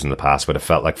movies in the past, but it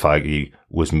felt like Feige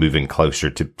was moving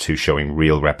closer to showing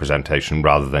real representation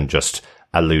rather than just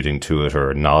alluding to it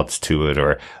or nods to it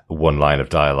or one line of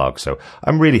dialogue. So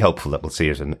I'm really hopeful that we'll see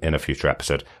it in a future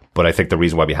episode. But I think the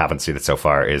reason why we haven't seen it so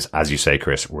far is, as you say,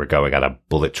 Chris, we're going at a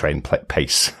bullet train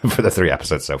pace for the 3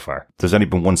 episodes so far. There's only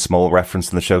been one small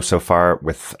reference in the show so far,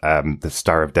 with the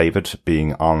Star of David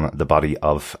being on the body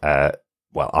of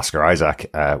Oscar Isaac,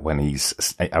 when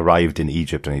he's arrived in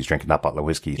Egypt and he's drinking that bottle of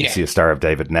whiskey. You see a Star of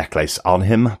David necklace on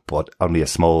him, but only a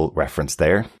small reference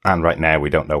there. And right now we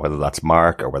don't know whether that's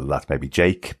Mark or whether that's maybe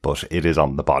Jake, but it is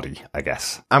on the body, I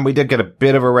guess. And we did get a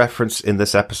bit of a reference in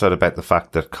this episode about the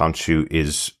fact that Khonshu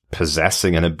is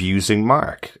possessing and abusing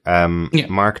Mark.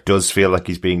 Mark does feel like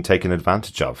he's being taken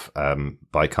advantage of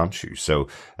by Khonshu. So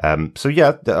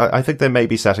I think they may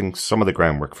be setting some of the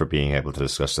groundwork for being able to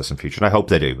discuss this in future, and I hope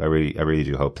they do. I really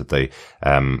do hope that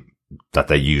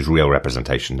they use real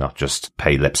representation, not just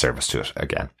pay lip service to it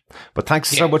again. But thanks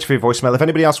so much for your voicemail. If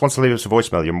anybody else wants to leave us a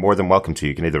voicemail, you're more than welcome to.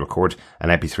 You can either record an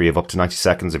MP3 of up to 90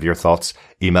 seconds of your thoughts,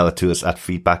 email it to us at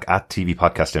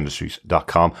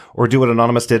feedback@tvpodcastindustries.com, or do what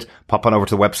Anonymous did, pop on over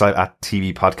to the website at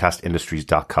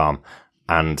tvpodcastindustries.com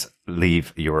and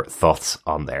leave your thoughts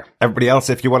on there. Everybody else,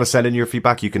 if you want to send in your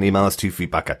feedback, you can email us to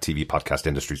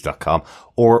feedback@tvpodcastindustries.com,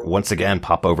 or once again,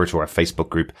 pop over to our Facebook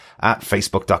group at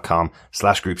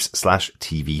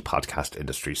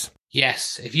facebook.com/groups/tvpodcastindustries.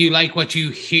 Yes, if you like what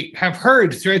you have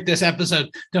heard throughout this episode,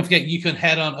 don't forget you can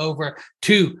head on over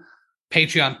to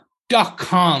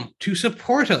patreon.com to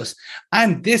support us.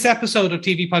 And this episode of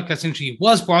TV Podcast Industry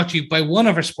was brought to you by one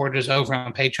of our supporters over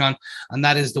on Patreon, and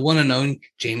that is the one and only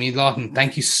Jamie Lawton.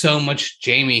 Thank you so much,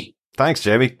 Jamie. Thanks,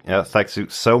 Jamie. Thanks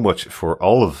so much for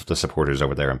all of the supporters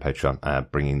over there on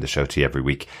Patreon, bringing the show to you every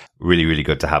week. Really, really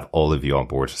good to have all of you on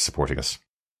board supporting us.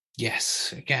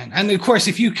 Yes, again. And of course,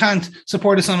 if you can't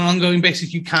support us on an ongoing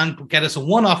basis, you can get us a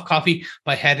one-off coffee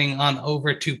by heading on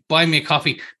over to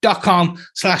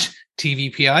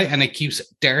buymeacoffee.com/TVPI, and it keeps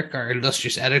Derek, our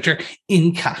illustrious editor,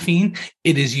 in caffeine.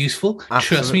 It is useful.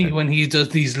 Absolutely. Trust me, when he does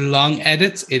these long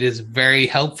edits, it is very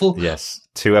helpful. Yes.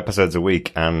 2 episodes a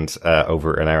week and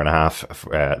over an hour and a half.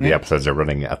 The episodes are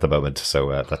running at the moment, so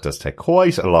that does take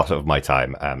quite a lot of my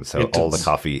time. So all the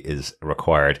coffee is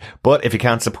required. But if you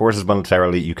can't support us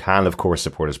monetarily, you can, of course,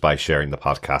 support us by sharing the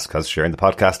podcast, because sharing the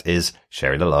podcast is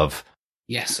sharing the love.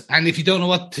 Yes. And if you don't know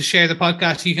what to share the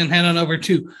podcast, you can head on over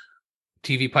to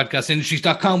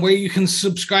tvpodcastindustries.com, where you can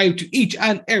subscribe to each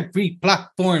and every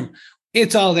platform.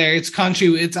 It's all there. It's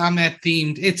Khonshu. It's Amet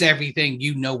themed. It's everything.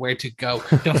 You know where to go.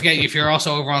 Don't forget, if you're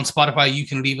also over on Spotify, you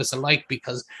can leave us a like,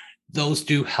 because those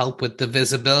do help with the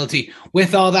visibility.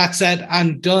 With all that said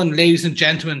and done, ladies and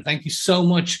gentlemen, thank you so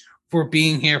much for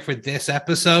being here for this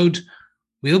episode.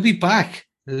 We'll be back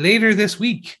later this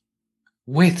week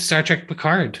with Star Trek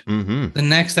Picard, the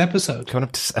next episode. Coming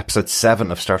up to episode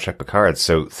 7 of Star Trek Picard.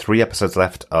 So 3 episodes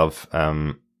left of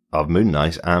Moon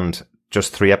Knight, and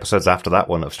just 3 episodes after that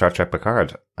one of Star Trek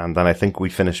Picard. And then I think we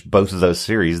finish both of those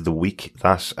series the week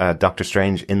that Doctor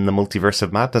Strange in the Multiverse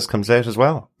of Madness comes out as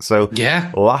well. So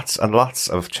yeah, lots and lots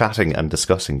of chatting and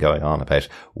discussing going on about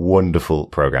wonderful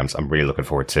programs. I'm really looking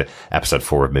forward to episode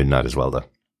 4 of Moon Knight as well, though.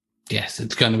 Yes,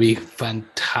 it's going to be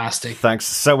fantastic. Thanks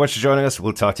so much for joining us.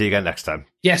 We'll talk to you again next time.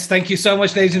 Yes, thank you so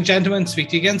much, ladies and gentlemen. Speak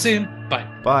to you again soon. Bye.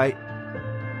 Bye.